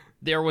 if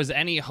there was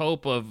any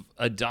hope of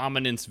a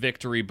dominance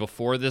victory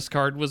before this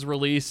card was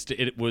released,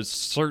 it was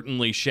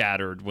certainly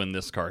shattered when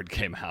this card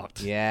came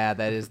out. Yeah,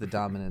 that is the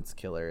dominance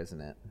killer,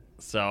 isn't it?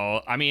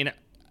 So, I mean,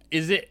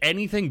 is it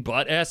anything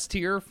but S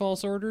tier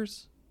False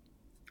Orders?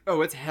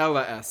 Oh, it's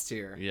hella S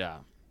tier. Yeah.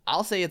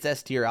 I'll say it's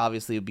S tier,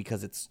 obviously,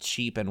 because it's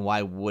cheap, and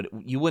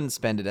you wouldn't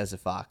spend it as a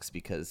Fox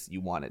because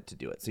you wanted to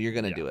do it, so you're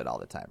gonna do it all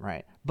the time,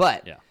 right?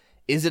 But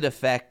is it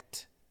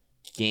affect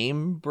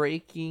game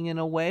breaking in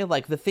a way?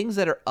 Like the things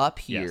that are up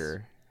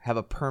here have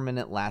a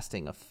permanent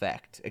lasting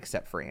effect,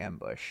 except for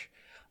ambush,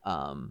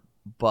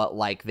 but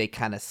like they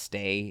kind of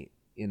stay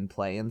in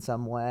play in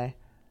some way.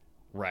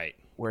 Right.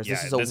 Whereas Yeah,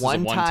 this is a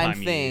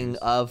one-time thing use.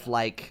 of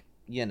like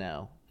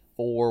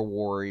 4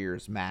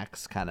 warriors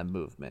max kind of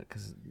movement,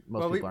 because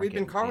We've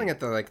been calling it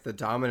the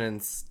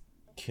dominance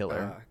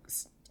killer.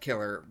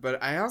 Killer,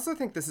 but I also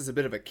think this is a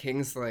bit of a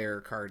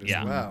Kingslayer card as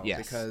well.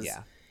 Yes, because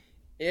yeah.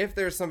 if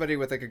there's somebody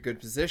with like a good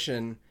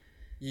position,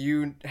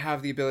 you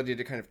have the ability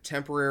to kind of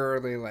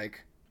temporarily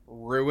like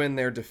ruin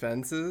their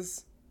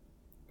defenses,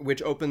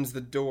 which opens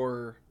the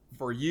door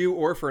for you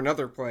or for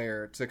another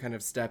player to kind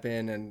of step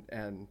in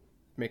and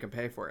make them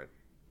pay for it.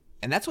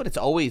 And that's what it's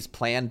always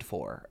planned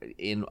for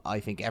in, I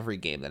think, every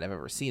game that I've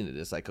ever seen. It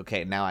is like,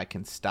 okay, now I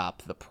can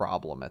stop the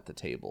problem at the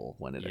table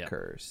when it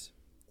occurs.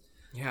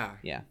 Yeah.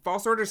 Yeah.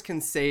 False Orders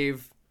can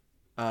save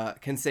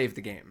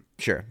the game.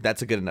 Sure,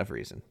 that's a good enough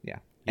reason. Yeah,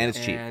 and it's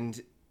cheap. And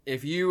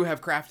if you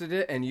have crafted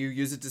it and you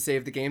use it to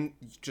save the game,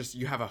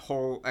 you have a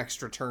whole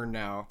extra turn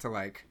now to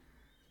like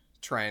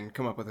try and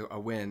come up with a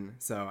win.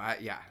 So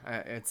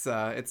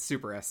it's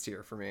super S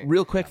tier for me.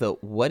 Real quick though,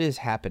 what is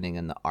happening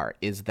in the art?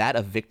 Is that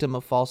a victim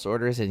of False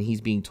Orders and he's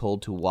being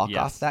told to walk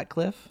off that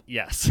cliff?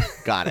 Yes.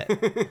 Got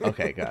it.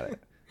 Okay, got it.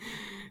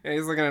 And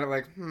he's looking at it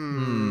like,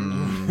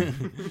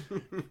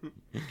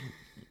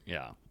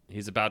 Yeah.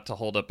 He's about to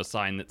hold up a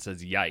sign that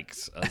says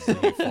yikes as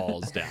he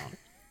falls down.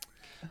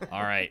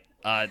 All right.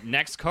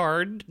 Next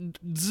card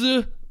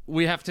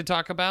we have to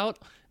talk about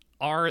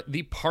are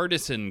the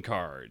partisan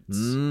cards.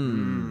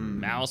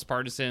 Mouse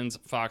partisans,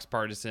 fox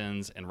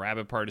partisans, and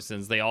rabbit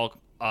partisans. They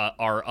all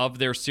are of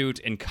their suit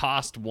and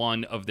cost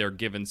 1 of their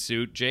given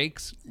suit.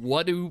 Jakes,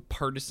 what do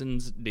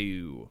partisans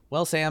do?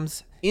 Well,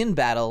 Sam's, in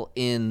battle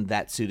in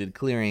that suited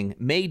clearing,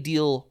 may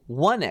deal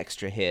 1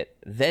 extra hit,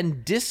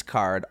 then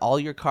discard all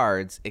your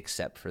cards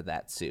except for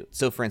that suit.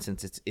 So, for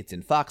instance, it's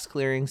in fox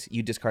clearings,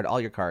 you discard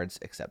all your cards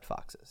except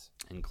foxes.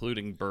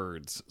 Including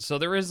birds. So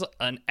there is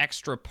an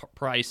extra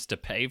price to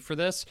pay for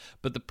this,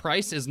 but the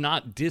price is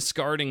not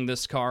discarding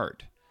this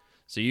card.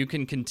 So you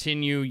can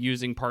continue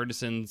using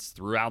partisans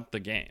throughout the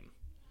game.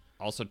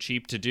 Also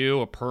cheap to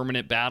do, a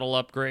permanent battle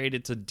upgrade.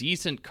 It's a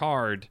decent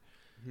card.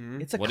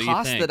 It's a What do you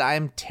cost think? that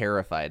I'm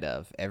terrified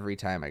of every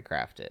time I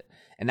craft it.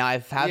 And now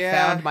I've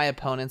found my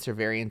opponents are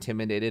very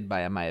intimidated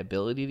by my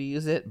ability to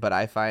use it, but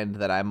I find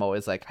that I'm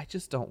always like, I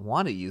just don't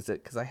want to use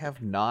it because I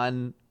have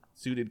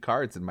non-suited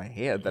cards in my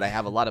hand that I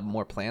have a lot of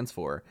more plans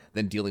for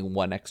than dealing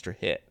 1 extra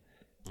hit.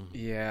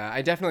 Yeah,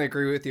 I definitely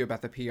agree with you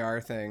about the PR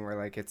thing, where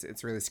like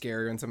it's really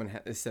scary when someone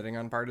is sitting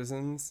on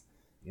partisans.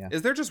 Yeah.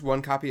 Is there just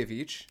one copy of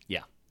each?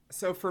 Yeah.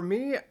 So for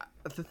me,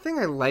 the thing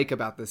I like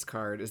about this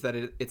card is that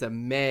it's a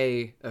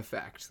may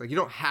effect. Like you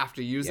don't have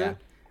to use Yeah. it.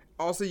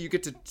 Also, you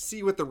get to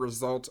see what the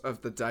result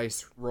of the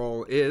dice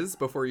roll is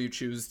before you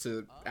choose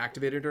to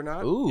activate it or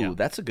not, Ooh,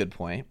 that's a good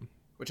point.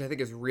 which I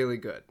think is really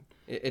good.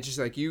 It's just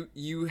like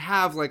you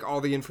have like all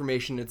the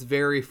information. It's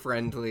very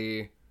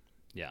friendly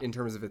Yeah. in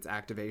terms of its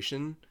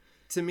activation.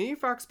 To me,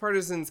 Fox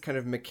Partisans kind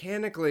of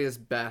mechanically is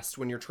best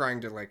when you're trying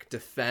to like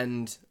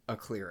defend a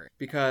clearing,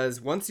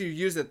 because once you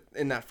use it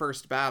in that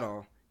first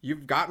battle,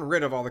 you've gotten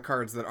rid of all the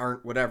cards that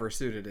aren't whatever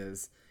suit it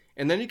is,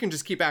 and then you can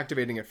just keep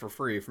activating it for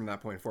free from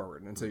that point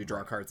forward until you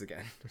draw cards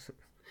again.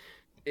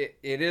 It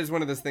is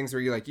one of those things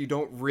where you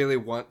don't really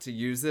want to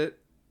use it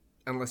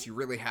unless you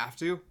really have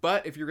to,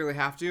 but if you really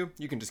have to,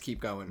 you can just keep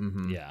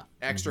going. Yeah.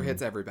 Extra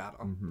hits every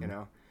battle, you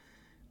know.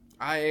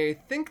 I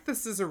think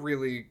this is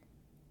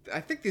I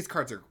think these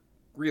cards are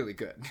really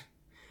good.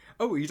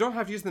 Oh, you don't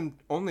have to use them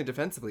only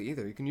defensively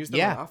either. You can use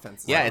them on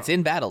offense. as Yeah, well. it's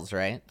in battles,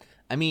 right?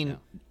 I mean,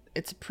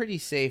 it's a pretty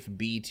safe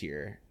B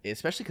tier,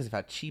 especially because of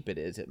how cheap it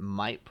is. It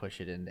might push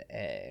it into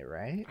A,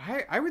 right?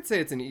 I would say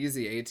it's an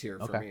easy A tier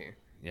for Okay. me.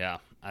 Yeah.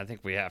 I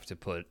think we have to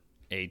put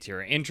A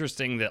tier.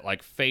 Interesting that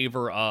like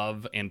Favor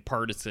of and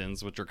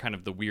Partisans, which are kind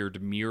of the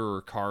weird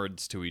mirror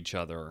cards to each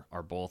other,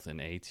 are both in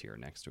A tier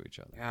next to each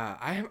other. Yeah,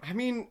 I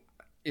mean,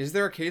 is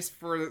there a case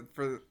for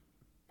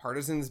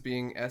Partisans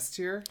being S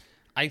tier?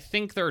 I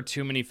think there are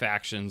too many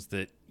factions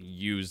that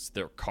use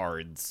their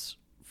cards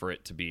for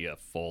it to be a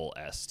full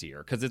S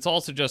tier, because it's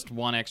also just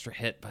one extra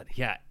hit. But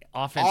yeah,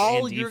 offense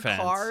All and your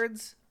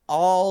defense.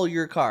 all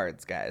your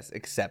cards, guys,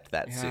 except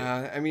that suit.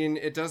 Yeah, I mean,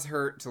 it does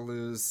hurt to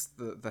lose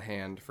the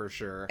hand for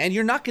sure. And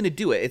you're not going to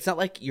do it. It's not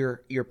like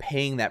you're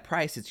paying that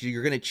price. It's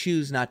you're going to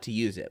choose not to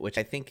use it, which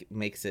I think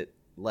makes it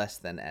less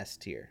than S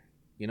tier.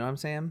 You know what I'm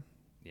saying?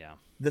 Yeah.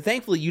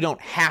 Thankfully, you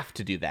don't have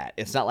to do that.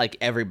 It's not like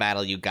every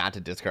battle you got to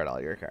discard all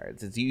your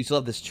cards. You still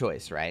have this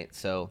choice, right?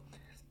 So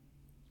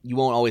you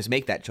won't always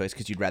make that choice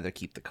because you'd rather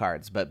keep the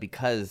cards. But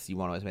because you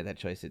won't always make that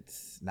choice,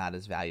 it's not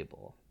as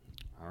valuable.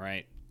 All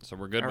right. So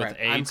we're good All with right,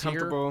 A I'm tier.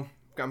 comfortable.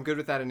 I'm good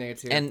with that in A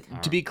tier. And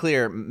to be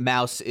clear,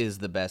 Mouse is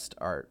the best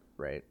art,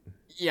 right?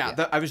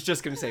 Yeah, I was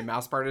just gonna say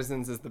Mouse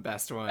Partisans is the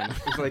best one.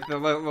 It's like the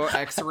little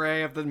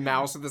X-ray of the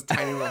mouse with this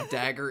tiny little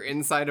dagger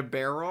inside a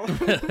barrel.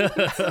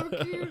 It's so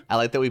cute. I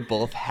like that we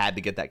both had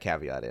to get that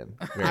caveat in.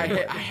 Very I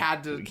important.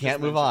 had to. We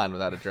can't move on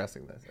without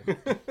addressing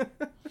this.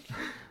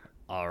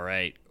 All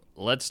right.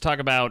 Let's talk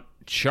about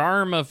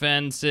Charm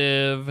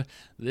Offensive.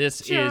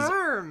 This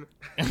Charm.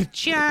 is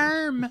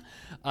Charm.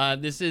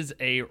 This is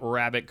a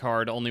rabbit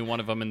card. Only one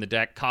of them in the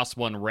deck. Costs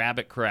 1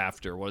 Rabbit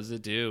Crafter. What does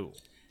it do?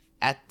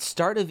 At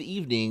start of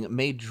evening,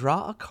 may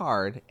draw a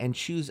card and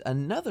choose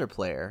another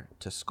player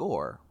to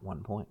score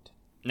 1 point.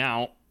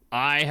 Now,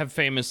 I have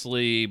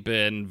famously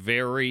been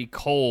very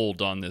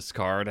cold on this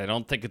card. I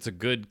don't think it's a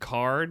good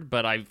card,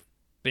 but I've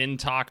been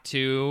talked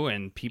to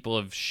and people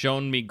have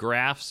shown me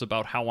graphs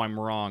about how I'm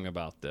wrong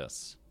about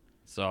this.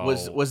 So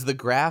Was the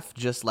graph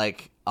just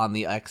like on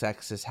the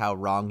x-axis how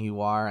wrong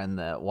you are, and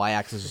the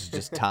y-axis is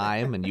just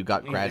time, and you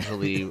got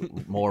gradually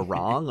more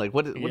wrong? Like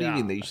what do you Yeah.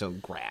 mean that you show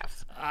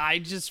graphs? I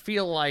just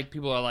feel like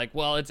people are like,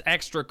 well, it's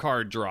extra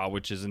card draw,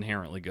 which is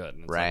inherently good.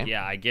 And it's Right. like,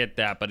 yeah, I get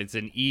that, but it's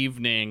an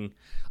evening.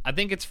 I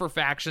think it's for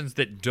factions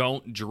that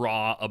don't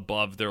draw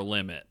above their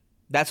limit.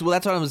 That's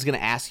what I was going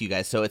to ask you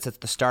guys. So it's at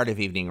the start of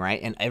evening, right?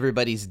 And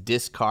everybody's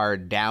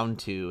discard down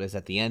to is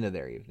at the end of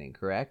their evening,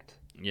 correct?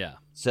 Yeah.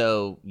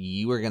 So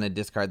you were going to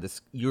discard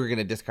this. You were going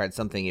to discard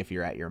something if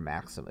you're at your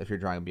maximum, if you're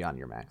drawing beyond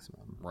your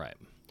maximum. Right.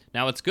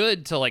 Now, it's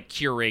good to, like,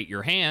 curate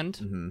your hand.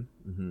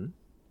 Mm-hmm.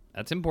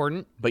 That's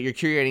important. But you're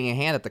curating a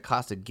hand at the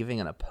cost of giving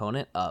an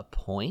opponent a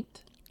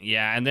point?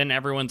 Yeah, and then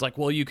everyone's like,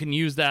 well, you can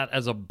use that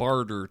as a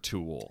barter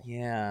tool.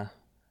 Yeah,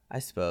 I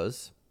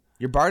suppose.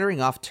 You're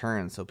bartering off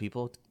turns so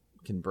people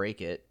can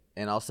break it.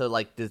 And also,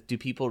 like, do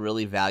people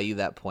really value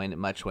that point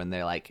much when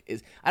they're like,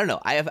 I don't know.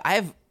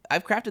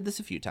 I've crafted this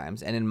a few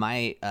times, and in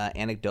my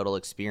anecdotal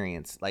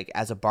experience, like,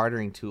 as a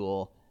bartering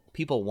tool,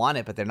 people want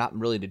it, but they're not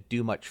really to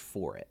do much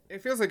for it.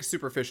 It feels like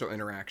superficial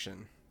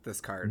interaction,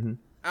 this card.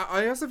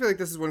 I also feel like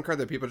this is one card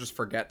that people just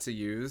forget to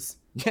use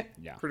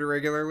Yeah. pretty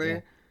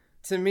regularly.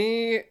 To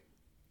me,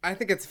 I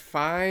think it's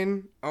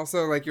fine.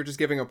 Also, like, you're just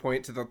giving a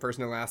point to the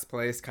person in last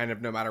place, kind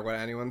of no matter what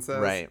anyone says.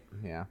 Right,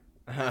 yeah.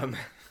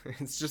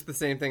 It's just the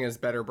same thing as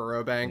Better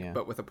Burrow Bank, Yeah.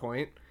 but with a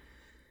point.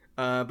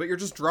 But you're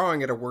just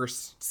drawing at a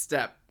worse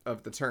step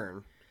of the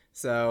turn.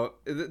 So,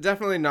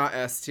 definitely not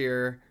S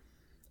tier.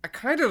 I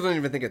kind of don't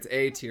even think it's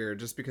A tier,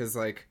 just because,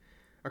 like,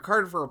 a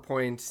card for a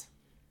point,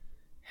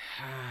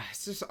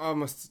 it's just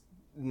almost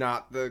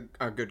not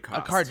a good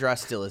cost. A card draw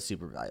still is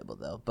super valuable,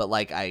 though. But,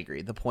 like, I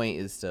agree. The point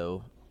is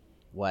so...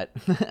 What?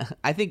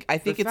 I think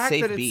The it's fact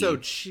safe that B. it's so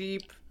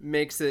cheap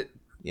makes it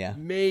Yeah,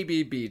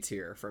 maybe B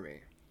tier for me.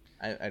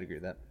 I'd agree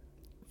with that.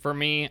 For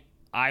me,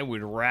 I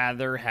would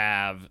rather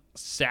have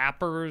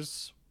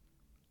Sappers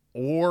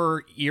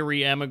or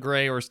Eerie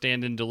Emigre or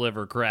Stand and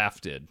Deliver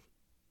crafted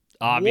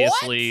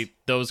Obviously,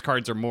 those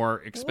cards are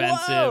more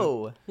expensive.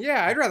 Whoa!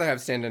 Yeah, I'd rather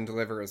have stand and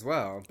deliver as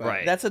well. But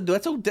Right. That's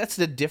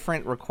a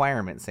different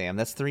requirement, Sam.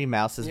 That's 3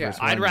 mouses Yeah. versus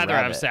I'd 1 rather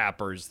have rabbit.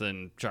 sappers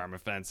than charm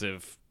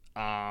offensive.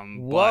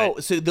 Whoa!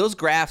 So those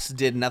graphs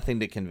did nothing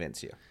to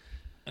convince you.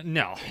 But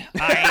no.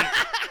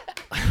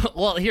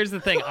 Well, here's the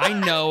thing. I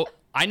know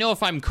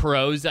if I'm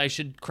crows, I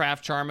should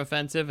craft charm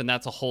offensive, and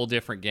that's a whole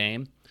different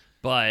game.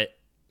 But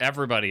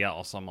everybody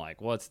else, I'm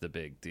like, what's the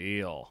big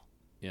deal?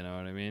 You know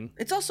what I mean?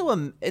 It's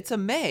also it's a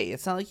May.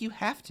 It's not like you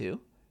have to.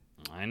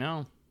 I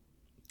know.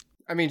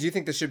 I mean, do you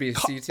think this should be a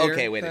C tier?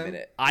 Okay, wait a then?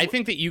 minute. I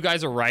think that you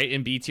guys are right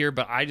in B tier,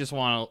 but I just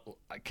want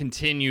to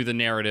continue the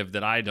narrative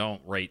that I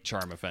don't rate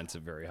charm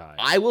offensive very high.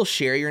 I will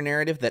share your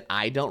narrative that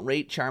I don't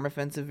rate charm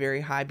offensive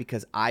very high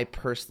because I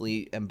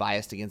personally am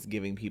biased against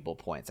giving people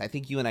points. I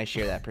think you and I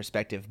share that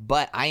perspective,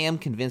 but I am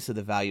convinced of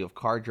the value of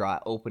card draw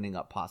opening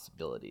up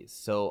possibilities.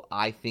 So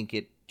I think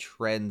it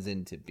trends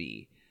into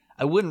B.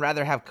 I wouldn't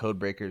rather have code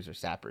breakers or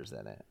sappers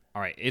in it.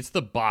 All right, it's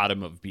the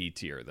bottom of B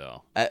tier,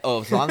 though.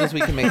 As long as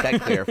we can make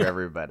that clear for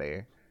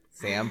everybody.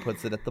 Sam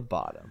puts it at the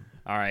bottom.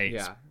 All right.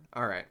 Yeah.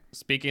 All right.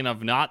 Speaking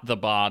of not the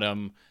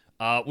bottom,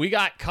 we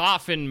got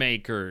Coffin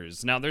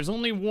Makers. Now, there's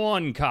only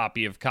one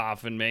copy of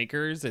Coffin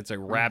Makers. It's a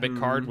rabbit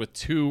card with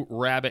 2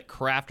 rabbit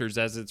crafters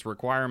as its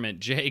requirement.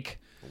 Jake,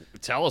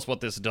 tell us what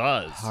this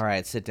does. All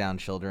right, sit down,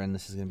 children.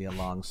 This is going to be a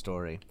long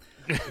story.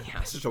 Yeah,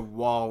 it's just a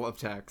wall of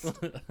text.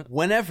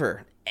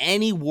 Whenever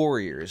any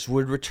warriors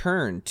would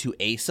return to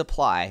a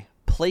supply,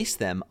 place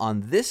them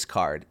on this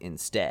card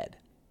instead.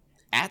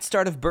 At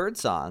start of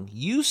Birdsong,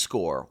 you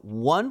score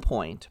 1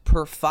 point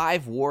per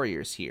 5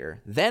 warriors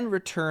here, then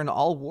return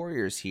all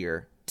warriors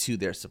here to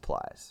their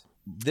supplies.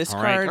 This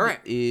All right. card All right.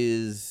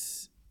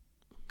 is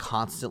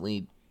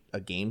constantly a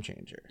game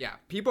changer. Yeah,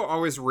 people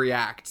always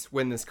react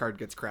when this card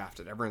gets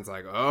crafted. Everyone's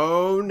like,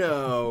 "Oh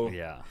no!"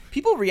 Yeah.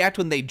 People react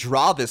when they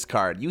draw this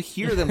card. You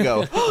hear them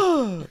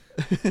go,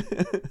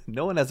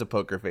 no one has a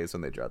poker face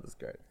when they draw this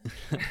card.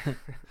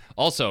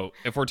 Also,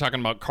 if we're talking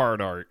about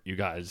card art, you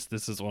guys,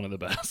 this is one of the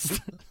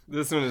best.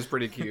 This one is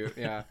pretty cute.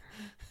 Yeah.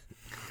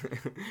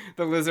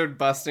 The lizard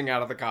busting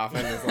out of the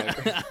coffin is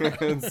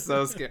like, it's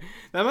so scary.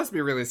 That must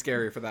be really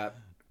scary for that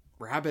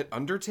rabbit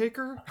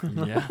undertaker.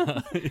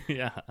 Yeah.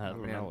 Yeah. I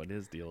don't man. know what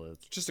his deal is.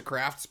 Just a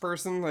crafts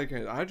person. Like,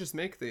 I just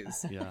make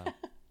these. Yeah.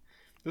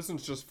 This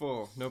one's just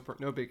full. No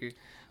biggie.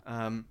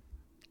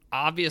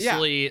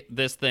 Obviously,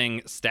 this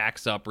thing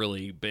stacks up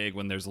really big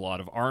when there's a lot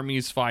of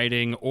armies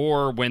fighting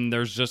or when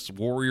there's just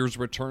warriors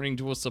returning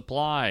to a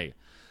supply.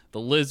 The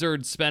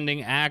lizard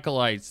spending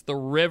acolytes, the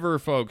river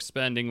folk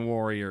spending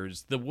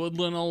warriors, the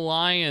woodland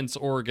alliance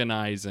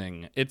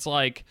organizing. It's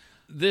like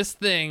this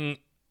thing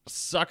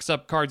sucks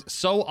up cards.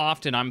 So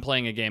often I'm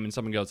playing a game and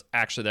someone goes,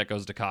 actually, that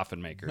goes to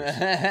Coffin Makers.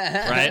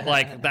 Right?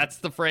 Like, that's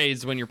the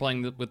phrase when you're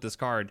playing with this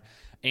card.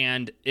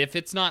 And if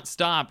it's not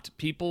stopped,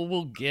 people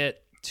will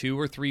get 2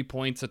 or 3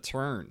 points a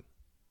turn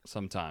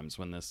sometimes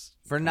when this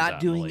For comes not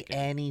out in the doing late game.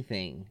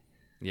 anything.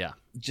 Yeah.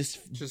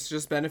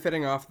 Just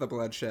benefiting off the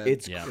bloodshed.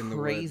 It's Yeah. in the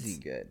crazy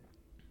woods. good.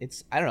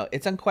 It's, I don't know,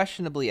 it's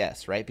unquestionably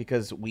S, right?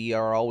 Because we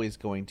are always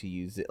going to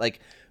use it. Like,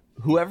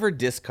 whoever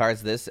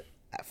discards this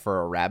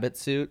for a rabbit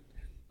suit,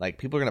 like,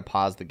 people are going to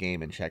pause the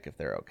game and check if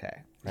they're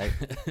okay, right?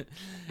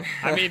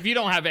 I mean, if you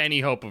don't have any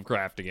hope of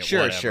crafting it,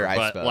 Sure, whatever, sure, I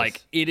but suppose.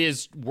 like, it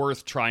is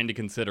worth trying to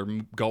consider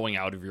going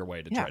out of your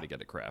way to Yeah. try to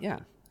get it crafted. Yeah.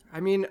 I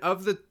mean,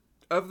 of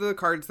the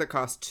cards that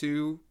cost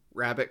 2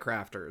 rabbit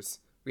crafters,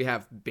 we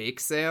have Bake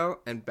Sale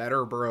and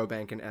Better Burrow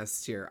Bank in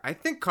S tier. I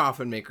think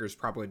Coffin Makers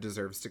probably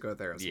deserves to go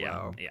there as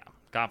well. Yeah.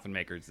 Coffin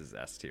Makers is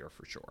S tier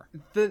for sure.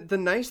 The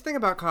nice thing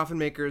about Coffin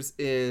Makers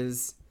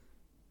is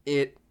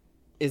it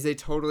is a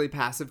totally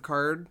passive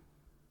card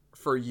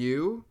for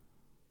you,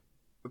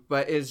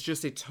 but it's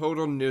just a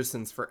total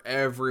nuisance for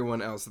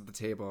everyone else at the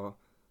table,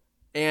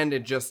 and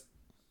it just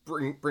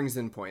brings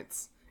in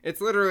points. It's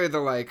literally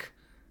the, like,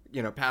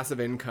 you know, passive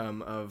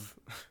income of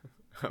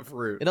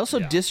Root. It also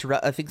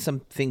disrupt. I think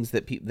some things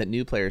that that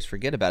new players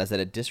forget about is that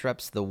it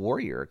disrupts the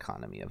warrior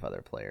economy of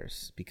other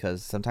players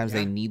because sometimes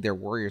they need their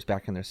warriors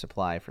back in their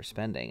supply for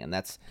spending, and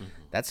that's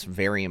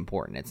very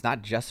important. It's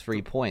not just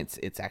free points;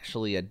 it's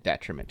actually a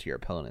detriment to your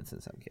opponents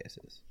in some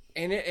cases.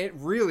 And it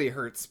really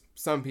hurts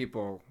some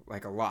people,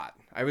 like, a lot.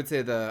 I would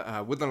say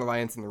the Woodland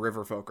Alliance and the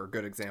River Folk are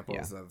good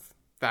examples of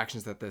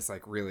factions that this,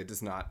 like, really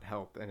does not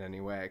help in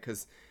any way.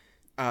 Because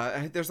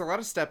there's a lot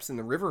of steps in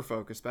the River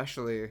Folk,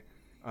 especially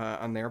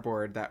on their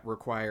board, that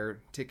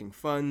require taking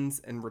funds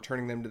and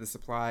returning them to the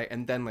supply,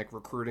 and then, like,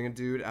 recruiting a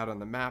dude out on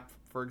the map,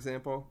 for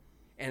example.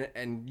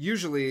 And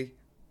usually,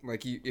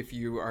 like, if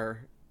you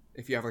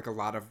have, like, a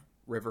lot of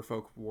River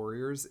Folk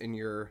warriors in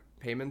your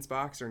payments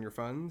box or in your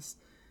funds,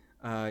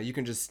 you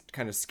can just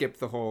kind of skip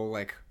the whole,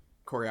 like,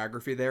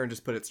 choreography there and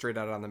just put it straight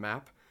out on the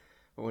map.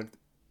 But when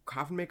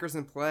Coffin Maker's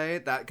in play,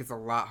 that gets a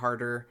lot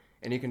harder,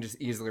 and you can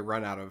just easily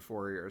run out of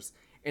warriors.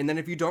 And then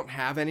if you don't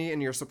have any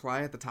in your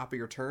supply at the top of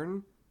your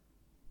turn,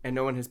 and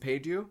no one has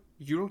paid you,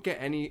 you don't get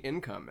any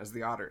income as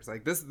the otters.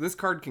 Like, this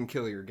card can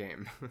kill your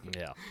game.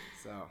 Yeah.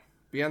 So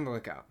be on the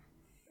lookout.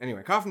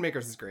 Anyway, Coffin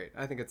Makers is great.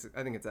 I think it's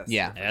S.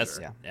 Yeah. for S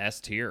sure.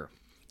 S tier.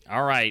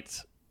 All right.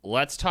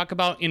 Let's talk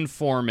about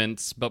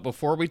Informants, but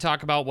before we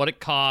talk about what it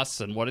costs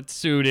and what its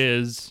suit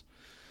is,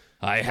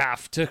 I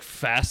have to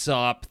fess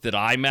up that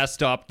I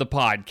messed up the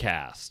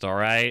podcast, all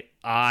right?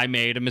 I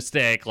made a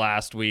mistake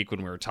last week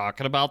when we were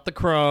talking about the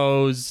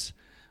crows.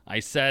 I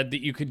said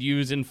that you could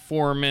use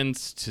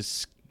Informants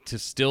to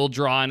still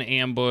draw an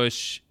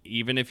ambush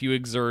even if you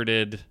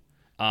exerted.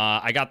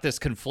 I got this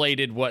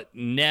conflated what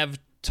Nev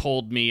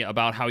told me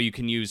about how you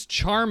can use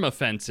Charm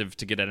Offensive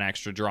to get an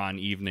extra draw in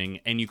evening,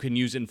 and you can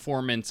use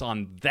Informants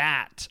on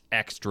that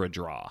extra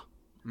draw.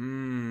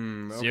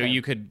 Okay. So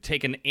you could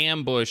take an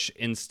ambush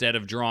instead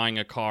of drawing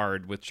a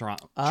card with Charm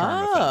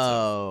Offensive.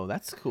 Oh,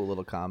 that's a cool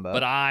little combo.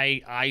 But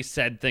I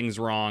said things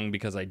wrong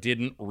because I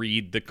didn't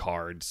read the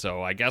card,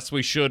 so I guess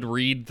we should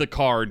read the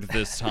card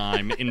this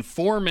time.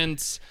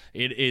 Informants,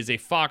 it is a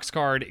Fox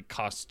card. It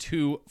costs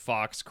 2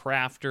 Fox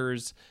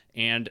Crafters,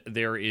 and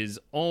there is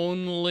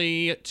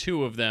only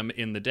 2 of them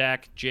in the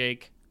deck.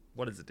 Jake,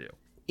 what does it do?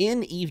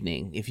 In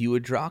evening, if you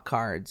would draw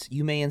cards,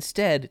 you may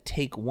instead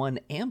take 1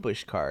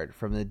 ambush card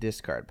from the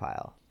discard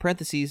pile.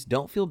 Parentheses,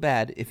 don't feel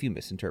bad if you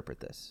misinterpret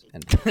this.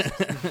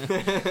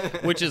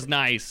 Which is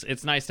nice.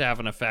 It's nice to have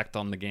an effect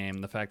on the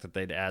game. The fact that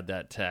they'd add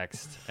that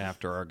text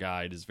after our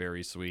guide is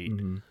very sweet.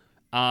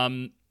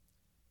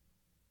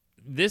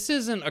 This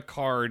isn't a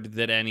card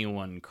that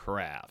anyone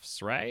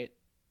crafts, right?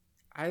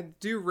 I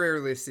do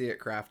rarely see it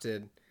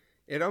crafted.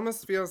 It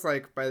almost feels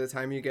like by the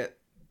time you get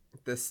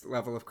this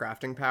level of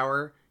crafting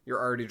power, you're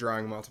already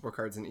drawing multiple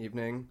cards in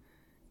evening.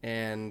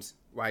 And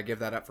why give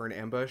that up for an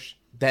ambush?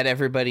 That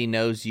everybody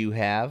knows you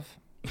have.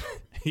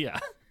 Yeah.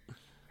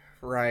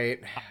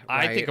 Right.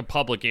 I think a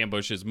public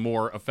ambush is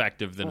more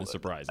effective than a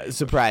surprise ambush.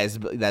 Surprise,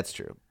 but that's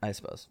true, I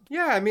suppose.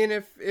 Yeah, I mean,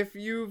 if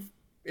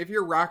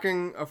you're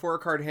rocking a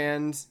 4-card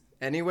hand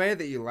anyway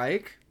that you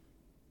like,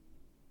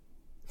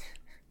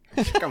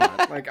 come on,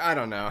 like, I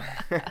don't know.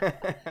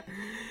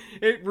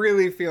 It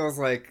really feels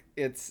like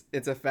its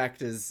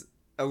effect is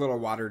a little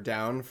watered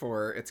down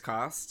for its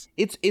cost.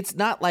 It's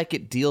not like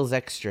it deals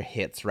extra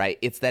hits, right?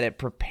 It's that it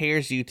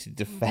prepares you to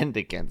defend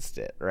against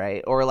it,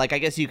 right? Or like I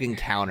guess you can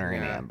counter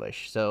an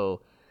ambush.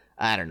 So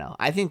I don't know.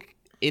 I think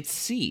it's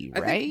C,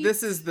 right? I think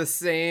this is the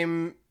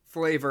same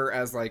flavor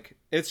as like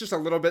it's just a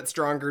little bit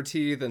stronger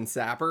tea than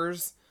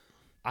Sappers.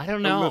 I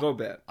don't know. A little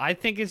bit. I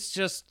think it's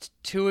just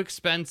too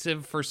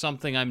expensive for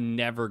something I'm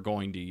never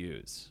going to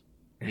use.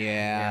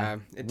 Yeah.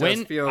 It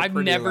does feel I've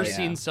pretty never like,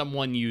 seen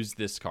someone use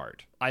this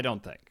card. I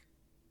don't think.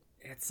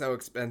 It's so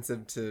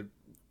expensive to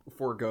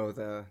forego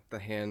the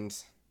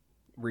hand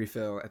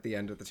refill at the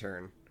end of the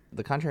turn.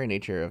 The contrary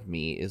nature of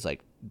me is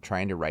like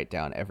trying to write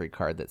down every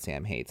card that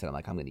Sam hates, and I'm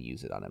like, I'm going to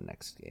use it on him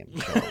next game.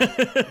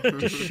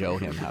 Just show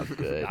him how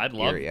good. I'd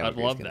love Eerie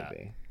Ember is that. gonna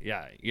be.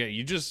 Yeah.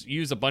 You just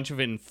use a bunch of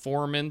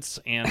Informants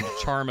and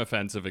Charm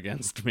Offensive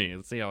against me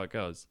and see how it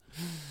goes.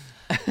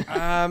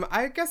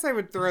 I guess I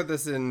would throw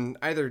this in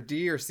either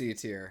D or C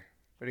tier.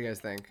 What do you guys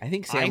think? I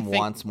think Sam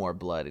wants more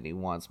blood, and he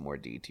wants more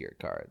D tier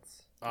cards.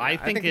 I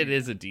think it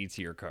is a D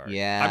tier card.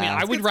 Yeah. I mean,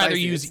 I would gets rather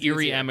spicy. use It's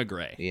Eerie easier.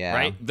 Emigre. Yeah.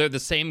 Right? They're the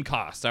same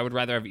cost. I would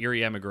rather have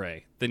Eerie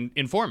Emigre than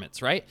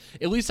Informants, right?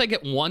 At least I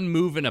get one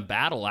move in a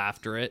battle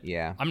after it.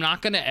 Yeah. I'm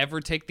not going to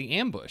ever take the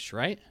ambush,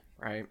 right?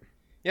 Right.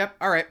 Yep.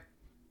 All right.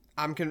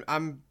 I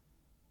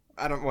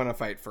don't want to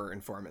fight for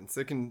Informants.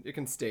 It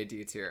can stay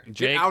D tier.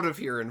 Jake? Get out of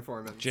here,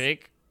 Informants.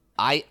 Jake?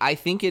 I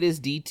think it is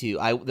D2.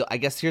 I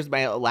guess here's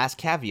my last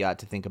caveat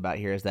to think about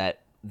here is that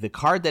the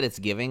card that it's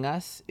giving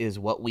us is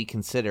what we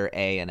consider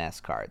A and S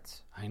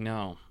cards. I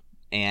know.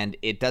 And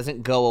it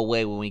doesn't go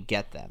away when we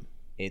get them.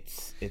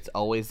 It's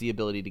always the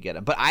ability to get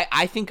them. But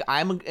I think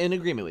I'm in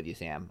agreement with you,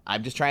 Sam.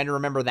 I'm just trying to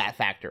remember that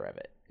factor of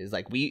it. Is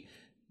like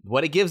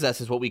what it gives us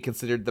is what we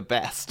considered the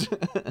best.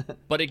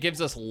 But it gives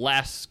us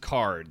less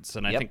cards,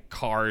 and I think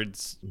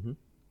cards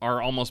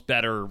are almost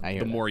better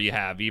the more you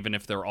have, even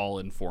if they're all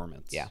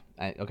Informants. Yeah.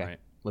 Okay. Right.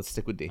 Let's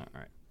stick with D. All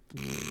right.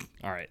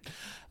 All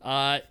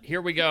right.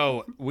 Here we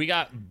go. We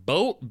got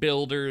Boat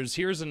Builders.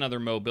 Here's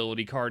another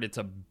mobility card. It's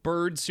a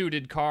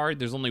bird-suited card.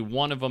 There's only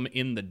one of them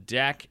in the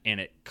deck, and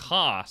it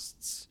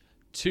costs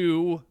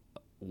 2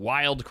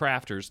 wild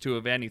crafters, 2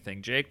 of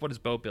anything. Jake, what does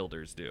Boat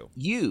Builders do?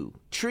 You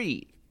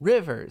treat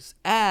rivers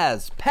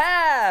as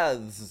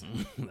paths.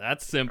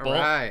 That's simple. All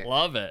right.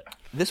 Love it.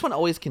 This one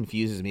always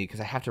confuses me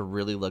because I have to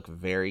really look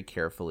very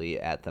carefully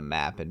at the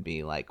map and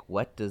be like,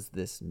 what does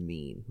this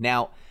mean?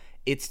 Now,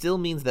 it still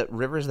means that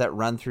rivers that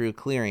run through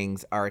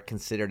clearings are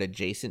considered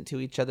adjacent to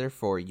each other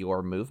for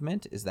your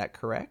movement. Is that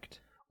correct?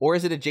 Or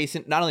is it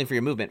adjacent not only for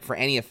your movement, for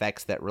any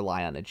effects that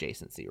rely on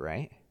adjacency,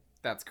 right?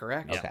 That's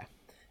correct. Okay.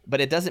 But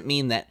it doesn't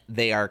mean that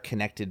they are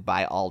connected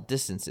by all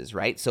distances,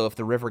 right? So if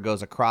the river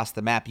goes across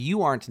the map,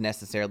 you aren't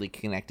necessarily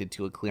connected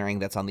to a clearing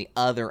that's on the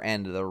other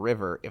end of the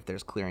river if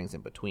there's clearings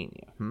in between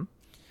you.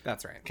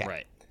 That's right. Okay.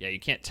 Right. Yeah, you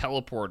can't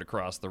teleport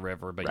across the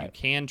river, but you Right.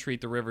 can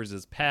treat the rivers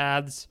as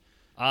paths.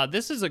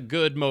 This is a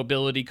good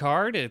mobility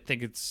card. I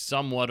think it's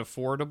somewhat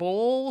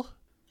affordable.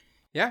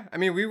 Yeah, I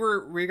mean,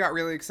 we got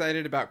really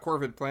excited about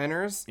Corvid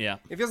Planners. Yeah.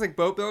 It feels like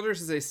Boat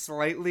Builders is a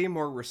slightly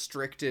more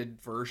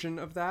restricted version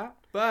of that,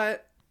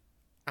 but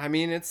I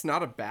mean, it's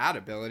not a bad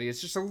ability.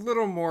 It's just a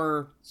little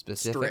more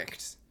Specific.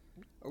 strict,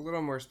 a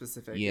little more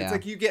specific. Yeah. It's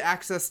like you get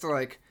access to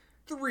like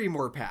 3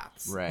 more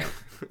paths Right.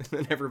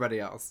 than everybody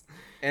else,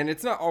 and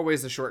it's not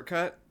always a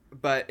shortcut,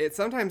 but it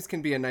sometimes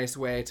can be a nice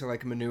way to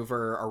like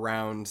maneuver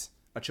around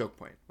a choke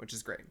point, which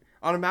is great.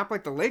 On a map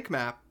like the lake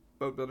map,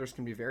 Boat Builders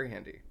can be very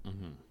handy.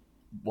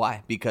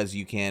 Why? Because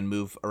you can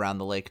move around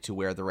the lake to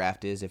where the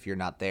raft is. If you're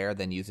not there,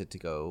 then use it to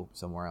go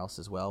somewhere else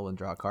as well and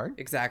draw a card.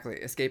 Exactly.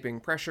 Escaping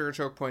pressure,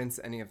 choke points,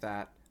 any of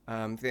that.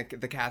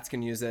 The cats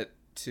can use it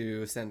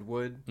to send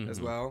wood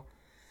as well.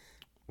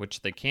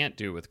 Which they can't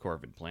do with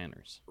Corvid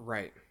Planners.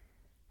 Right.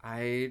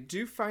 I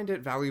do find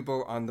it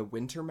valuable on the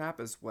winter map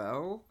as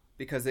well,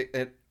 because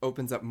it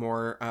opens up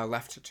more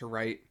left to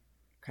right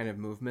kind of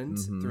movement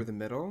through the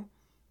middle,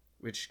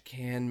 which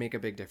can make a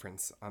big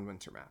difference on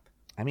winter map.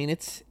 I mean,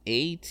 it's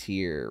A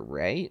tier,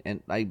 right?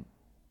 And I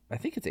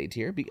think it's A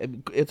tier.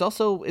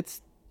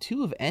 It's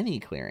 2 of any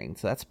clearing,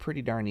 so that's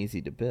pretty darn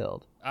easy to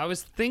build. I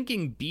was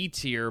thinking B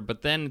tier,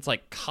 but then it's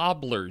like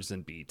Cobbler's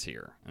in B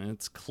tier, and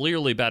it's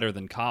clearly better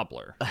than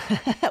Cobbler.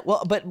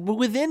 Well, but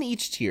within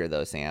each tier,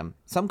 though, Sam,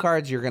 some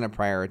cards you're going to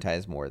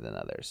prioritize more than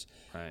others.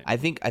 Right. I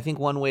think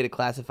one way to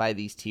classify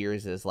these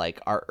tiers is like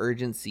our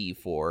urgency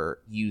for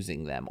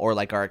using them, or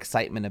like our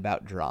excitement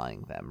about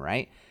drawing them,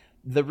 right?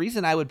 The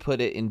reason I would put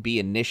it in B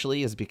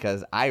initially is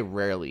because I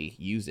rarely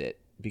use it,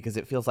 because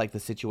it feels like the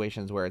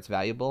situations where it's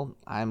valuable,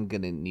 I'm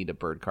going to need a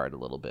bird card a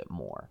little bit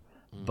more.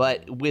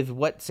 But with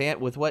what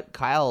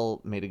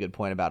Kyle made a good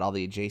point about all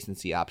the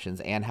adjacency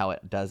options and how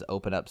it does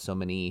open up so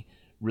many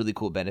really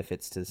cool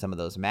benefits to some of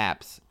those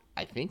maps,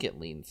 I think it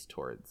leans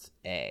towards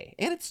A.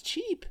 And it's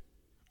cheap.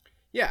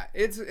 Yeah,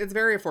 it's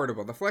very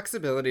affordable. The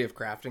flexibility of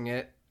crafting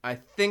it, I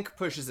think,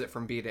 pushes it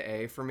from B to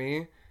A for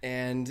me.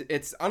 And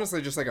it's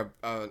honestly just like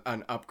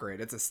an upgrade.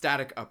 It's a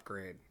static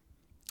upgrade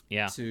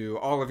Yeah. to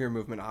all of your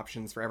movement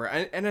options forever.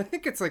 And I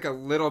think it's like a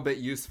little bit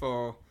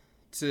useful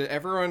to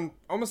everyone,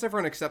 almost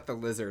everyone except the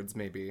lizards,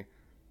 maybe.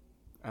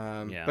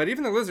 Yeah. But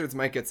even the lizards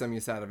might get some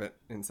use out of it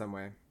in some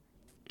way.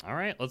 All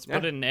right, let's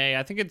put it in A.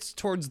 I think it's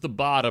towards the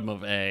bottom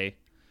of A,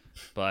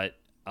 but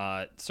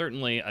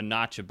certainly a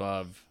notch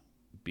above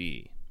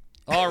B.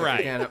 All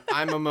right. Again,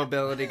 I'm a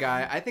mobility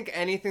guy. I think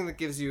anything that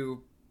gives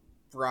you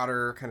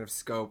broader kind of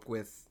scope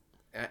with...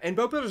 And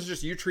Boat Builders is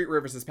just you treat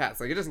rivers as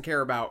paths. Like, it doesn't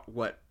care about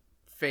what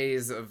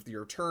phase of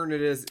your turn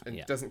it is.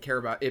 It doesn't care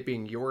about it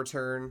being your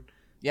turn.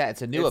 Yeah,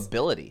 it's a new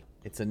ability.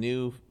 It's a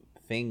new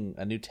thing,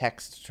 a new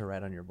text to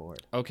write on your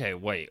board. Okay,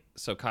 wait.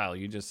 So, Kyle,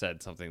 you just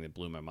said something that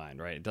blew my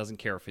mind, right? It doesn't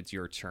care if it's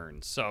your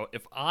turn. So,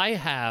 if I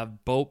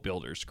have Boat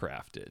Builders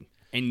crafted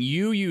and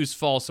you use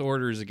false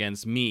orders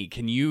against me,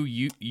 can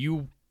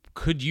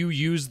could you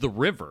use the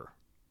river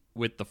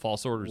with the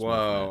false orders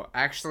Whoa. movement?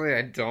 Actually,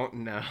 I don't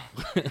know.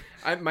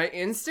 My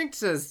instinct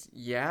says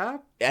yeah.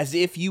 As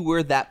if you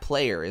were that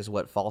player is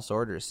what false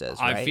orders says,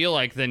 right? I feel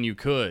like then you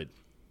could.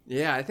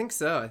 Yeah, I think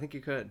so. I think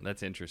you could.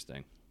 That's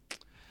interesting.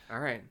 All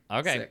right.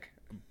 Okay. Sick.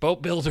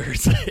 Boat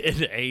Builders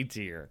in A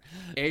tier.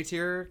 A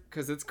tier,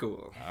 because it's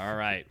cool. All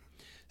right.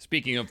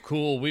 Speaking of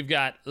cool, we've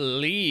got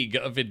League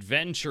of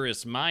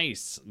Adventurous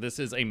Mice. This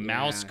is a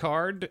mouse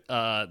card.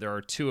 There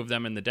are 2 of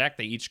them in the deck.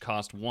 They each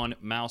cost 1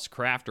 mouse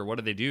crafter. What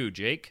do they do,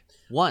 Jake?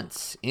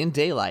 Once in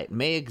daylight,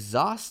 may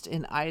exhaust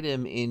an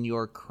item in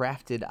your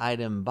crafted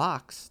item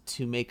box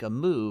to make a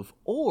move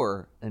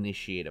or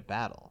initiate a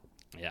battle.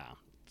 Yeah.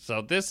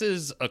 So this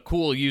is a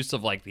cool use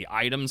of like the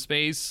item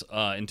space.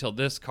 Until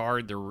this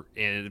card,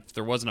 if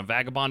there wasn't a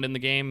vagabond in the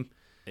game,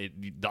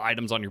 the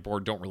items on your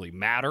board don't really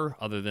matter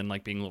other than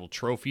like being little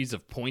trophies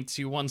of points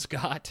you once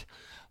got.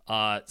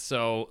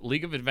 So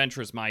League of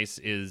Adventurous Mice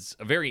is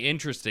a very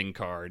interesting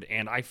card,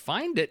 and I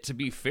find it to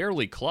be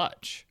fairly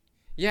clutch.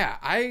 Yeah,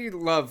 I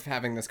love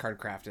having this card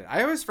crafted.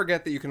 I always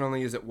forget that you can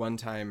only use it one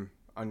time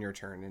on your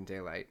turn in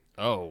daylight.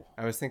 Oh.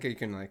 I was thinking you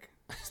can like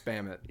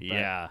spam it. But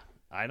Yeah.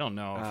 I don't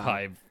know if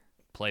I've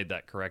played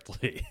that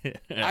correctly.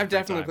 I've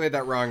definitely played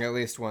that wrong at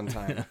least one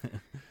time.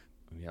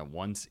 Yeah,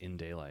 once in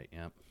daylight.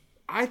 Yep.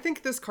 I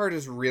think this card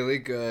is really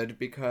good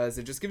because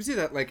it just gives you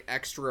that like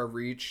extra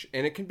reach,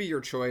 and it can be your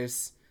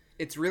choice.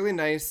 It's really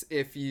nice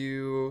if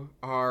you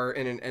are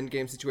in an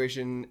endgame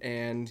situation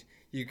and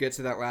you get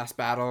to that last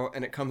battle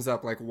and it comes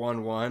up like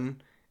 1-1 and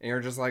you're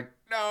just like,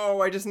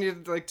 no, I just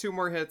needed like 2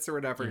 more hits or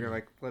whatever. You're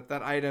like, flip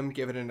that item,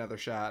 give it another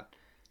shot.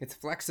 It's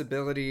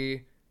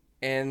flexibility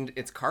and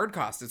its card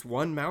cost is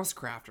 1 mouse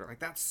crafter. Like,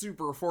 that's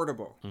super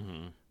affordable.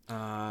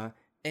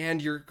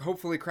 And you're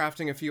hopefully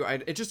crafting a few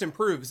items. It just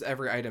improves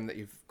every item that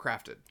you've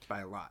crafted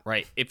by a lot.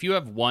 Right. If you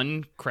have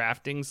 1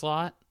 crafting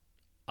slot,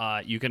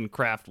 you can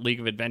craft League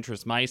of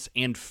Adventurous Mice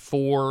and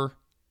 4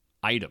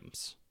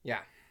 items Yeah.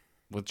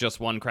 with just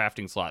 1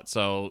 crafting slot.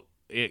 So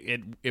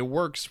it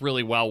works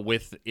really well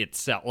with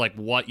itself, like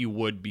what you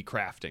would be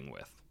crafting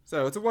with.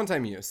 So it's a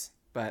one-time use,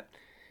 but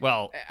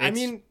Well, I it's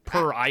mean,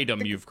 per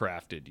item you've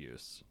crafted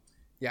use.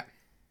 yeah.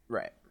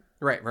 Right.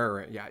 Right.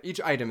 Yeah. Each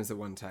item is a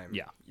one-time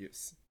Yeah.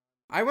 use.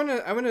 I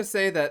wanna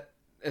say that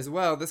as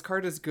well. This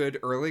card is good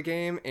early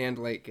game and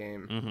late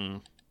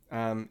game.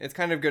 Mm-hmm. It's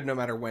kind of good no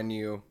matter when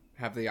you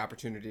have the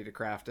opportunity to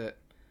craft it.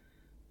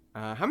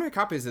 How many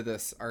copies of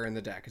this are in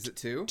the deck? Is it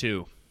 2?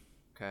 2.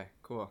 Okay,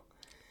 cool.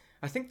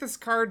 I think this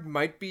card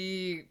might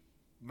be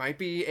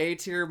A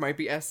tier, might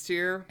be S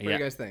tier. What do Yeah.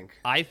 you guys think?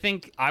 I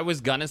think I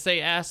was gonna say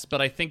S,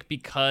 but I think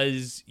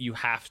because you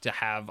have to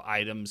have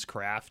items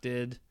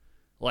crafted,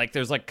 like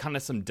there's like kind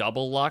of some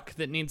double luck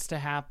that needs to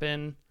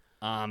happen,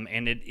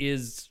 and it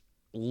is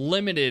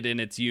limited in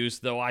its use.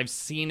 Though I've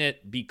seen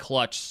it be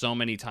clutch so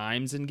many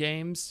times in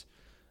games,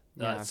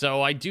 Yeah.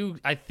 so I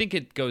think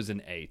it goes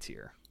in A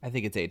tier. I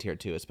think it's A tier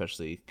too,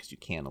 especially because you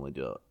can only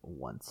do it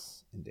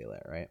once in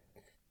Daylight, right?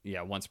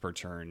 Yeah, once per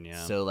turn.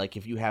 Yeah. So like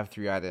if you have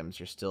 3 items,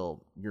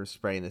 you're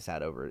spreading this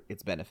out over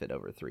its benefit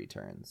over 3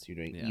 turns. You're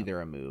doing Yeah.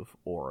 either a move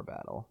or a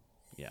battle.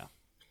 yeah.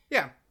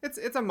 Yeah, it's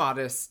a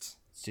modest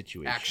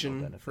Situational action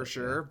benefit, for yeah.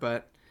 sure,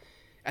 but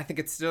I think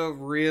it's still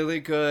really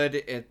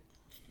good.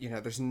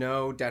 There's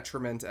no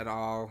detriment at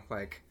all.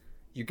 Like,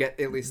 you get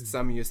at least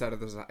some use out of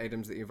those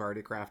items that you've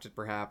already crafted,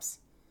 perhaps.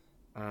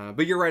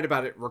 But you're right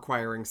about it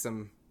requiring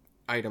some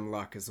item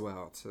luck as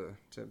well to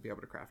be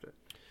able to craft it,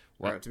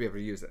 or to be able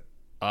to use it.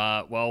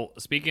 Well,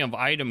 speaking of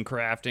item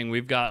crafting,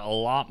 we've got a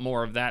lot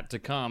more of that to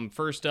come.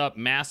 First up,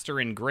 Master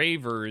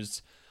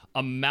Engravers,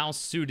 a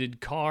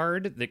mouse-suited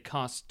card that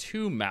costs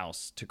 2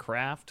 mouse to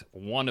craft,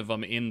 one of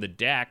them in the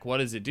deck. What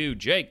does it do,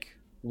 Jake?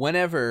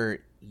 Whenever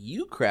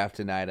you craft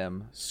an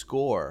item,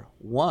 score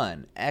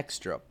 1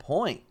 extra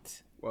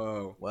point.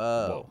 Whoa.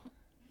 Whoa.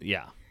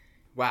 Yeah.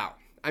 Wow.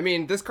 I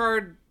mean, this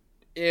card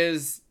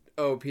is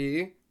OP,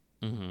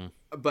 Mm-hmm.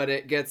 but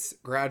it gets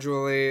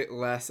gradually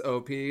less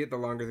OP the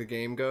longer the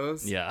game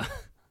goes. Yeah.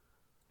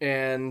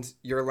 And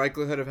your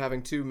likelihood of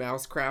having 2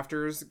 mouse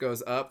crafters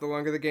goes up the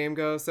longer the game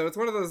goes. So it's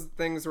one of those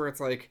things where it's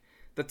like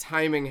the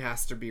timing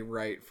has to be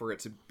right for it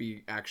to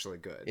be actually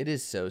good. It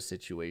is so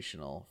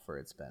situational for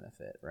its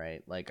benefit,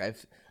 right? Like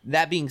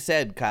that being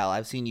said, Kyle,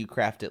 I've seen you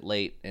craft it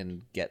late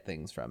and get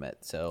things from it,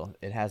 so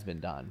it has been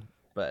done.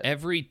 But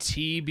Every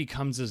T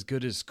becomes as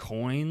good as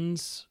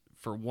coins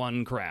for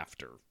one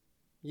crafter.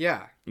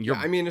 Yeah. You're-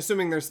 I mean,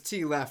 assuming there's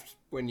T left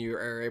when you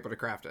are able to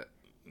craft it.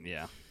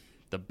 Yeah.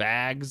 The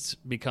bags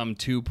become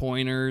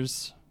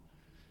 2-pointers,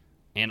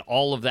 and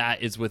all of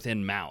that is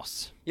within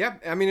mouse.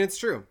 Yep. I mean, it's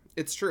true.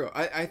 It's true.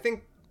 I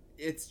think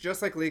it's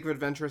just like League of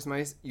Adventurous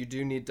Mice. You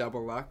do need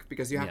double luck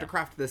because you have Yeah. to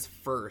craft this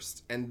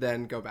first and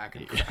then go back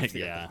and craft the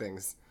Yeah. other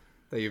things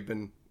that you've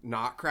been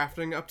not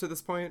crafting up to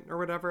this point or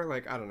whatever.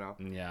 Like, I don't know.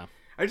 Yeah.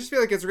 I just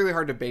feel like it's really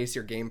hard to base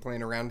your game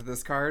plan around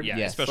this card. Yeah,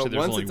 Yes. especially But there's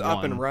once only it's one.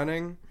 up and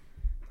running,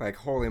 like,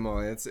 holy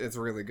moly, it's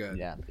really good.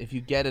 yeah, if you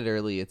get it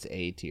early, it's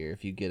A tier.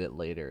 If you get it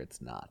later, it's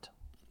not.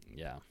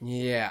 Yeah.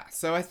 Yeah.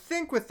 So I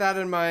think with that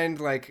in mind,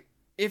 like,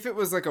 if it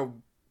was like a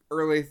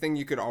early thing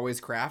you could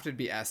always craft, it'd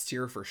be S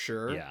tier for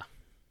sure. Yeah.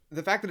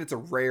 The fact that it's a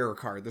rare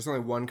card, there's only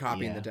one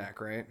copy in Yeah. the deck,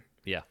 right?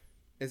 Yeah.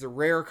 It's a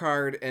rare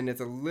card and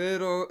it's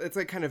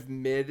like kind of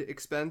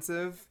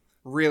mid-expensive,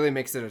 really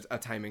makes it a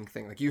timing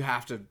thing. Like, you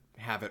have to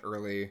have it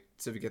early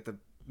to get the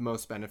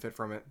most benefit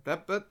from it.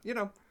 But you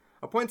know,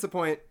 a point's a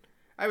point.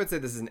 I would say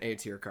this is an A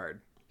tier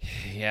card.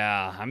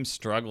 Yeah. I'm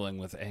struggling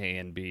with A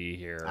and B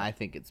here. I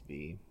think it's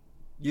B.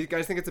 You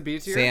guys think it's a B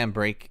tier? Sam,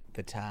 break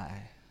the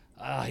tie.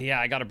 Yeah,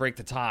 I got to break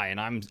the tie,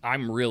 and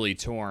I'm really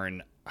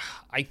torn.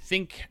 I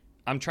think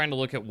I'm trying to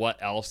look at what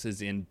else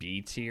is in B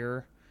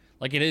tier.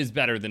 Like, it is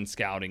better than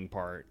Scouting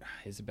Part.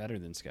 Is it better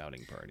than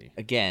Scouting Party?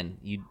 Again,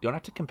 you don't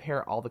have to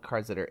compare all the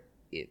cards that are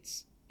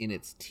in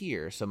its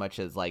tier so much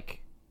as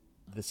like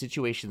the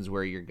situations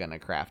where you're gonna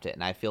craft it.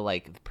 And I feel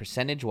like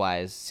percentage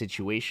wise,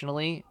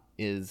 situationally,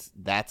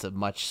 that's a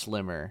much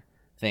slimmer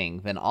thing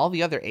than all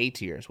the other A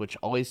tiers, which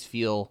always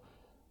feel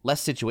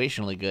less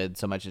situationally good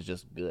so much as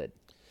just good.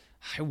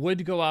 I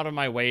would go out of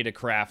my way to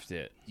craft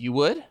it. You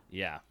would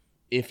Yeah.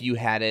 if you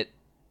had it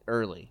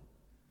early.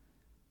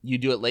 You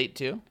do it late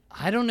too?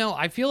 I don't know.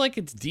 I feel like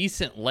it's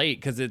decent late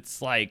because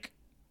it's like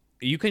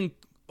you can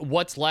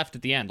what's left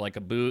at the end, like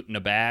a boot and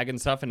a bag and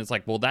stuff, and it's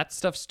like, well, that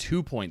stuff's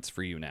 2 points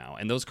for you now,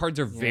 and those cards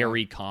are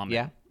very common.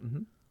 Yeah.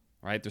 Mm-hmm.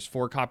 Right. There's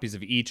 4 copies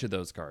of each of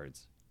those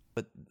cards.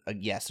 But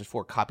yes, there's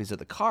 4 copies of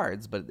the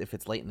cards, but if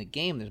it's late in the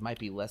game, there might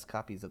be less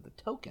copies of the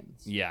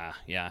tokens. Yeah.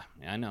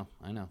 I know.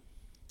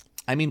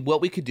 I mean, what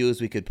we could do is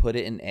we could put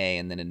it in A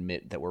and then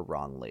admit that we're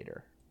wrong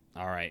later.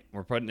 All right,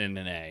 we're putting it in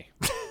an A.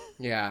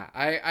 Yeah,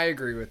 I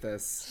agree with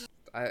this.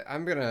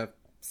 I'm gonna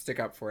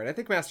stick up for it. I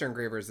think Master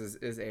Engravers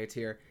is A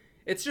tier.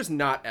 It's just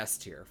not S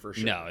tier for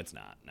sure. No, it's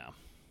not. No.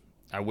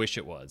 I wish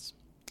it was.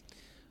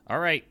 All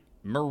right.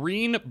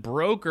 Marine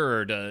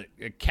Broker to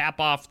cap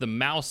off the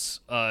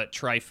mouse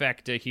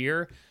trifecta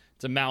here.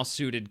 It's a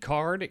mouse-suited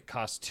card. It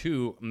costs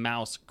 2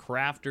 mouse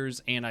crafters,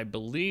 and I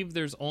believe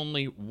there's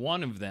only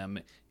one of them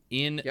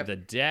in the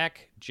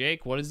deck.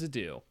 Jake, what does it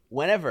do?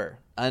 Whenever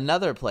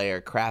another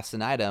player crafts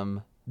an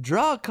item,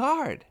 draw a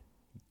card.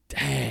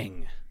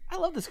 Dang. I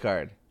love this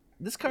card.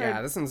 This card,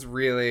 Yeah, this one's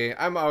really.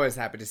 I'm always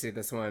happy to see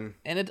this one.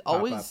 and it pop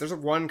always up. There's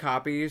one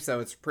copy, so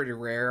it's pretty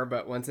rare.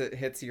 But once it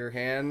hits your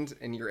hand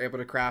and you're able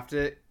to craft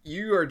it,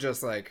 you are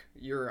just like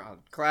you're on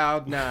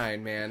cloud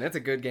 9, man. It's a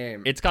good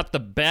game. It's got the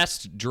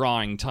best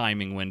drawing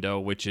timing window,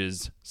 which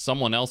is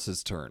someone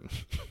else's turn.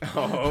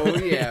 Oh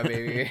yeah,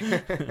 baby.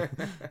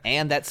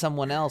 and that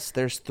someone else.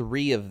 There's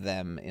 3 of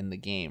them in the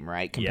game,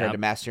 right? Compared Yep. to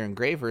Master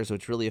Engravers,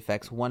 which really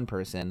affects one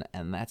person,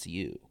 and that's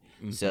you.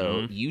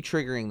 So you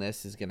triggering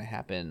this is going to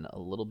happen a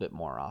little bit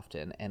more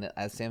often, and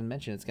as Sam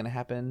mentioned, it's going to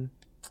happen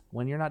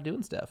when you're not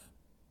doing stuff,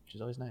 which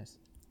is always nice.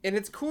 And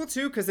it's cool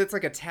too because it's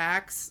like a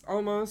tax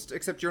almost,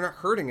 except you're not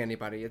hurting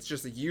anybody. It's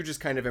just that you just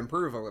kind of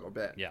improve a little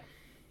bit. Yeah.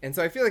 And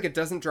so I feel like it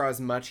doesn't draw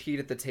as much heat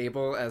at the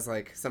table as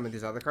like some of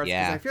these other cards.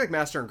 Yeah. Because I feel like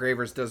Master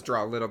Engravers does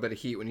draw a little bit of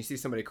heat when you see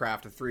somebody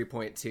craft a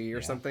 3-point-T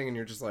or something, and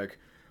you're just like,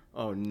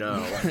 oh no,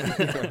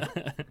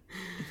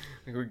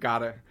 like, we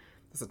gotta.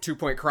 It's a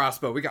 2-point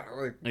crossbow. We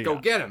gotta go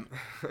get him.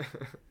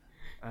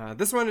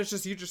 This one is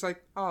just you just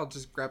like, oh, I'll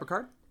just grab a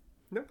card.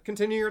 Nope.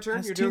 Continue your turn.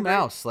 That's You're 2 doing great.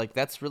 mouse. Like,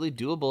 that's really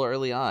doable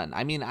early on.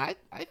 I mean, I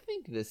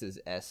think this is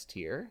S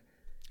tier.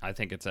 I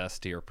think it's S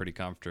tier pretty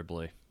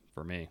comfortably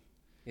for me.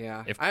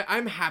 Yeah. If-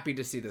 I'm happy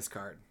to see this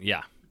card.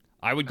 Yeah.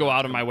 I would go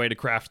out of my way to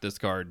craft this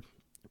card.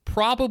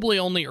 Probably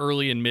only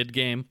early and mid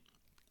game.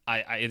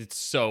 It's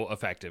so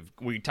effective.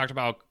 We talked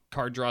about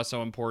card draw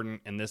so important,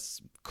 and this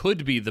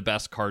could be the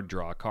best card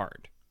draw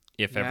card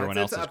if everyone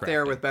else it's is up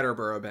there crafting. with Better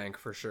Burrow Bank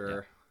for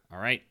sure. All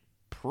right.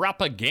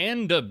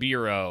 Propaganda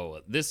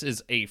Bureau. This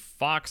is a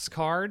Fox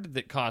card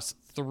that costs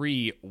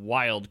 3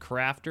 wild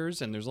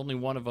crafters, and there's only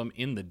one of them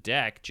in the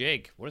deck.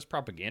 Jake, what does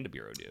Propaganda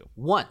Bureau do?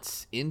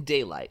 Once in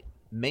daylight,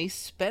 may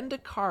spend a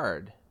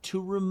card to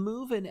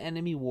remove an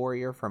enemy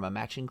warrior from a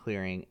matching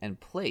clearing and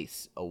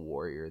place a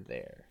warrior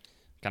there.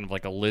 Kind of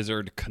like a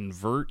lizard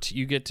convert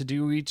you get to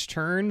do each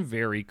turn.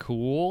 Very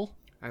cool.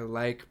 I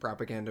like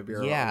Propaganda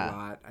Bureau Yeah. a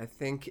lot. I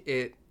think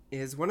it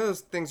is one of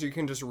those things you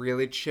can just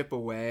really chip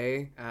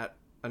away at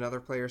another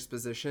player's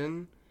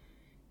position,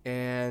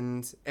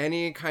 and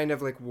any kind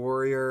of like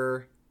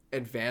warrior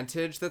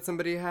advantage that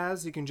somebody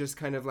has, you can just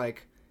kind of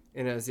like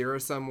in a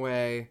zero-sum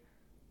way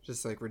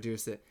just like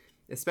reduce it,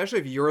 especially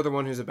if you're the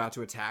one who's about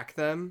to attack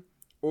them,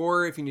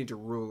 or if you need to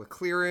rule a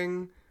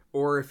clearing,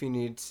 or if you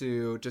need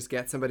to just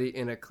get somebody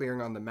in a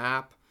clearing on the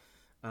map.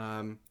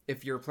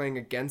 If you're playing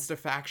against a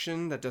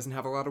faction that doesn't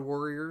have a lot of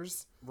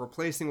warriors,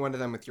 replacing one of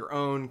them with your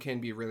own can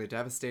be really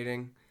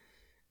devastating.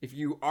 If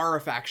you are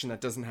a faction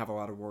that doesn't have a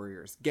lot of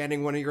warriors,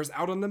 getting one of yours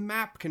out on the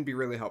map can be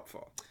really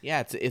helpful.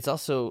 Yeah, it's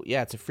also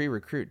it's a free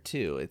recruit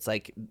too. It's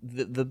like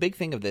the big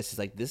thing of this is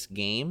like this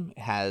game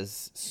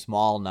has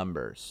small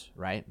numbers,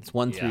 right? It's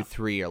 1 through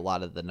 3 are a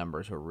lot of the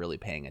numbers we're really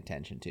paying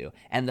attention to.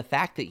 And the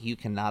fact that you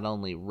can not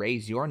only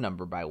raise your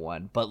number by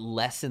 1, but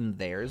lessen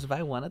theirs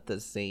by 1 at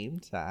the same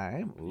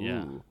time. Ooh,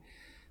 Yeah.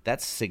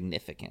 that's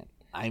significant.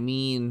 I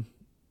mean,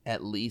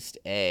 at least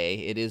A.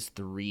 It is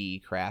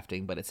 3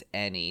 crafting, but it's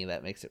any.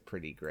 That makes it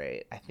pretty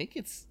great. I think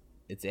it's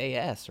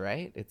AS,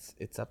 right?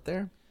 It's up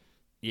there.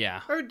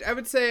 Yeah. I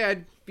would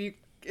say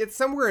it's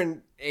somewhere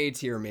in A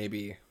tier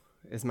maybe,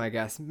 is my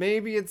guess.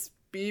 Maybe it's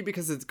B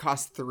because it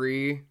costs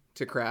 3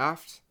 to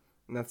craft,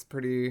 and that's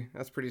pretty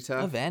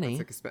tough. Of any.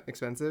 That's like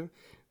expensive.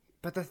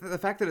 But the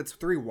fact that it's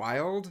 3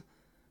 wild,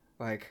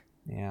 like,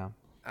 Yeah.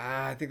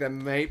 I think that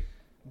might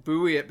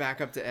buoy it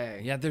back up to A.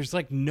 Yeah, there's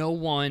like no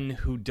one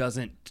who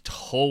doesn't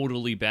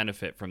totally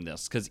benefit from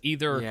this, because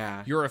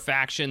either you're a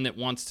faction that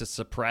wants to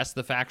suppress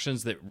the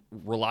factions that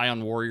rely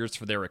on warriors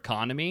for their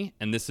economy,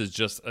 and this is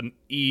just an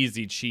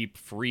easy, cheap,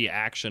 free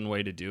action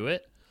way to do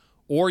it,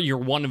 or you're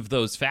one of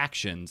those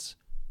factions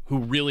who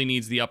really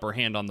needs the upper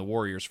hand on the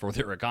warriors for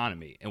their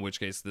economy, in which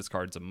case this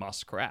card's a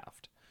must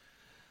craft.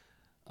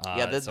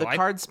 The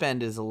card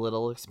spend is a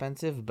little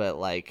expensive, but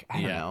like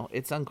I don't know,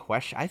 it's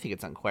I think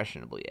it's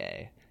unquestionably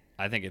A.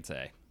 I think it's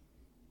A.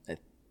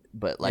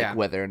 But like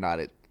whether or not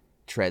it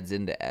treads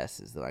into S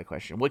is my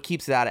question. What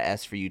keeps it out of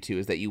S for you two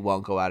is that you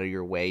won't go out of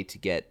your way to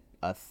get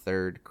a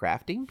 3rd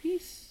crafting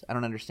piece? I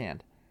don't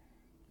understand.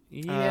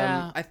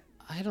 Yeah,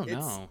 I don't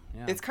know.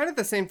 Yeah. It's kind of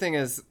the same thing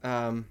as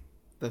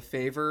the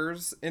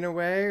favors in a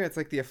way. It's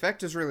like the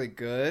effect is really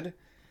good,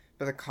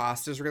 but the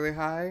cost is really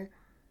high,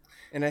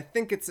 and I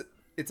think its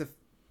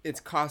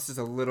cost is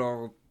a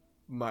little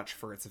much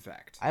for its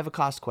effect. I have a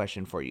cost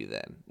question for you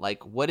then.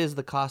 Like, what is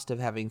the cost of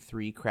having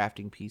 3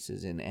 crafting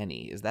pieces in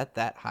any? Is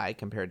that high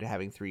compared to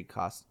having 3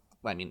 costs?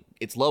 I mean,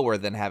 it's lower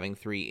than having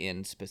 3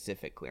 in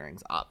specific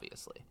clearings,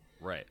 obviously.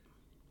 Right.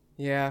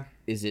 Yeah.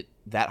 Is it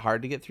that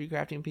hard to get 3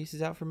 crafting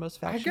pieces out for most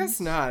factions? I guess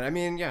not. I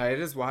mean, yeah, it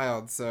is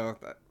wild. So,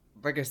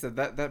 like I said,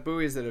 that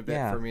buoys it a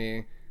bit for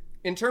me.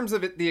 In terms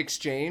of the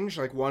exchange,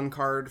 like 1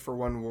 card for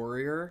 1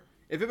 warrior.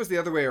 If it was the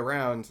other way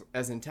around,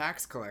 as in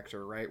Tax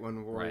Collector, right?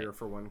 1 warrior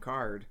for 1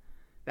 card.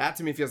 That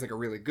to me feels like a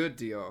really good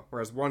deal.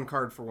 Whereas 1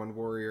 card for 1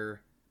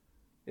 warrior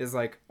is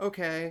like,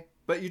 okay,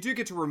 but you do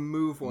get to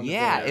remove one.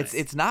 Yeah, of theirs.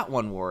 it's not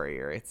 1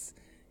 warrior.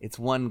 It's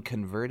 1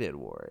 converted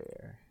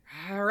warrior.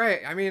 All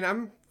right. I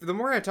mean, the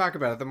more I talk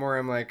about it, the more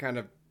I'm like kind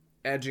of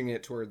edging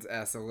it towards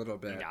S a little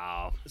bit.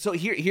 No. So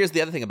here's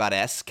the other thing about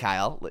S,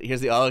 Kyle.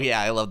 Oh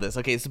yeah, I love this.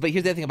 Okay, so but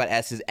here's the other thing about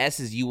S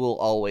is you will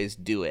always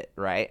do it,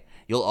 right?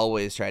 You'll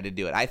always try to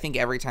do it. I think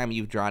every time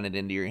you've drawn it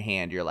into your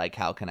hand, you're like,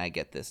 how can I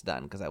get this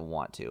done? Because I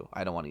want to.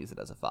 I don't want to use it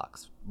as a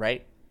fox,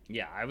 right?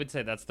 Yeah, I would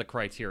say that's the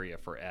criteria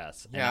for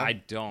S. Yeah. And I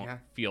don't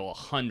feel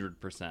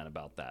 100%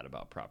 about that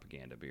about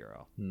Propaganda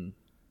Bureau.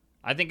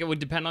 I think it would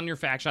depend on your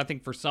faction. I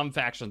think for some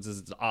factions,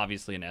 it's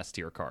obviously an S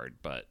tier card,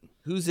 but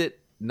Who's it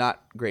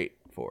not great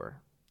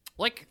for?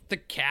 like the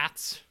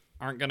cats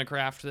aren't going to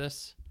craft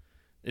this.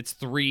 It's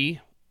 3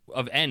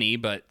 of any,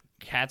 but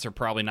cats are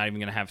probably not even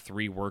going to have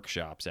 3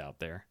 workshops out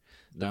there.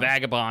 The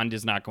Vagabond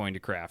is not going to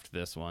craft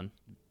this one.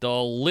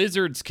 The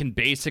Lizards can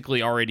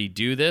basically already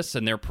do this,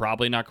 and they're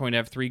probably not going to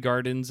have 3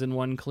 gardens in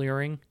one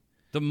clearing.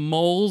 The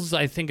Moles,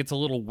 I think it's a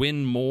little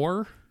win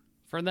more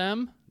for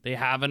them. They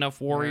have enough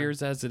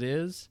warriors as it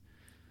is.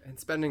 And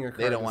spending a card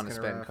They don't is want to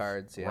kinda spend rough.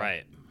 cards, yeah.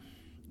 Right.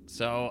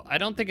 So I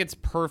don't think it's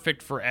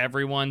perfect for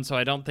everyone, so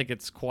I don't think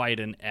it's quite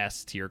an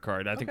S tier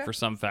card. I think for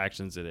some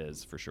factions it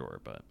is, for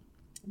sure. But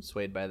I'm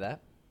swayed by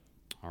that.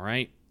 all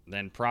right.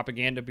 Then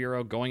Propaganda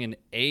Bureau going in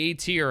A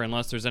tier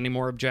unless there's any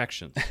more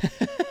objections.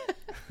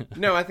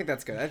 No, I think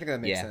that's good. I think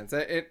that makes Yeah. sense.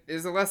 It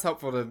is less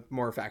helpful to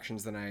more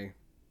factions than I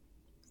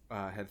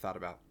had thought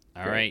about.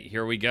 All right,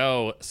 here we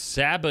go.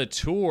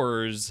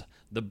 Saboteurs,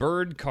 the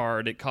bird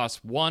card. It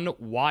costs 1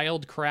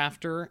 wild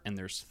crafter, and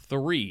there's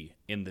 3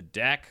 in the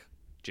deck.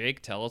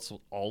 Jake, tell us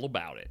all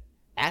about it.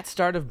 At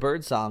start of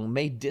Birdsong,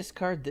 may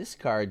discard this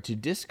card to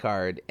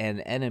discard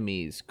an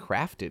enemy's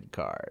crafted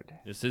card.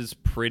 This is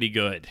pretty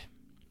good.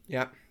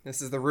 Yep.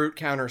 This is the root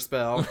counter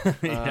spell.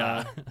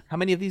 Yeah. How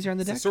many of these are in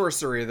the It's a deck?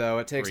 sorcery, though.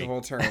 It takes 3. a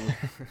whole turn.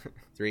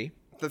 3.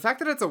 The fact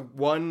that it's a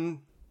one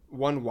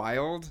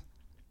wild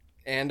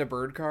and a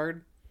bird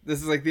card,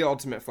 this is like the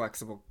ultimate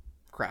flexible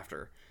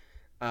crafter.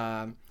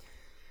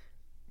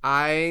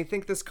 I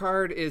think this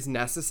card is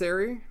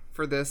necessary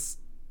for this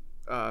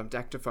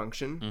deck to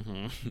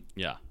function,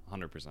 Yeah,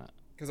 100%.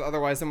 because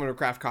otherwise someone would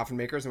craft coffin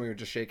makers and we would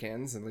just shake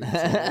hands and leave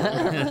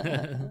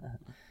it.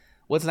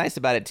 What's nice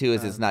about it, too,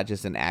 is it's not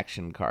just an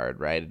action card,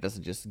 right? It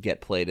doesn't just get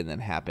played and then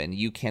happen.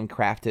 You can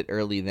craft it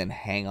early, then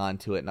hang on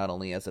to it not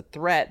only as a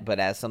threat, but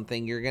as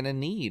something you're going to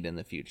need in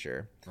the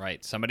future.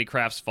 Right. Somebody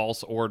crafts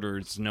false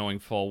orders knowing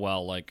full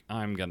well, like,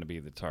 I'm going to be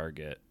the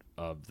target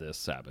of this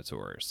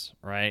Saboteurs,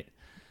 right?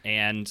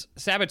 And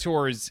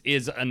Saboteurs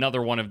is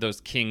another one of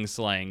those king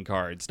slaying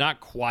cards.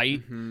 Not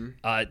quite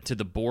to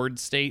the board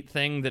state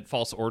thing that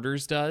false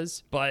orders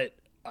does, but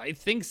I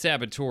think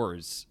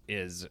Saboteurs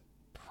is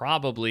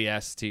probably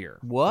S tier.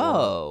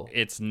 Whoa.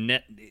 It's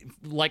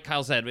like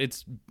Kyle said,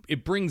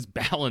 it brings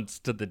balance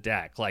to the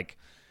deck. Like,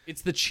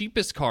 it's the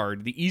cheapest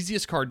card, the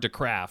easiest card to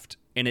craft,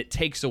 and it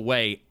takes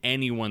away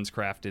anyone's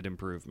crafted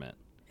improvement.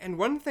 And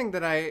one thing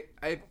that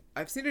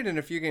I've seen it in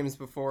a few games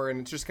before,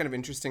 and it's just kind of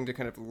interesting to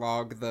kind of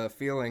log the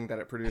feeling that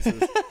it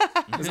produces,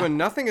 is when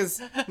nothing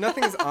is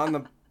on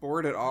the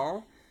board at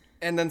all,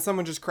 and then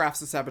someone just crafts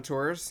the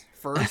Saboteurs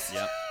first.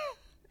 Yep.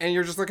 And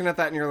you're just looking at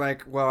that and you're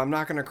like, well, I'm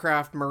not going to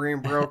craft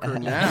Marine Broker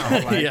now.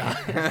 Like,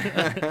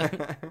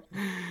 Yeah.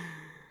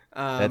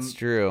 That's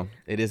true.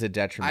 It is a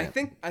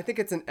detriment. I think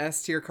it's an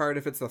S tier card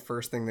if it's the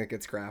first thing that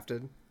gets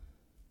crafted.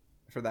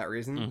 For that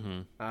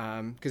reason,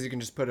 because you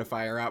can just put a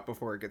fire out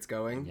before it gets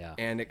going, Yeah.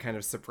 and it kind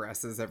of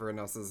suppresses everyone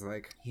else's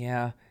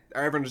Yeah.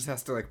 Everyone just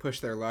has to like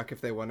push their luck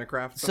if they want to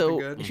craft So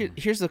something good.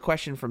 here's the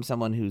question from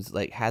someone who's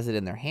like has it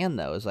in their hand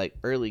though. Is like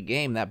early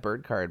game that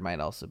bird card might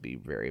also be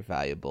very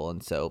valuable,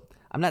 and so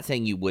I'm not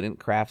saying you wouldn't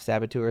craft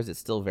Saboteurs. It's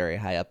still very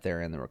high up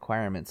there in the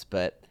requirements,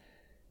 but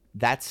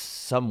that's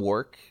some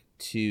work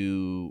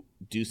to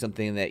do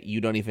something that you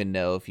don't even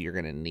know if you're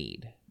gonna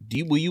need.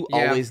 Will you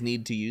Yeah. always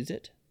need to use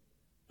it?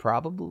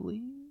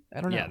 Probably.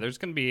 I don't know. Yeah, there's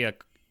going to be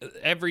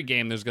every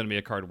game there's going to be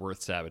a card worth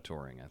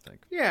saboteuring, I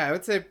think. Yeah, I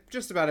would say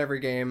just about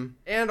every game,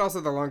 and also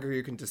the longer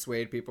you can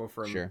dissuade people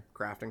from Sure.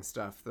 crafting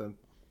stuff, the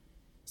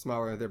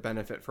smaller their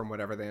benefit from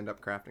whatever they end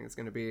up crafting is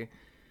going to be.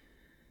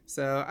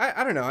 So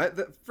I don't know.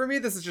 For me,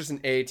 this is just an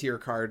A tier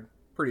card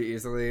pretty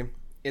easily.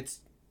 It's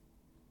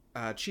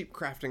cheap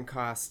crafting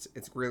cost.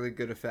 It's really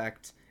good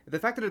effect. The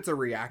fact that it's a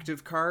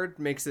reactive card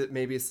makes it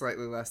maybe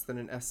slightly less than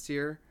an S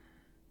tier,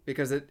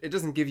 because it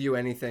doesn't give you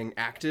anything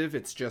active.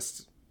 It's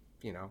just,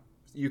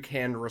 you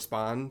can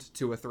respond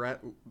to a threat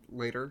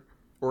later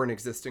or an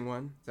existing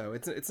one. So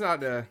it's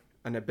not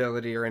an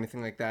ability or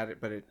anything like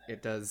that, but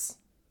it does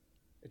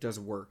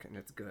work and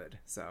it's good.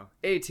 So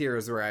A tier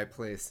is where I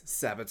place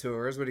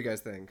Saboteurs. What do you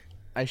guys think?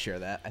 I share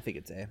that. I think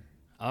it's A.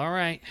 All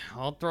right,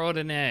 I'll throw it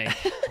an A.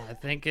 I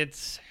think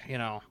it's,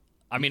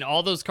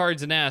 all those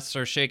cards in S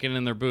are shaking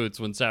in their boots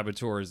when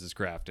Saboteurs is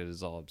crafted,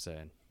 is all I'm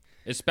saying.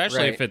 Especially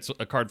Right. if it's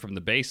a card from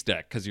the base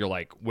deck, because you're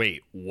like,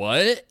 wait,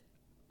 what?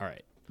 All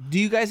right. Do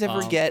you guys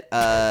ever get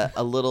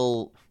a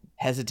little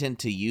hesitant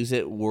to use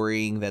it,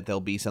 worrying that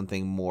there'll be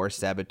something more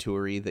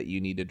saboteury that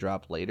you need to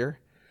drop later?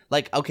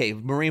 Like, okay,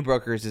 Marine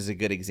Brokers is a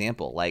good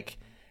example. Like,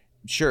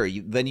 sure,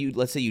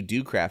 let's say you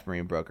do craft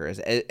Marine Brokers.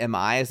 Am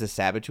I, as a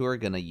saboteur,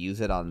 going to use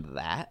it on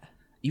that?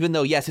 even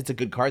though yes, it's a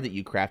good card that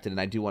you crafted, and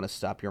I do want to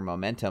stop your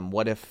momentum.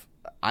 What if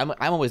I'm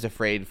always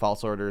afraid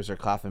false orders or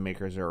coffin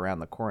makers are around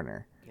the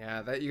corner.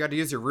 Yeah, that you got to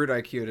use your root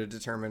IQ to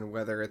determine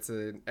whether it's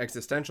an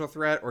existential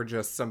threat or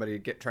just somebody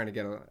trying to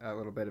get a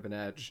little bit of an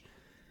edge.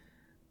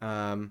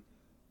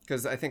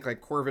 Because I think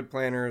like Corvid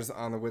Planners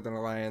on the Woodland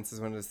Alliance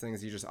is one of those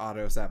things you just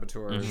auto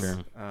saboteurs.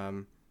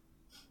 Sure.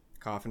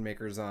 Coffin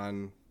Makers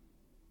on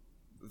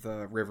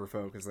the River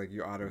Folk is like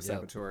you auto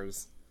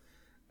saboteurs.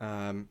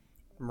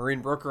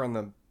 Marine Broker on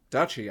the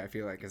Duchy, I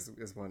feel like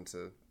is one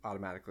to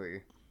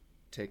automatically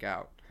take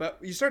out. But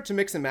you start to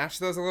mix and match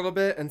those a little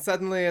bit, and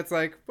suddenly it's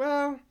like,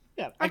 well,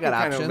 Yeah, I got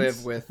can kind of options.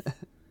 live with.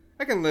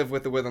 I can live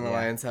with the Woodland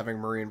Alliance having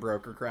Marine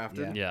Broker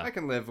crafted. Yeah. I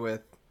can live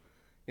with,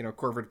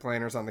 Corvid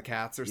Planners on the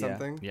cats or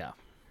something. Yeah.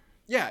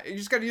 Yeah, you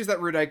just got to use that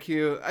root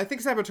IQ. I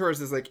think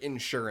Saboteurs is like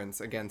insurance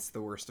against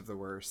the worst of the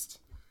worst,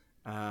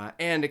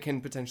 and it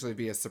can potentially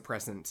be a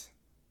suppressant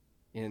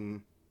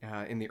in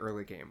the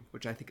early game,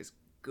 which I think is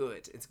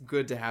good. It's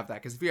good to have that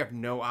because if you have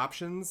no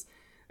options,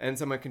 and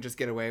someone can just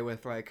get away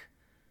with like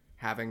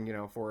having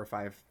 4 or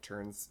 5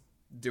 turns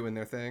doing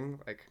their thing,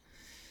 like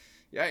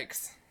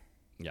yikes.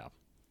 Yeah.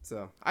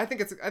 So I think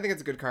it's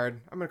a good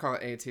card. I'm gonna call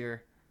it A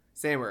tier.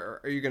 Sam,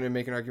 are you gonna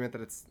make an argument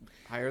that it's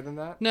higher than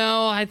that?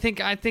 No, I think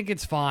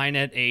it's fine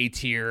at A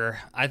tier.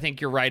 I think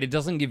you're right. It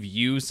doesn't give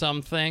you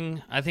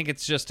something. I think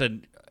it's just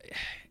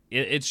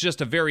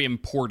a very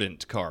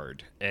important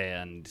card,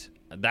 and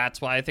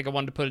that's why I think I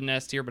wanted to put it in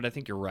S tier. But I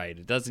think you're right.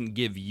 It doesn't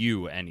give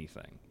you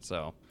anything.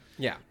 So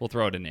Yeah. we'll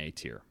throw it in A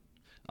tier.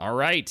 All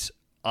right.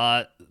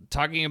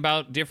 Talking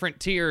about different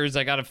tiers,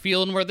 I got a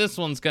feeling where this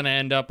one's gonna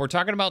end up. We're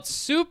talking about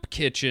Soup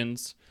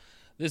Kitchens.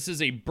 This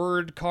is a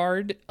bird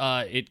card.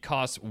 It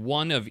costs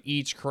 1 of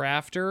each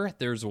crafter.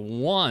 There's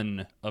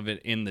 1 of it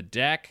in the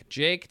deck.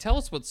 Jake, tell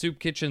us what Soup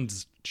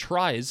Kitchens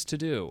tries to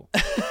do.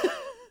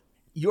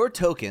 Your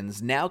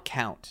tokens now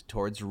count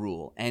towards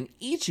rule, and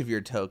each of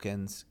your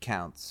tokens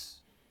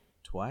counts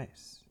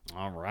twice.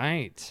 All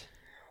right.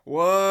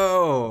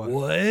 Whoa.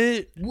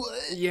 What?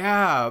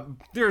 Yeah.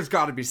 There's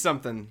got to be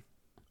something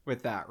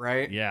with that,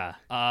 right? Yeah.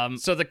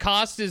 So the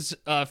cost is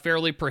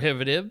fairly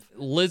prohibitive.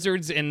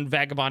 Lizards and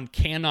Vagabond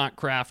cannot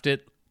craft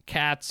it.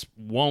 Cats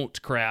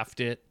won't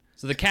craft it.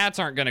 So the cats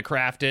aren't going to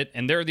craft it,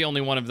 and they're the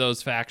only one of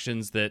those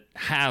factions that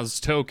has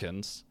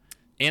tokens.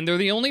 And they're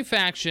the only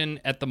faction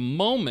at the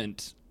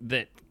moment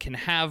that can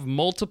have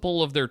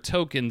multiple of their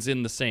tokens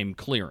in the same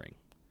clearing.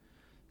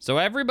 So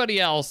everybody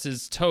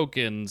else's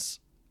tokens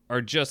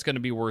are just going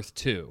to be worth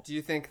 2. Do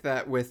you think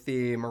that with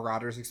the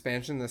Marauders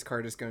expansion, this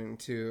card is going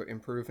to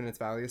improve in its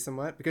value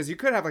somewhat? Because you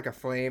could have like a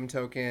flame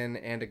token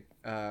and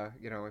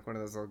like one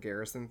of those little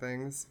garrison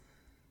things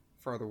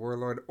for the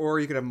Warlord, or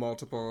you could have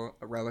multiple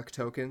relic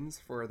tokens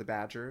for the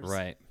Badgers.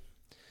 Right.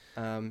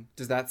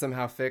 Does that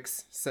somehow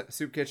fix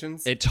Soup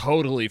Kitchens? It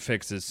totally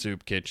fixes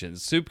Soup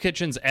Kitchens. Soup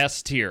Kitchens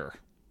S tier.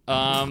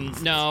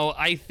 No,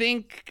 I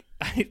think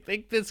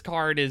this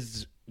card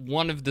is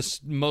one of the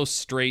most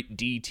straight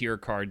D tier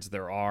cards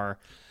there are.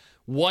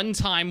 One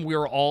time we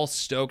were all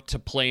stoked to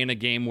play in a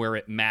game where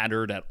it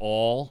mattered at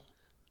all.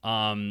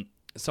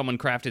 Someone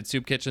crafted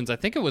Soup Kitchens. I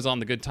think it was on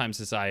the Good Time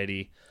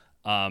Society.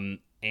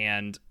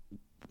 And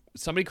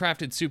somebody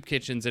crafted Soup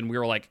Kitchens, and we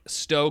were like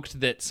stoked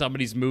that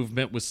somebody's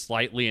movement was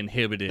slightly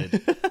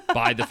inhibited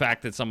by the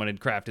fact that someone had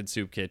crafted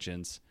Soup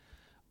Kitchens.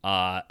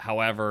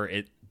 However,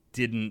 it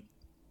didn't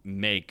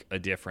make a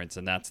difference,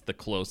 and that's the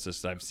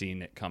closest I've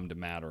seen it come to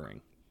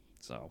mattering.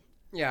 So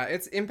yeah,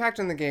 its impact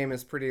on the game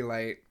is pretty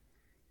light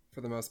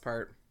for the most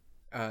part,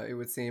 it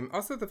would seem.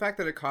 Also, the fact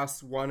that it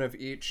costs 1 of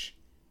each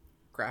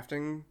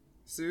crafting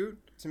suit,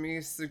 to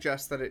me,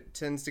 suggests that it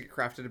tends to get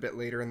crafted a bit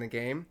later in the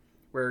game,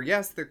 where,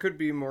 yes, there could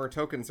be more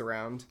tokens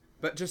around,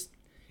 but just,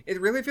 it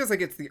really feels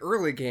like it's the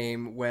early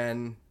game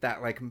when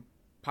that, like,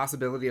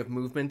 possibility of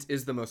movement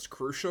is the most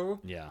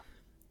crucial. yeah.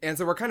 And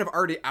so we're kind of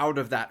already out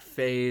of that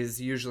phase,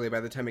 usually,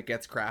 by the time it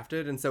gets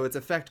crafted, and so its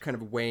effect kind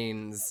of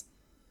wanes.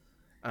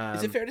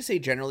 Is it fair to say,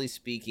 generally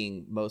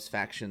speaking, most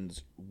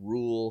factions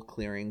rule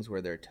clearings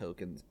where their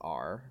tokens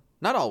are?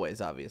 Not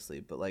always, obviously,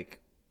 but like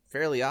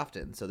fairly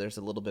often. So there's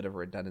a little bit of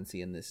redundancy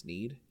in this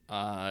need.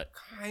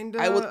 Kind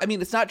of. I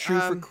mean, it's not true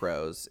for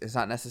crows. It's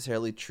not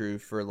necessarily true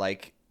for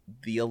like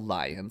the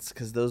Alliance,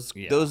 because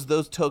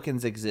those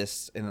tokens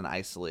exist in an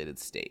isolated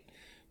state.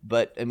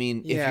 But I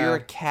mean, if you're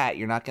a cat,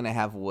 you're not going to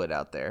have wood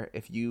out there.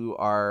 If you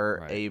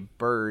are a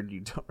bird,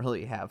 you don't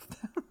really have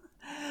them.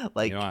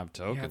 Like, You don't have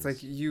tokens. Yeah, it's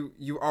like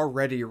you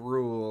already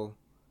rule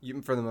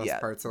for the most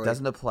part. So like,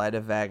 doesn't apply to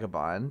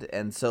Vagabond,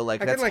 and so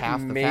like I that's can like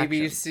half the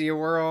maybe faction. see a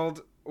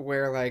world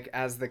where like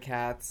as the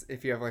cats,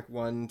 if you have like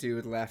one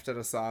dude left at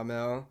a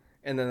sawmill,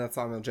 and then that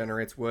sawmill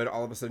generates wood,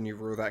 all of a sudden you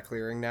rule that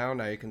clearing now.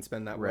 Now you can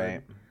spend that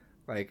wood.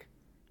 Like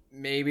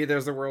maybe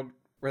there's a world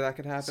where that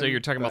could happen. So you're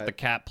talking about but- the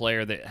cat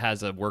player that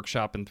has a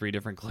workshop in 3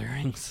 different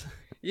clearings?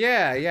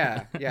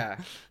 Yeah.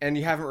 And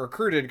you haven't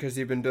recruited because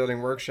you've been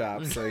building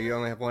workshops, so you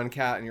only have 1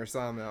 cat in your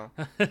sawmill.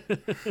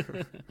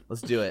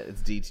 Let's do it.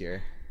 It's D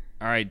tier.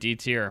 All right, D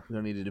tier. We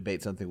don't need to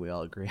debate something we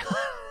all agree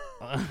on.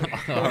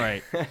 All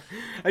right.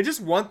 I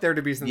just want there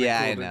to be something Yeah,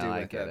 cool I to know, do I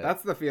with get it.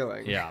 That's the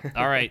feeling. Yeah.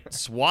 All right.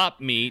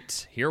 Swap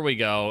meet. Here we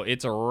go.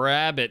 It's a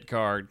rabbit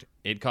card.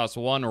 It costs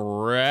 1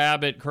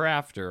 rabbit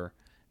crafter.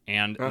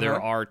 And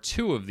there are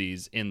 2 of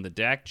these in the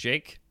deck.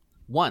 Jake?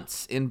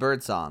 Once in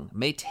Birdsong,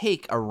 may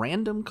take a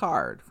random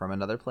card from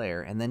another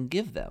player and then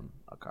give them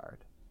a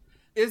card.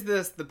 Is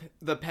this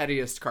the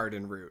pettiest card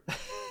in Root?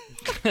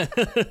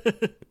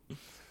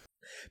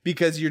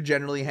 Because you're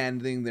generally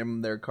handing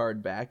them their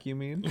card back, you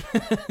mean?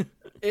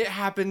 It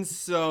happens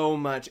so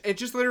much. It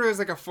just literally is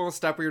like a full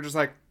step where you're just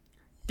like,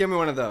 give me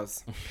one of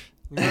those.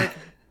 You're like,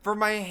 for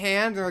my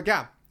hand? They're like,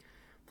 yeah.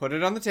 Put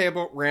it on the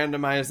table,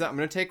 randomize it. I'm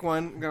going to take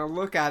one. I'm going to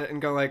look at it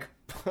and go like,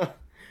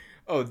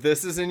 oh,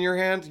 this is in your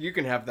hand? You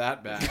can have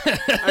that back.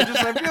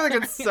 I feel like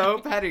it's so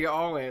petty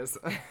always.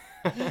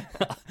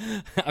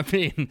 I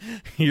mean,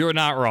 you're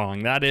not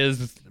wrong. That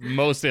is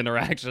most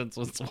interactions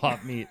with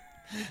swap meet.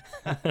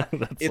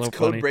 It's so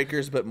code funny.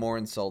 breakers, but more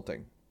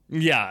insulting.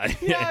 Yeah.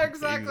 Yeah,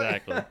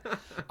 exactly.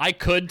 I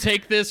could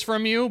take this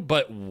from you,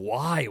 but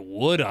why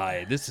would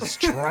I? This is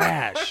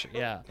trash.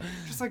 Yeah.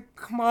 Just like,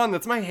 come on,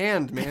 that's my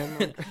hand,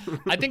 man.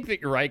 I think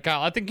that you're right,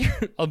 Kyle. I think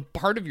a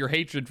part of your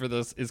hatred for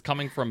this is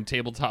coming from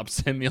Tabletop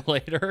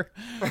Simulator,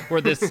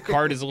 where this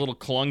card is a little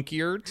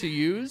clunkier to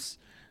use.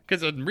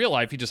 Because in real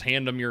life, you just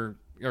hand them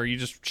or you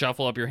just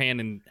shuffle up your hand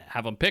and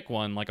have them pick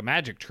one like a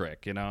magic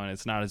trick, and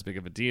it's not as big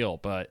of a deal.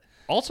 But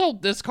also,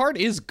 this card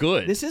is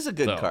good. This is a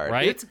good though, card.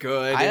 right? It's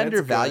good. I it's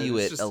undervalue good.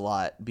 It's it just a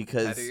lot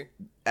because petty.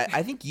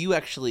 I think you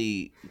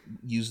actually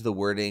used the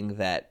wording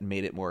that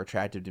made it more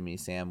attractive to me,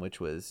 Sam, which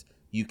was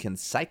you can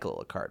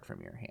cycle a card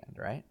from your hand,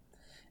 right?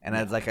 And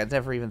I was like, I'd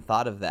never even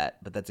thought of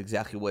that, but that's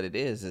exactly what it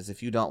is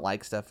if you don't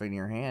like stuff in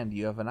your hand,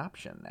 you have an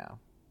option now.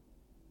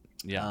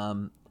 Yeah.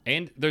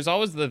 And there's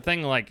always the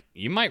thing, like,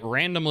 you might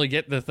randomly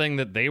get the thing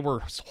that they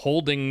were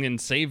holding and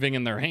saving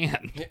in their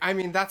hand. I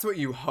mean, that's what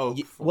you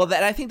hope for. Well,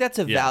 I think that's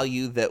a Yeah.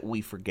 value that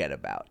we forget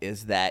about,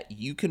 is that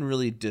you can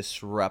really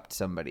disrupt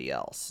somebody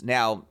else.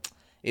 Now,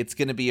 it's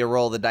going to be a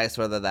roll of the dice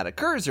whether that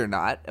occurs or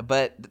not,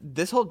 but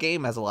this whole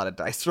game has a lot of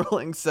dice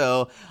rolling,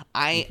 so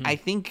I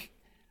think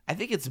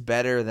it's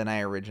better than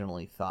I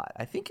originally thought.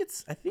 I think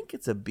it's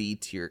a B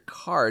tier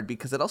card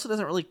because it also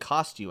doesn't really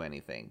cost you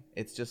anything.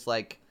 It's just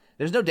like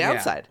there's no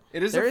downside.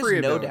 It is a There is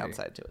free no ability.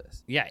 downside to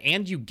this. Yeah,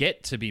 and you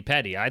get to be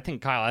petty. I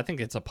think, Kyle, I think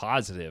it's a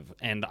positive.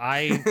 And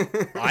I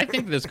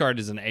think this card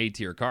is an A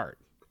tier card.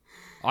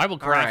 I will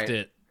craft right.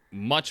 it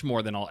much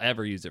more than I'll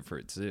ever use it for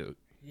its suit.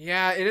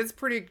 Yeah, it is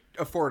pretty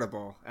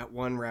affordable at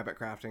 1 rabbit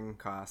crafting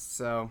cost.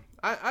 So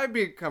I'd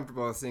be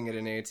comfortable with seeing it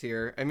in A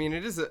tier. I mean,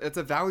 it's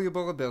a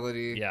valuable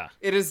ability. Yeah.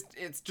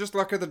 It's just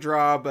luck of the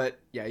draw, but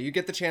yeah, you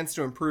get the chance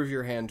to improve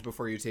your hand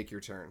before you take your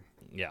turn.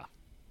 Yeah.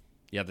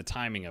 Yeah, the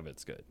timing of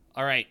it's good.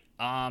 All right.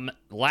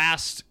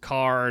 Last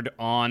card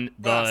on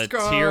the Last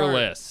card. tier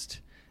list.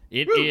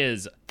 It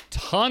is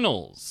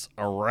Tunnels,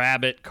 a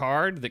rabbit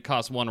card that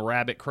costs 1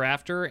 rabbit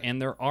crafter,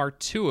 and there are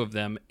 2 of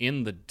them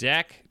in the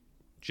deck.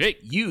 Jake.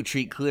 You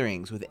treat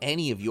clearings with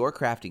any of your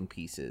crafting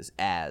pieces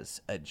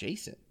as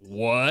adjacent.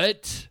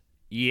 What?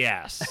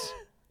 Yes.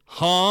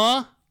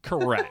 Huh?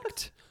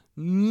 Correct.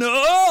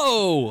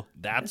 No!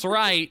 That's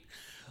right.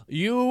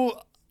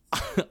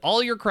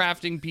 All your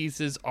crafting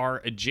pieces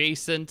are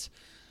adjacent.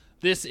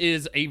 This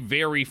is a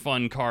very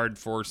fun card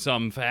for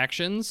some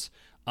factions,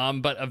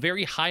 but a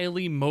very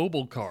highly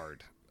mobile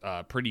card.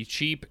 Pretty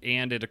cheap,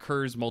 and it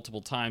occurs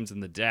multiple times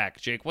in the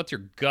deck. Jake, what's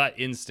your gut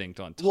instinct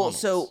on Tunnels? Well,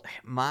 so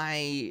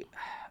my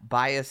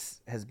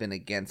bias has been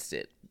against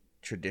it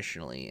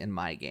traditionally in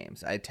my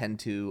games. I tend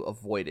to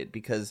avoid it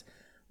because,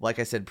 like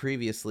I said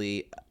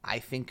previously, I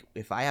think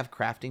if I have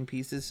crafting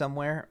pieces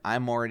somewhere,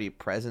 I'm already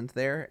present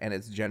there, and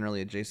it's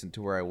generally adjacent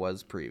to where I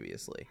was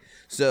previously.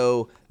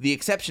 So the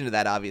exception to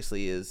that,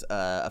 obviously, is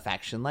a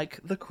faction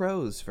like the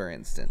Crows, for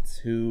instance,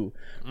 who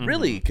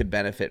really could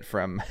benefit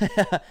from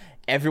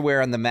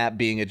everywhere on the map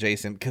being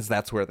adjacent because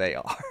that's where they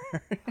are.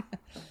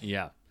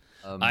 Yeah.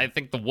 I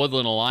think the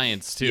Woodland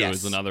Alliance, too, Yes.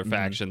 is another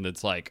faction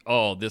that's like,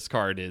 oh, this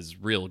card is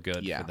real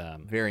good Yeah, for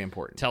them. very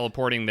important.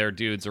 Teleporting their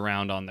dudes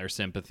around on their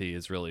sympathy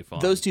is really fun.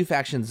 Those 2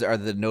 factions are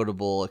the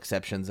notable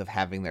exceptions of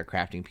having their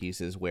crafting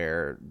pieces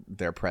where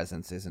their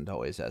presence isn't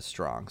always as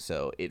strong.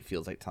 So it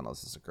feels like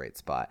Tunnels is a great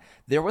spot.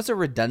 There was a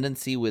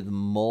redundancy with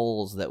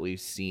moles that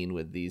we've seen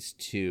with these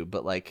 2,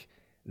 but like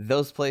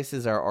those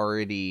places are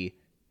already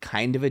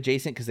kind of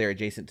adjacent because they're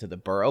adjacent to the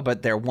burrow,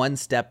 but they're one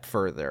step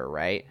further,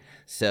 right?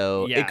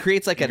 So Yeah, it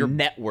creates like a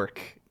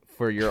network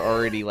for your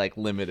already like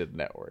limited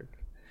network.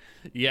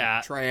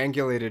 Yeah.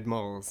 Triangulated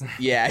moles.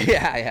 Yeah.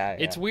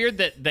 It's weird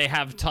that they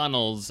have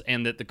tunnels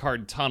and that the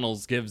card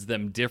Tunnels gives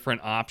them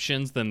different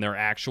options than their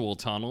actual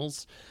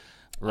tunnels.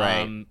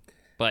 Right.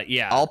 But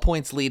yeah. All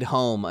points lead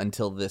home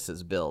until this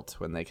is built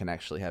when they can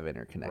actually have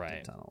interconnected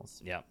Right.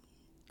 tunnels. Yep.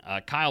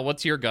 Kyle,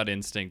 what's your gut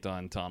instinct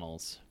on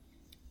Tunnels?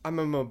 I'm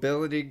a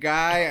mobility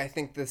guy. I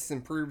think this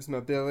improves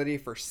mobility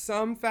for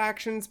some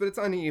factions, but it's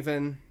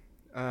uneven.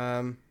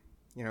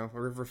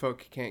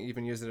 Riverfolk can't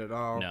even use it at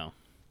all. No.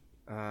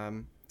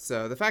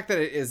 So the fact that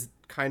it is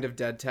kind of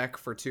dead tech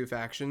for 2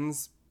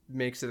 factions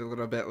makes it a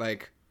little bit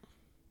like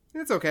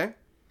it's okay.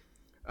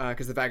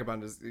 Because the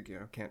Vagabond is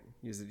can't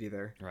use it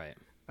either. Right.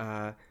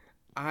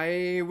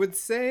 I would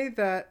say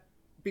that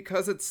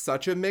because it's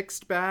such a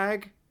mixed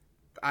bag,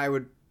 I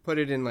would put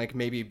it in like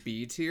maybe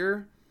B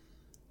tier.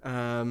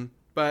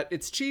 But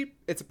it's cheap.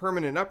 It's a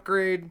permanent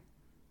upgrade.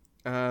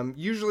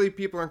 Usually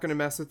people aren't going to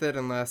mess with it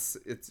unless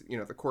it's,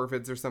 the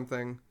Corvids or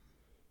something.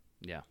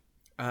 Yeah.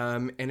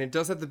 And it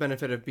does have the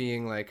benefit of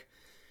being like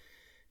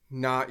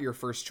not your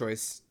first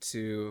choice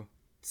to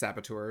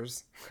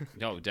saboteurs.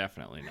 No,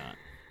 definitely not.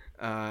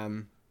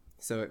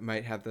 So it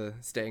might have the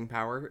staying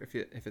power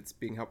if it's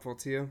being helpful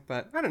to you.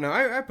 But I don't know.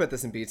 I put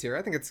this in B tier.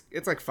 I think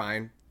it's like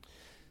fine.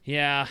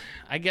 Yeah,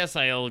 I guess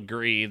I'll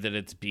agree that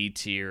it's B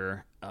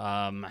tier.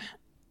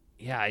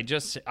 Yeah,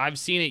 I've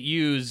seen it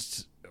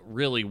used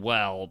really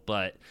well,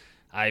 but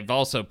I've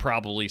also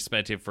probably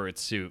spent it for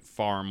its suit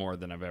far more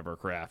than I've ever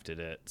crafted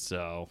it.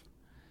 So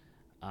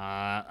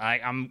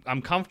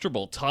I'm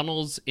comfortable.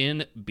 Tunnels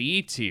in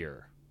B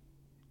tier.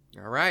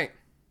 All right.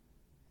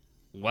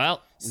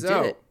 Well,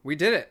 we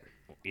did it.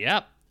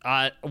 Yep.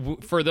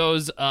 For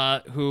those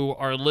who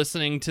are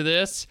listening to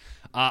this,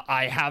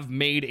 I have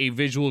made a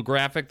visual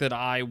graphic that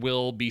I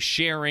will be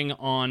sharing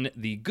on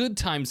the Good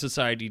Time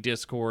Society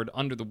Discord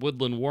under the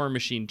Woodland War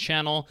Machine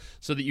channel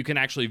so that you can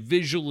actually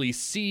visually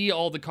see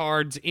all the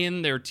cards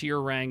in their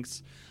tier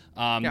ranks.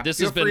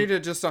 Feel free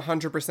to just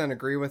 100%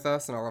 agree with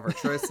us and all of our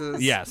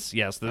choices. Yes.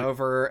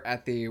 Over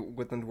at the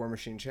Woodland War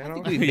Machine channel. I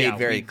think we've made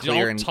very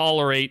clear don't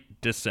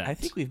tolerate dissent. I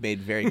think we've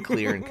made very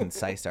clear and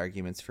concise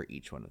arguments for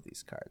each one of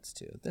these cards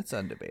too. That's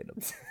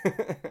undebatable.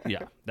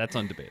 Yeah, that's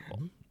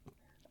undebatable.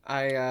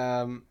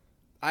 I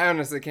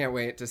honestly can't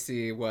wait to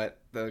see what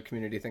the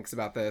community thinks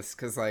about this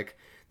because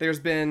there's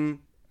been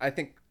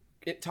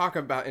talk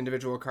about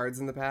individual cards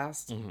in the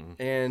past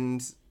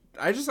and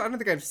I don't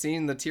think I've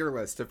seen the tier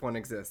list if one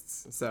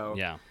exists. So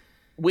yeah,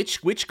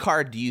 which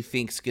card do you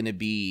think's going to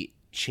be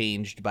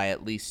changed by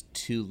at least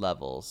 2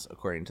 levels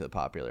according to the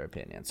popular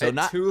opinion? So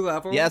not 2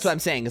 levels. Yeah, that's what I'm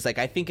saying. It's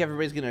I think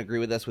everybody's going to agree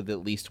with us with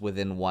at least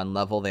within 1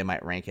 level. They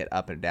might rank it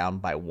up and down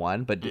by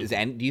 1. But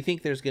and do you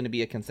think there's going to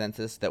be a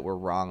consensus that we're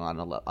wrong on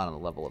a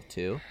level of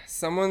 2?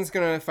 Someone's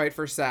gonna fight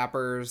for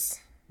sappers.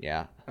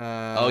 Yeah.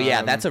 Oh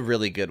yeah, that's a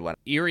really good one.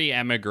 Eerie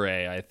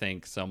Emigre, I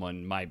think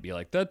someone might be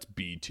like, that's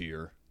B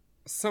tier.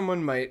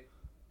 Someone might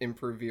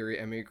improve Eerie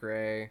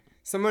Emigre.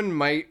 Someone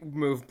might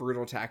move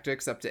Brutal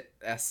Tactics up to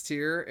S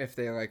tier if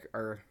they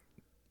are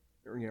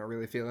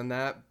really feeling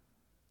that.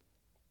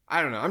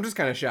 I don't know. I'm just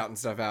kind of shouting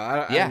stuff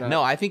out.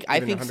 I think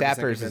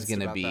Sappers is going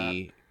to be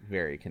be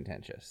very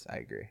contentious. I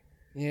agree.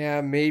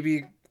 Yeah,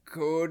 maybe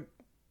Code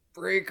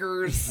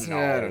Breakers. No,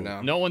 I don't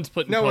know. No one's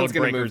putting No Code one's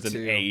gonna Breakers move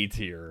in to. A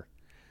tier.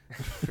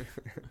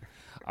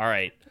 All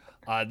right.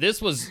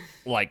 This was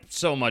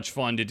so much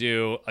fun to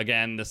do.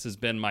 Again, this has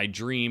been my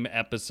dream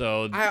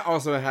episode. I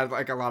also had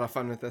a lot of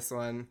fun with this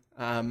one.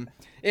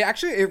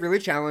 It really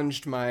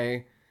challenged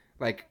my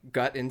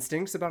gut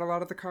instincts about a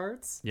lot of the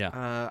cards.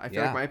 Yeah. I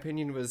feel like my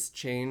opinion was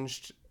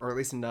changed or at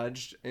least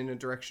nudged in a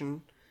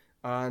direction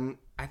on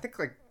I think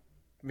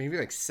maybe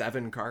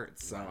 7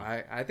 cards. So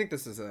I think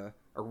this is a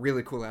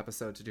really cool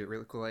episode to do, a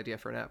really cool idea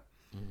for an app.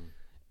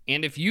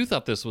 And if you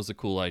thought this was a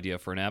cool idea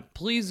for an app,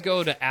 please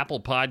go to Apple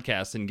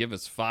Podcasts and give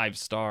us 5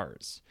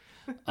 stars.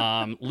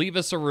 Leave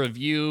us a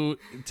review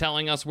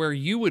telling us where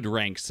you would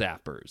rank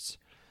Sappers.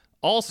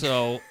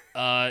 Also,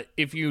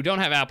 if you don't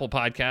have Apple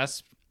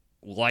Podcasts,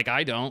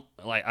 I don't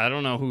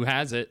know who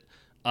has it,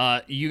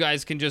 you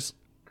guys can just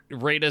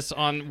rate us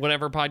on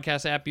whatever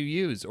podcast app you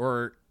use,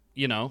 or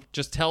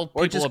just tell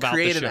people or just about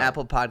create the show. an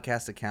Apple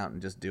Podcast account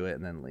and just do it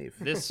and then leave.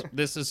 This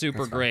is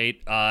super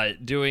great.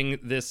 Doing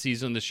this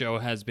season of the show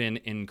has been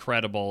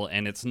incredible,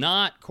 and it's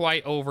not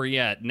quite over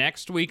yet.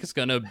 Next week is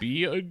gonna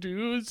be a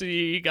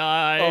doozy,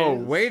 guys. Oh,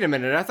 wait a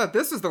minute. I thought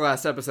this was the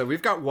last episode.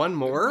 We've got one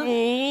more?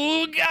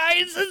 Ooh,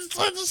 guys, it's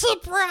a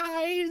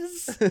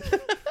surprise.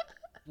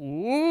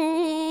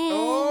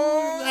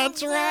 Ooh,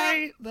 that's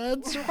right.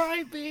 That's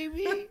right,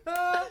 baby.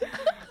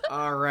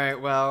 All right.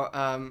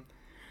 Well,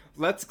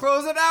 let's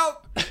close it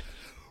out.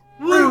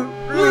 Root,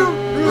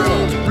 root.